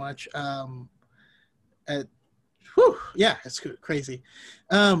so much. It's crazy.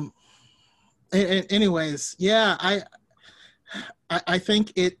 Anyways, I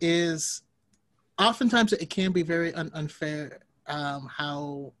think it is. oftentimes it can be very unfair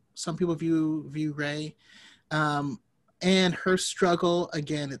how some people view Rey. And her struggle,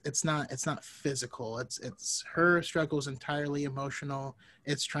 again, it's not physical. It's her struggle is entirely emotional.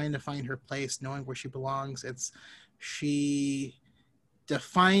 It's trying to find her place, knowing where she belongs. She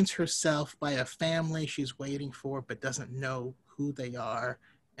defines herself by a family she's waiting for, but doesn't know who they are,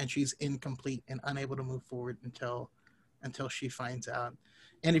 and she's incomplete and unable to move forward until she finds out.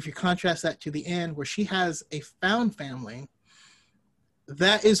 And if you contrast that to the end, where she has a found family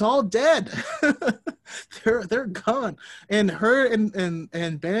that is all dead. they're gone, and her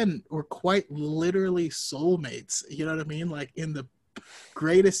and Ben were quite literally soulmates, you know what I mean, like in the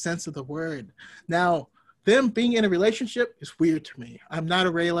greatest sense of the word. Now them being in a relationship is weird to me. I'm not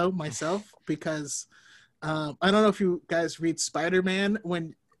a Raylo myself, because I don't know if you guys read Spider-Man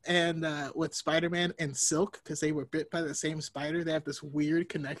with Spider-Man and Silk, because they were bit by the same spider. They have this weird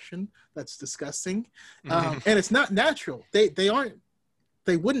connection that's disgusting. And it's not natural.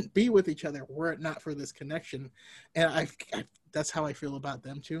 They wouldn't be with each other were it not for this connection. And I that's how I feel about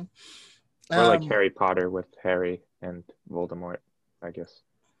them too. Or like Harry Potter with Harry and Voldemort, I guess.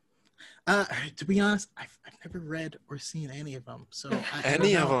 To be honest, I've never read or seen any of them. So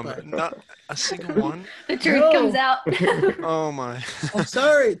any of them, but not a single one. The truth comes out. Oh my! I'm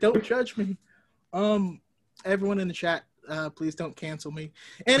sorry. Don't judge me. Everyone in the chat, please don't cancel me.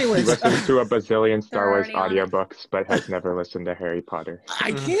 Anyways, He listens to a bazillion Star Wars They're already on it. audiobooks, but has never listened to Harry Potter.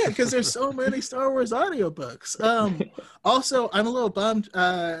 I can't, because there's so many Star Wars audiobooks. Also, I'm a little bummed,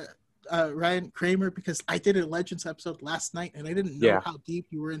 Ryan Kramer, because I did a Legends episode last night, and I didn't know how deep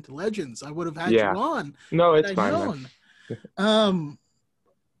you were into Legends. I would have had you on. No, it's fine.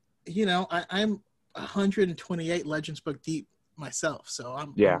 You know, I'm 128 Legends book deep myself, so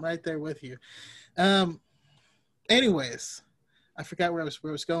I'm right there with you. Anyways, I forgot where I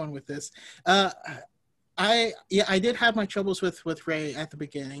was going with this. I did have my troubles with Rey at the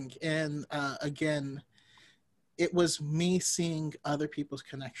beginning, and again, it was me seeing other people's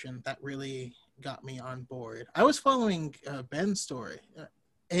connection that really got me on board. I was following Ben's story,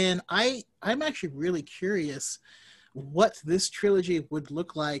 and I'm actually really curious what this trilogy would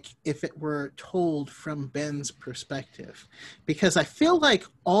look like if it were told from Ben's perspective, because I feel like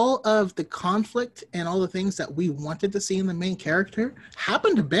all of the conflict and all the things that we wanted to see in the main character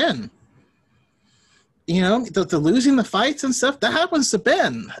happened to Ben. You know, the losing the fights and stuff, that happens to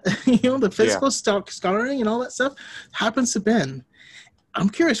Ben. You know, the physical scarring and all that stuff happens to Ben. I'm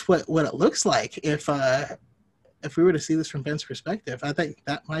curious what it looks like if we were to see this from Ben's perspective. I think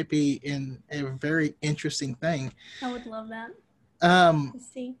that might be a very interesting thing. I would love that. To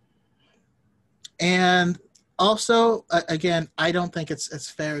see. And also, again, I don't think it's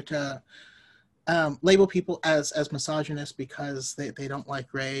fair to label people as misogynist because they don't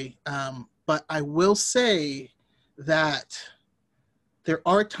like Rey. But I will say that there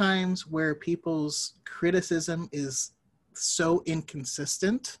are times where people's criticism is so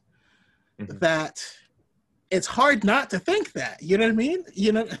inconsistent that it's hard not to think that. You know what I mean?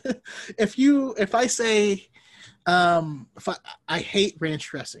 You know, if I say I hate ranch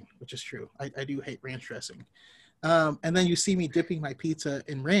dressing, which is true, I do hate ranch dressing, and then you see me dipping my pizza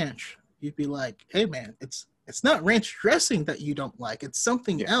in ranch, you'd be like, hey man, it's not ranch dressing that you don't like, it's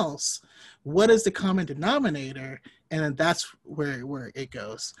something else. What is the common denominator? And then that's where it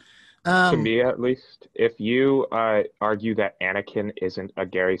goes. To me, at least, if you argue that Anakin isn't a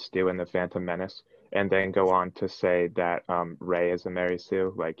Gary Stu in The Phantom Menace, and then go on to say that Rey is a Mary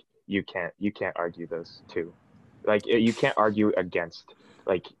Sue, like you can't argue those two. Like you can't argue against.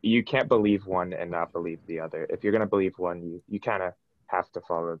 Like you can't believe one and not believe the other. If you're gonna believe one, you kind of have to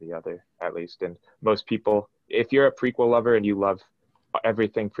follow the other, at least. And most people, if you're a prequel lover and you love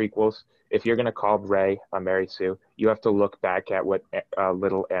everything prequels, if you're gonna call Rey a Mary Sue, you have to look back at what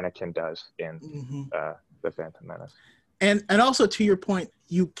little Anakin does in The Phantom Menace. And also to your point,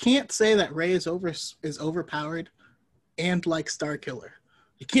 you can't say that Rey is overpowered and like Starkiller.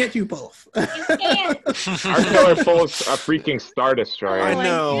 You can't do both. You can't. Starkiller pulls a freaking Star Destroyer. I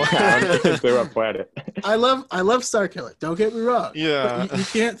know. Through a planet. I love Starkiller. Don't get me wrong. Yeah. But you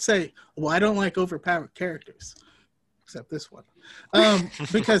can't say, well, I don't like overpowered characters, except this one,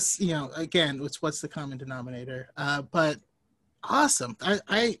 because again, what's the common denominator? But awesome.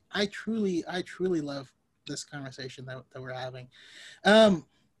 I truly love this conversation that we're having. The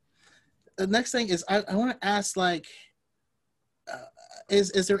next thing is I want to ask, like,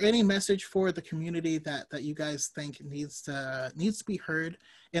 is there any message for the community that you guys think needs to be heard?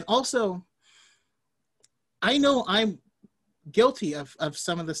 And also, I know I'm guilty of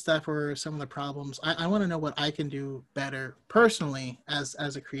some of the stuff or some of the problems. I want to know what I can do better personally as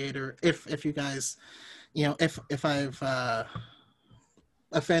a creator. If you guys, if I've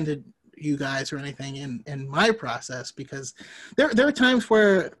offended you guys or anything in my process, because there are times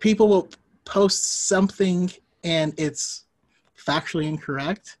where people will post something and it's factually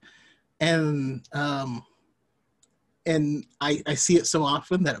incorrect, and I see it so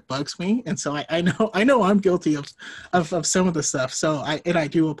often that it bugs me, and so I know I'm guilty of some of the stuff. So I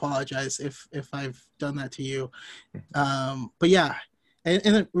do apologize if I've done that to you. But yeah, and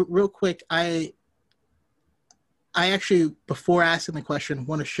then real quick, I actually, before asking the question,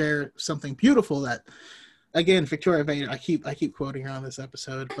 want to share something beautiful that, again, Victoria Vane, I keep quoting her on this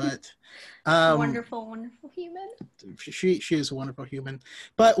episode, but wonderful human. She is a wonderful human.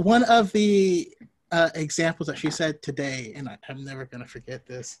 But one of the examples that she said today, and I'm never going to forget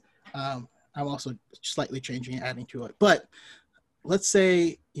this. I'm also slightly changing and adding to it. But let's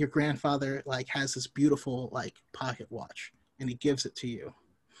say your grandfather like has this beautiful like pocket watch, and he gives it to you.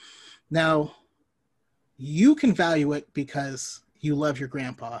 Now, you can value it because you love your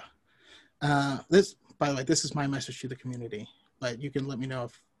grandpa. This, by the way, this is my message to the community, but you can let me know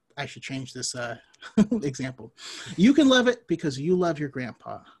if I should change this example. You can love it because you love your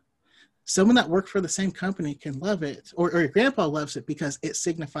grandpa. Someone that worked for the same company can love it, or your grandpa loves it because it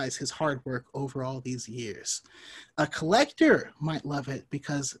signifies his hard work over all these years. A collector might love it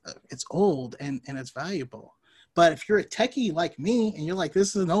because it's old and it's valuable. But if you're a techie like me and you're like,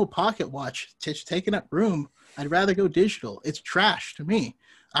 this is an old pocket watch, it's taking up room, I'd rather go digital. It's trash to me.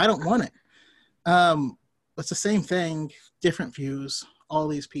 I don't want it. It's the same thing, different views, all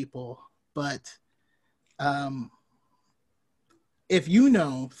these people. But if you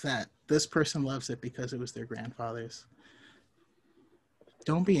know that this person loves it because it was their grandfather's,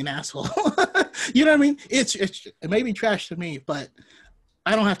 don't be an asshole. You know what I mean? It may be trash to me, but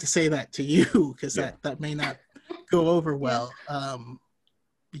I don't have to say that to you because that may not go over well, at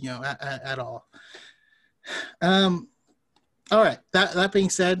all. All right. That being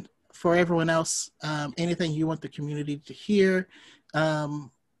said, for everyone else, anything you want the community to hear, and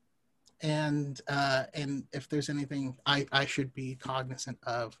if there's anything I should be cognizant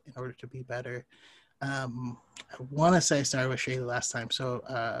of in order to be better. I want to say I started with Shaylee last time. So,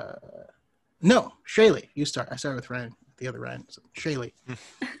 no, Shaylee, you start. I started with Ryan, the other Ryan. So, Shaylee.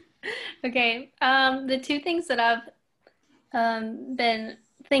 Okay. The two things that I've been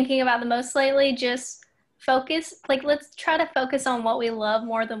thinking about the most lately, just focus, like, let's try to focus on what we love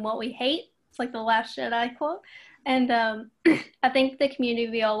more than what we hate. It's like the Last Jedi quote. And I think the community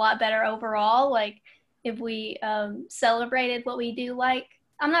would be a lot better overall, like, if we celebrated what we do like.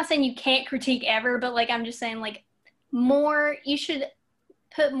 I'm not saying you can't critique ever, but, like, I'm just saying, like, you should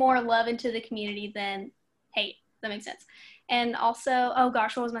put more love into the community than hate. That makes sense. And also, oh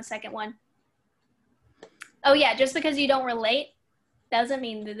gosh, what was my second one? Oh yeah, just because you don't relate doesn't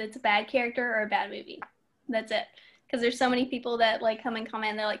mean that it's a bad character or a bad movie. That's it. Because there's so many people that like come and comment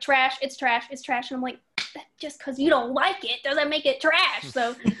and they're like, trash, it's trash, it's trash. And I'm like, just because you don't like it doesn't make it trash.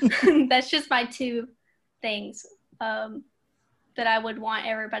 So that's just my two things that I would want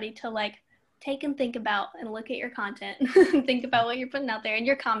everybody to like take and think about and look at your content. Think about what you're putting out there in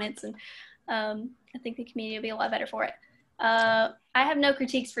your comments. And I think the community will be a lot better for it. I have no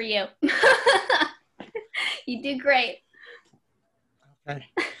critiques for you. You do great. Okay.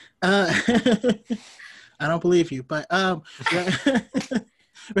 I don't believe you, but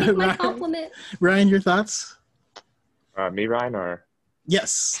Take my compliment. Ryan, your thoughts? Me, Ryan, or?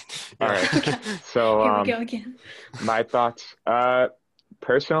 Yes. All right. So here we go again. My thoughts.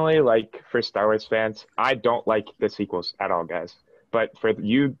 Personally, like for Star Wars fans, I don't like the sequels at all, guys. But for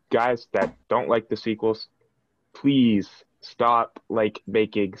you guys that don't like the sequels, please stop like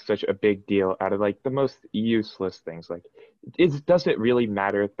making such a big deal out of like the most useless things. Like, does it really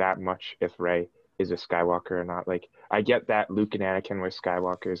matter that much if Rey is a Skywalker or not? Like, I get that Luke and Anakin were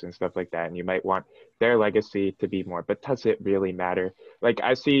Skywalkers and stuff like that, and you might want their legacy to be more, but does it really matter? Like,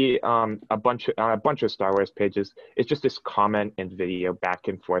 I see a bunch of Star Wars pages, it's just this comment and video back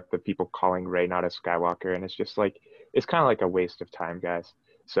and forth of people calling Rey not a Skywalker, and it's just like, it's kind of like a waste of time, guys.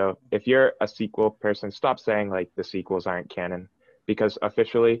 So if you're a sequel person, stop saying like the sequels aren't canon, because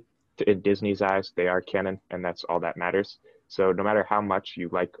officially in Disney's eyes, they are canon, and that's all that matters. So no matter how much you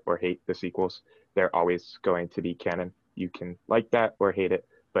like or hate the sequels, they're always going to be canon. You can like that or hate it,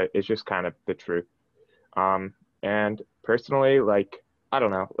 but it's just kind of the truth. And personally, like, I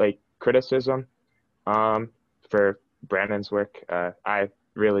don't know, like criticism for Brandon's work, I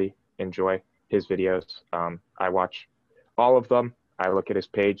really enjoy his videos. I watch all of them. I look at his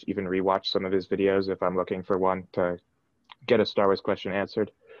page, even rewatch some of his videos if I'm looking for one to get a Star Wars question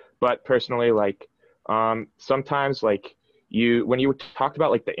answered. But personally, like sometimes like when you talked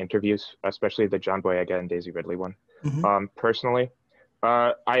about like the interviews, especially the John Boyega and Daisy Ridley one, personally,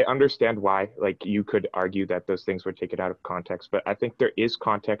 I understand why like you could argue that those things were taken out of context, but I think there is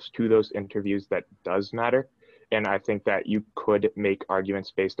context to those interviews that does matter. And I think that you could make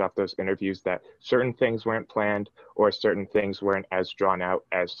arguments based off those interviews that certain things weren't planned or certain things weren't as drawn out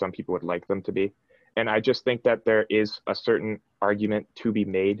as some people would like them to be. And I just think that there is a certain argument to be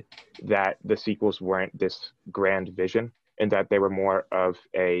made that the sequels weren't this grand vision and that they were more of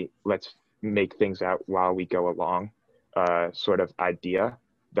a let's make things out while we go along sort of idea.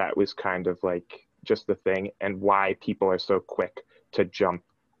 That was kind of like just the thing, and why people are so quick to jump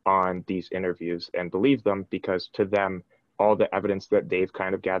on these interviews and believe them, because to them all the evidence that they've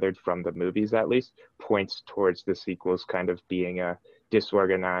kind of gathered from the movies at least points towards the sequels kind of being a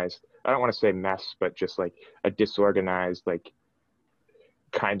disorganized, I don't want to say mess, but just like a disorganized, like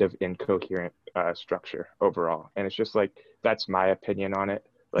kind of incoherent structure overall. And it's just like, that's my opinion on it,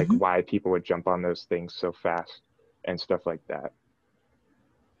 like why people would jump on those things so fast and stuff like that.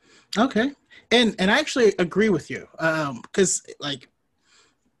 Okay. And I actually agree with you. Because like,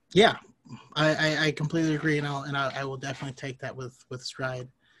 yeah, I completely agree, and I will definitely take that with stride.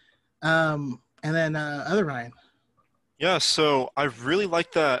 And then other Ryan. Yeah, so I really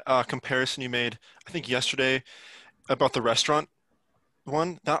like that comparison you made, I think yesterday, about the restaurant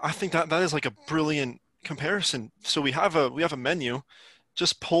one. I think that is like a brilliant comparison. So we have a menu,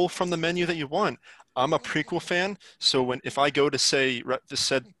 just pull from the menu that you want. I'm a prequel fan, so if I go to say the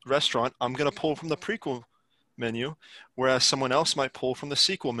said restaurant, I'm gonna pull from the prequel menu, whereas someone else might pull from the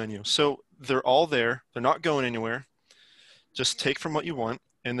sequel menu. So they're all there. They're not going anywhere. Just take from what you want,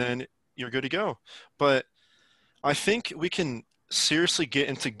 and then you're good to go. But I think we can seriously get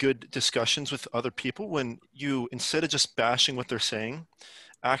into good discussions with other people when you, instead of just bashing what they're saying,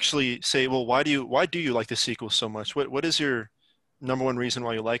 actually say, well, why do you like the sequel so much? What is your number one reason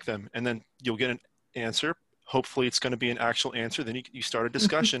why you like them? And then you'll get an answer. Hopefully it's going to be an actual answer. Then you start a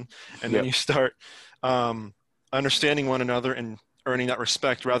discussion, and then you start understanding one another and earning that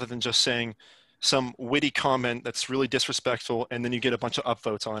respect, rather than just saying some witty comment that's really disrespectful, and then you get a bunch of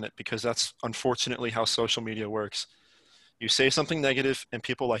upvotes on it, because that's unfortunately how social media works. You say something negative and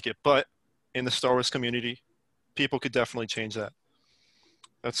people like it, but in the Star Wars community, people could definitely change that.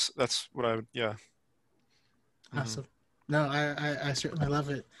 That's what I would, yeah. Awesome. No, I certainly love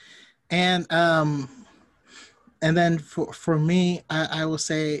it. And then for me, I will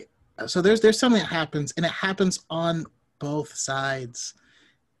say, so there's something that happens, and it happens on both sides,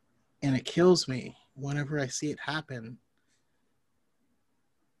 and it kills me whenever I see it happen.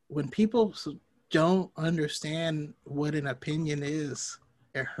 When people don't understand what an opinion is,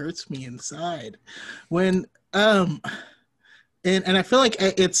 it hurts me inside. When and I feel like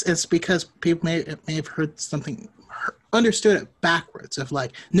it's because people may have heard something, understood it backwards, of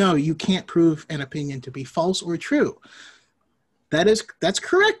like, no, you can't prove an opinion to be false or true. That's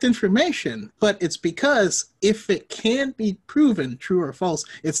correct information, but it's because if it can be proven true or false,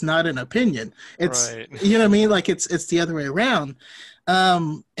 it's not an opinion. It's right. You know what I mean? Like it's the other way around.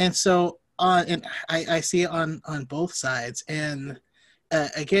 And so and I see it on both sides. And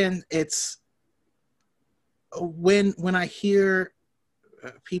again, it's when I hear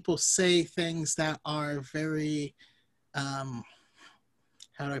people say things that are very, how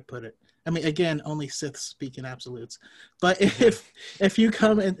do I put it? I mean, again, only Siths speak in absolutes. But if you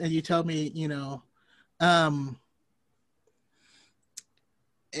come and you tell me, you know,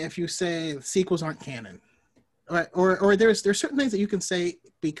 if you say sequels aren't canon, or there's certain things that you can say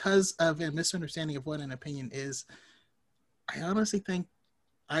because of a misunderstanding of what an opinion is, I honestly think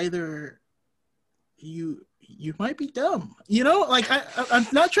either you might be dumb. You know, like I'm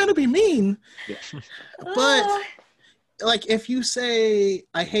not trying to be mean, but like if you say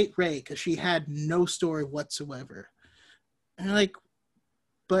I hate Rey because she had no story whatsoever, and like,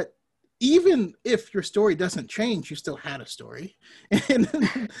 but even if your story doesn't change, you still had a story. And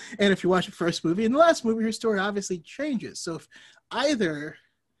if you watch the first movie and the last movie, your story obviously changes. So if either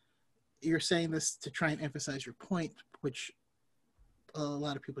you're saying this to try and emphasize your point, which a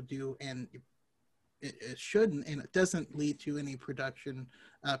lot of people do, and it shouldn't, and it doesn't lead to any productive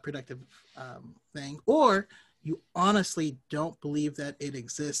thing, or you honestly don't believe that it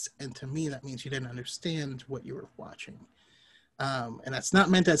exists, and to me that means you didn't understand what you were watching. And that's not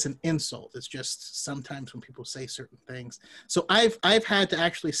meant as an insult. It's just sometimes when people say certain things. So I've had to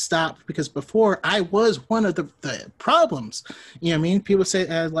actually stop, because before I was one of the problems. You know what I mean? People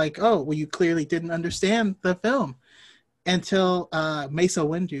say like, oh, well, you clearly didn't understand the film. Until Mesa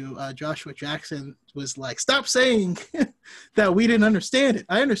Windu, Joshua Jackson, was like, stop saying that we didn't understand it.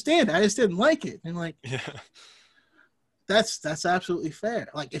 I understand it. I just didn't like it. And like, Yeah. that's absolutely fair.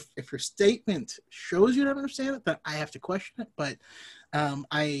 Like if your statement shows you don't understand it, then I have to question it. But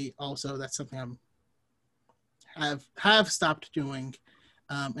I also, that's something have stopped doing.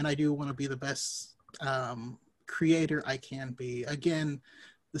 And I do want to be the best creator I can be. Again,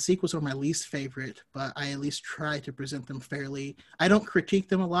 the sequels are my least favorite, but I at least try to present them fairly. I don't critique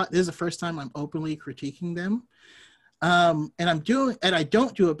them a lot. This is the first time I'm openly critiquing them. And I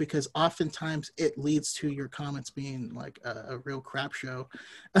don't do it because oftentimes it leads to your comments being like a real crap show.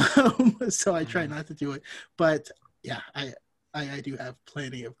 So I try not to do it. But yeah, I do have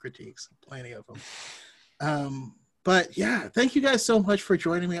plenty of critiques, plenty of them. But yeah, thank you guys so much for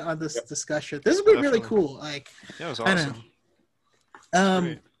joining me on this discussion. This has been really cool. Like, yeah, it was I awesome. don't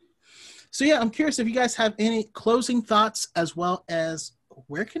know. So yeah, I'm curious if you guys have any closing thoughts, as well as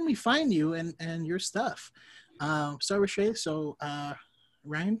where can we find you and your stuff. Start with Shay. So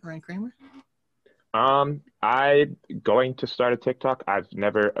Ryan Kramer. I'm going to start a TikTok.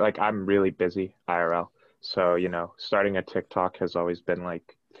 I'm really busy IRL. So, starting a TikTok has always been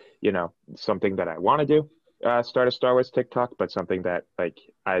like, something that I want to do. Start a Star Wars TikTok, but something that like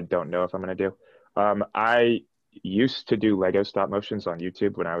I don't know if I'm gonna do. I used to do Lego stop motions on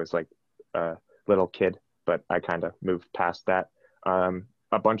YouTube when I was like a little kid, but I kind of moved past that.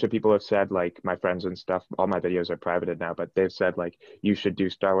 A bunch of people have said, like my friends and stuff, all my videos are privated now, but they've said like you should do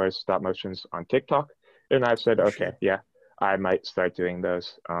Star Wars stop motions on TikTok, and I've said okay, yeah, I might start doing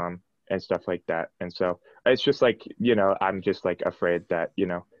those and stuff like that. And so it's just like I'm just like afraid that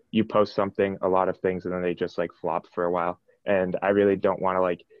you post something, a lot of things, and then they just like flop for a while. And I really don't want to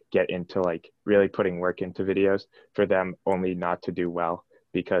like get into like really putting work into videos for them only not to do well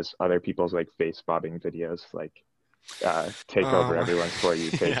because other people's like face bobbing videos like take over everyone's For You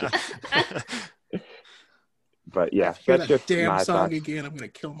pages. Yeah. But yeah, Hear that's that just damn my song thoughts. again. I'm gonna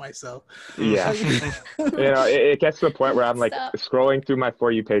kill myself. Yeah. It gets to the point where I'm like Stop. scrolling through my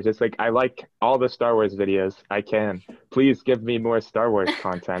For You page. It's like I like all the Star Wars videos I can. Please give me more Star Wars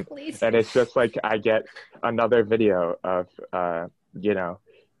content. Please. And it's just like I get another video of Bella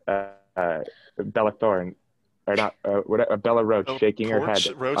Thorne or not Bella Roach shaking her head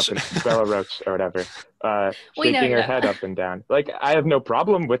Roach. up and Bella Roach or whatever We know shaking her you're head not. up and down. Like I have no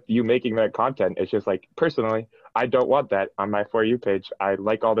problem with you making that content. It's just like personally I don't want that on my For You page. I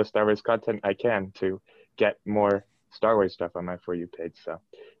like all the Star Wars content I can to get more Star Wars stuff on my For You page. So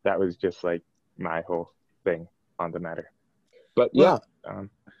that was just like my whole thing on the matter. But yeah,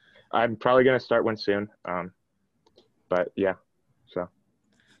 I'm probably gonna start one soon. But yeah, so.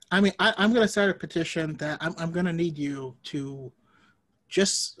 I mean, I'm going to start a petition that I'm going to need you to,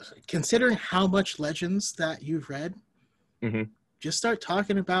 just considering how much Legends that you've read, just start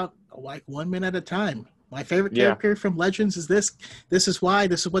talking about like 1 minute at a time. My favorite character from Legends is this. This is why.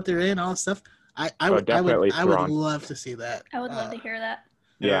 This is what they're in. All this stuff. I would love to see that. I would love to hear that.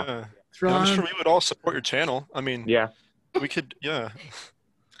 Yeah. I'm sure we would all support your channel. I mean, we could,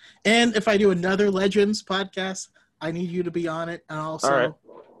 And if I do another Legends podcast, I need you to be on it. And also,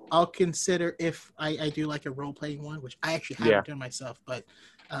 I'll consider if I do like a role-playing one, which I actually haven't done myself. But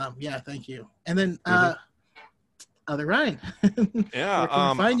thank you. And then other Ryan. Where can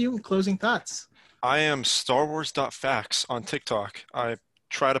we find you? Closing thoughts. I am StarWars.facts on TikTok. I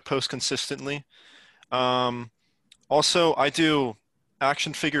try to post consistently. Also, I do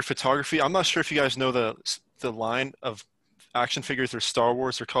action figure photography. I'm not sure if you guys know the line of action figures. They're Star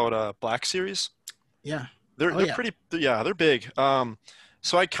Wars. They're called Black Series. Yeah. They're pretty. Yeah, they're big.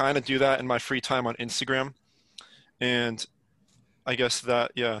 So I kind of do that in my free time on Instagram, and I guess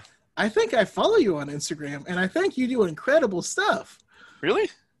that I think I follow you on Instagram, and I think you do incredible stuff. Really?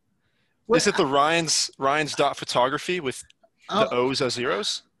 Is it the Ryan's .photography with the O's as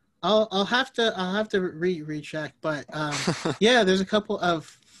zeros? I'll have to recheck, but there's a couple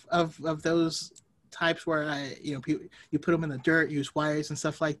of those types where you put them in the dirt, use wires and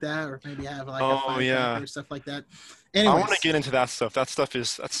stuff like that, or maybe have like a firecracker or stuff like that. Anyways, I want to get into that stuff. That stuff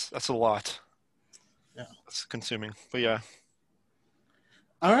is that's a lot. Yeah, that's consuming. But yeah.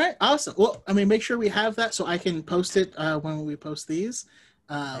 All right, awesome. Well, I mean, make sure we have that so I can post it when we post these,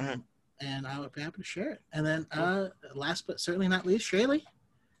 and I would be happy to share it. And then, last but certainly not least, Shaylee.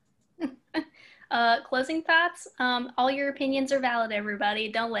 Closing thoughts. All your opinions are valid, everybody.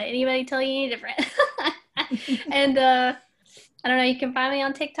 Don't let anybody tell you any different. And I don't know, you can find me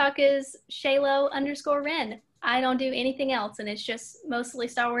on TikTok as Shaylo_Ren. I don't do anything else, and it's just mostly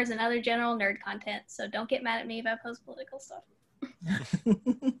Star Wars and other general nerd content. So don't get mad at me if I post political stuff.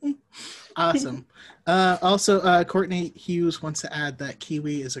 Awesome. Also, Courtney Hughes wants to add that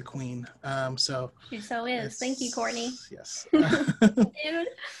Kiwi is a queen. So She so is. Thank you, Courtney. Yes. Dude.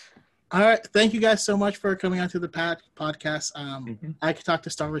 All right. Thank you guys so much for coming onto the podcast. Mhm. I could talk to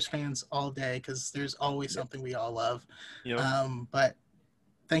Star Wars fans all day because there's always something we all love. Yep. But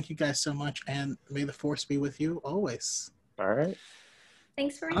thank you guys so much, and may the Force be with you always. All right.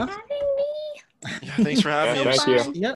 Thanks for Awesome. having me. Yeah, thanks for having Yeah, me. thank you. Fun. Yep.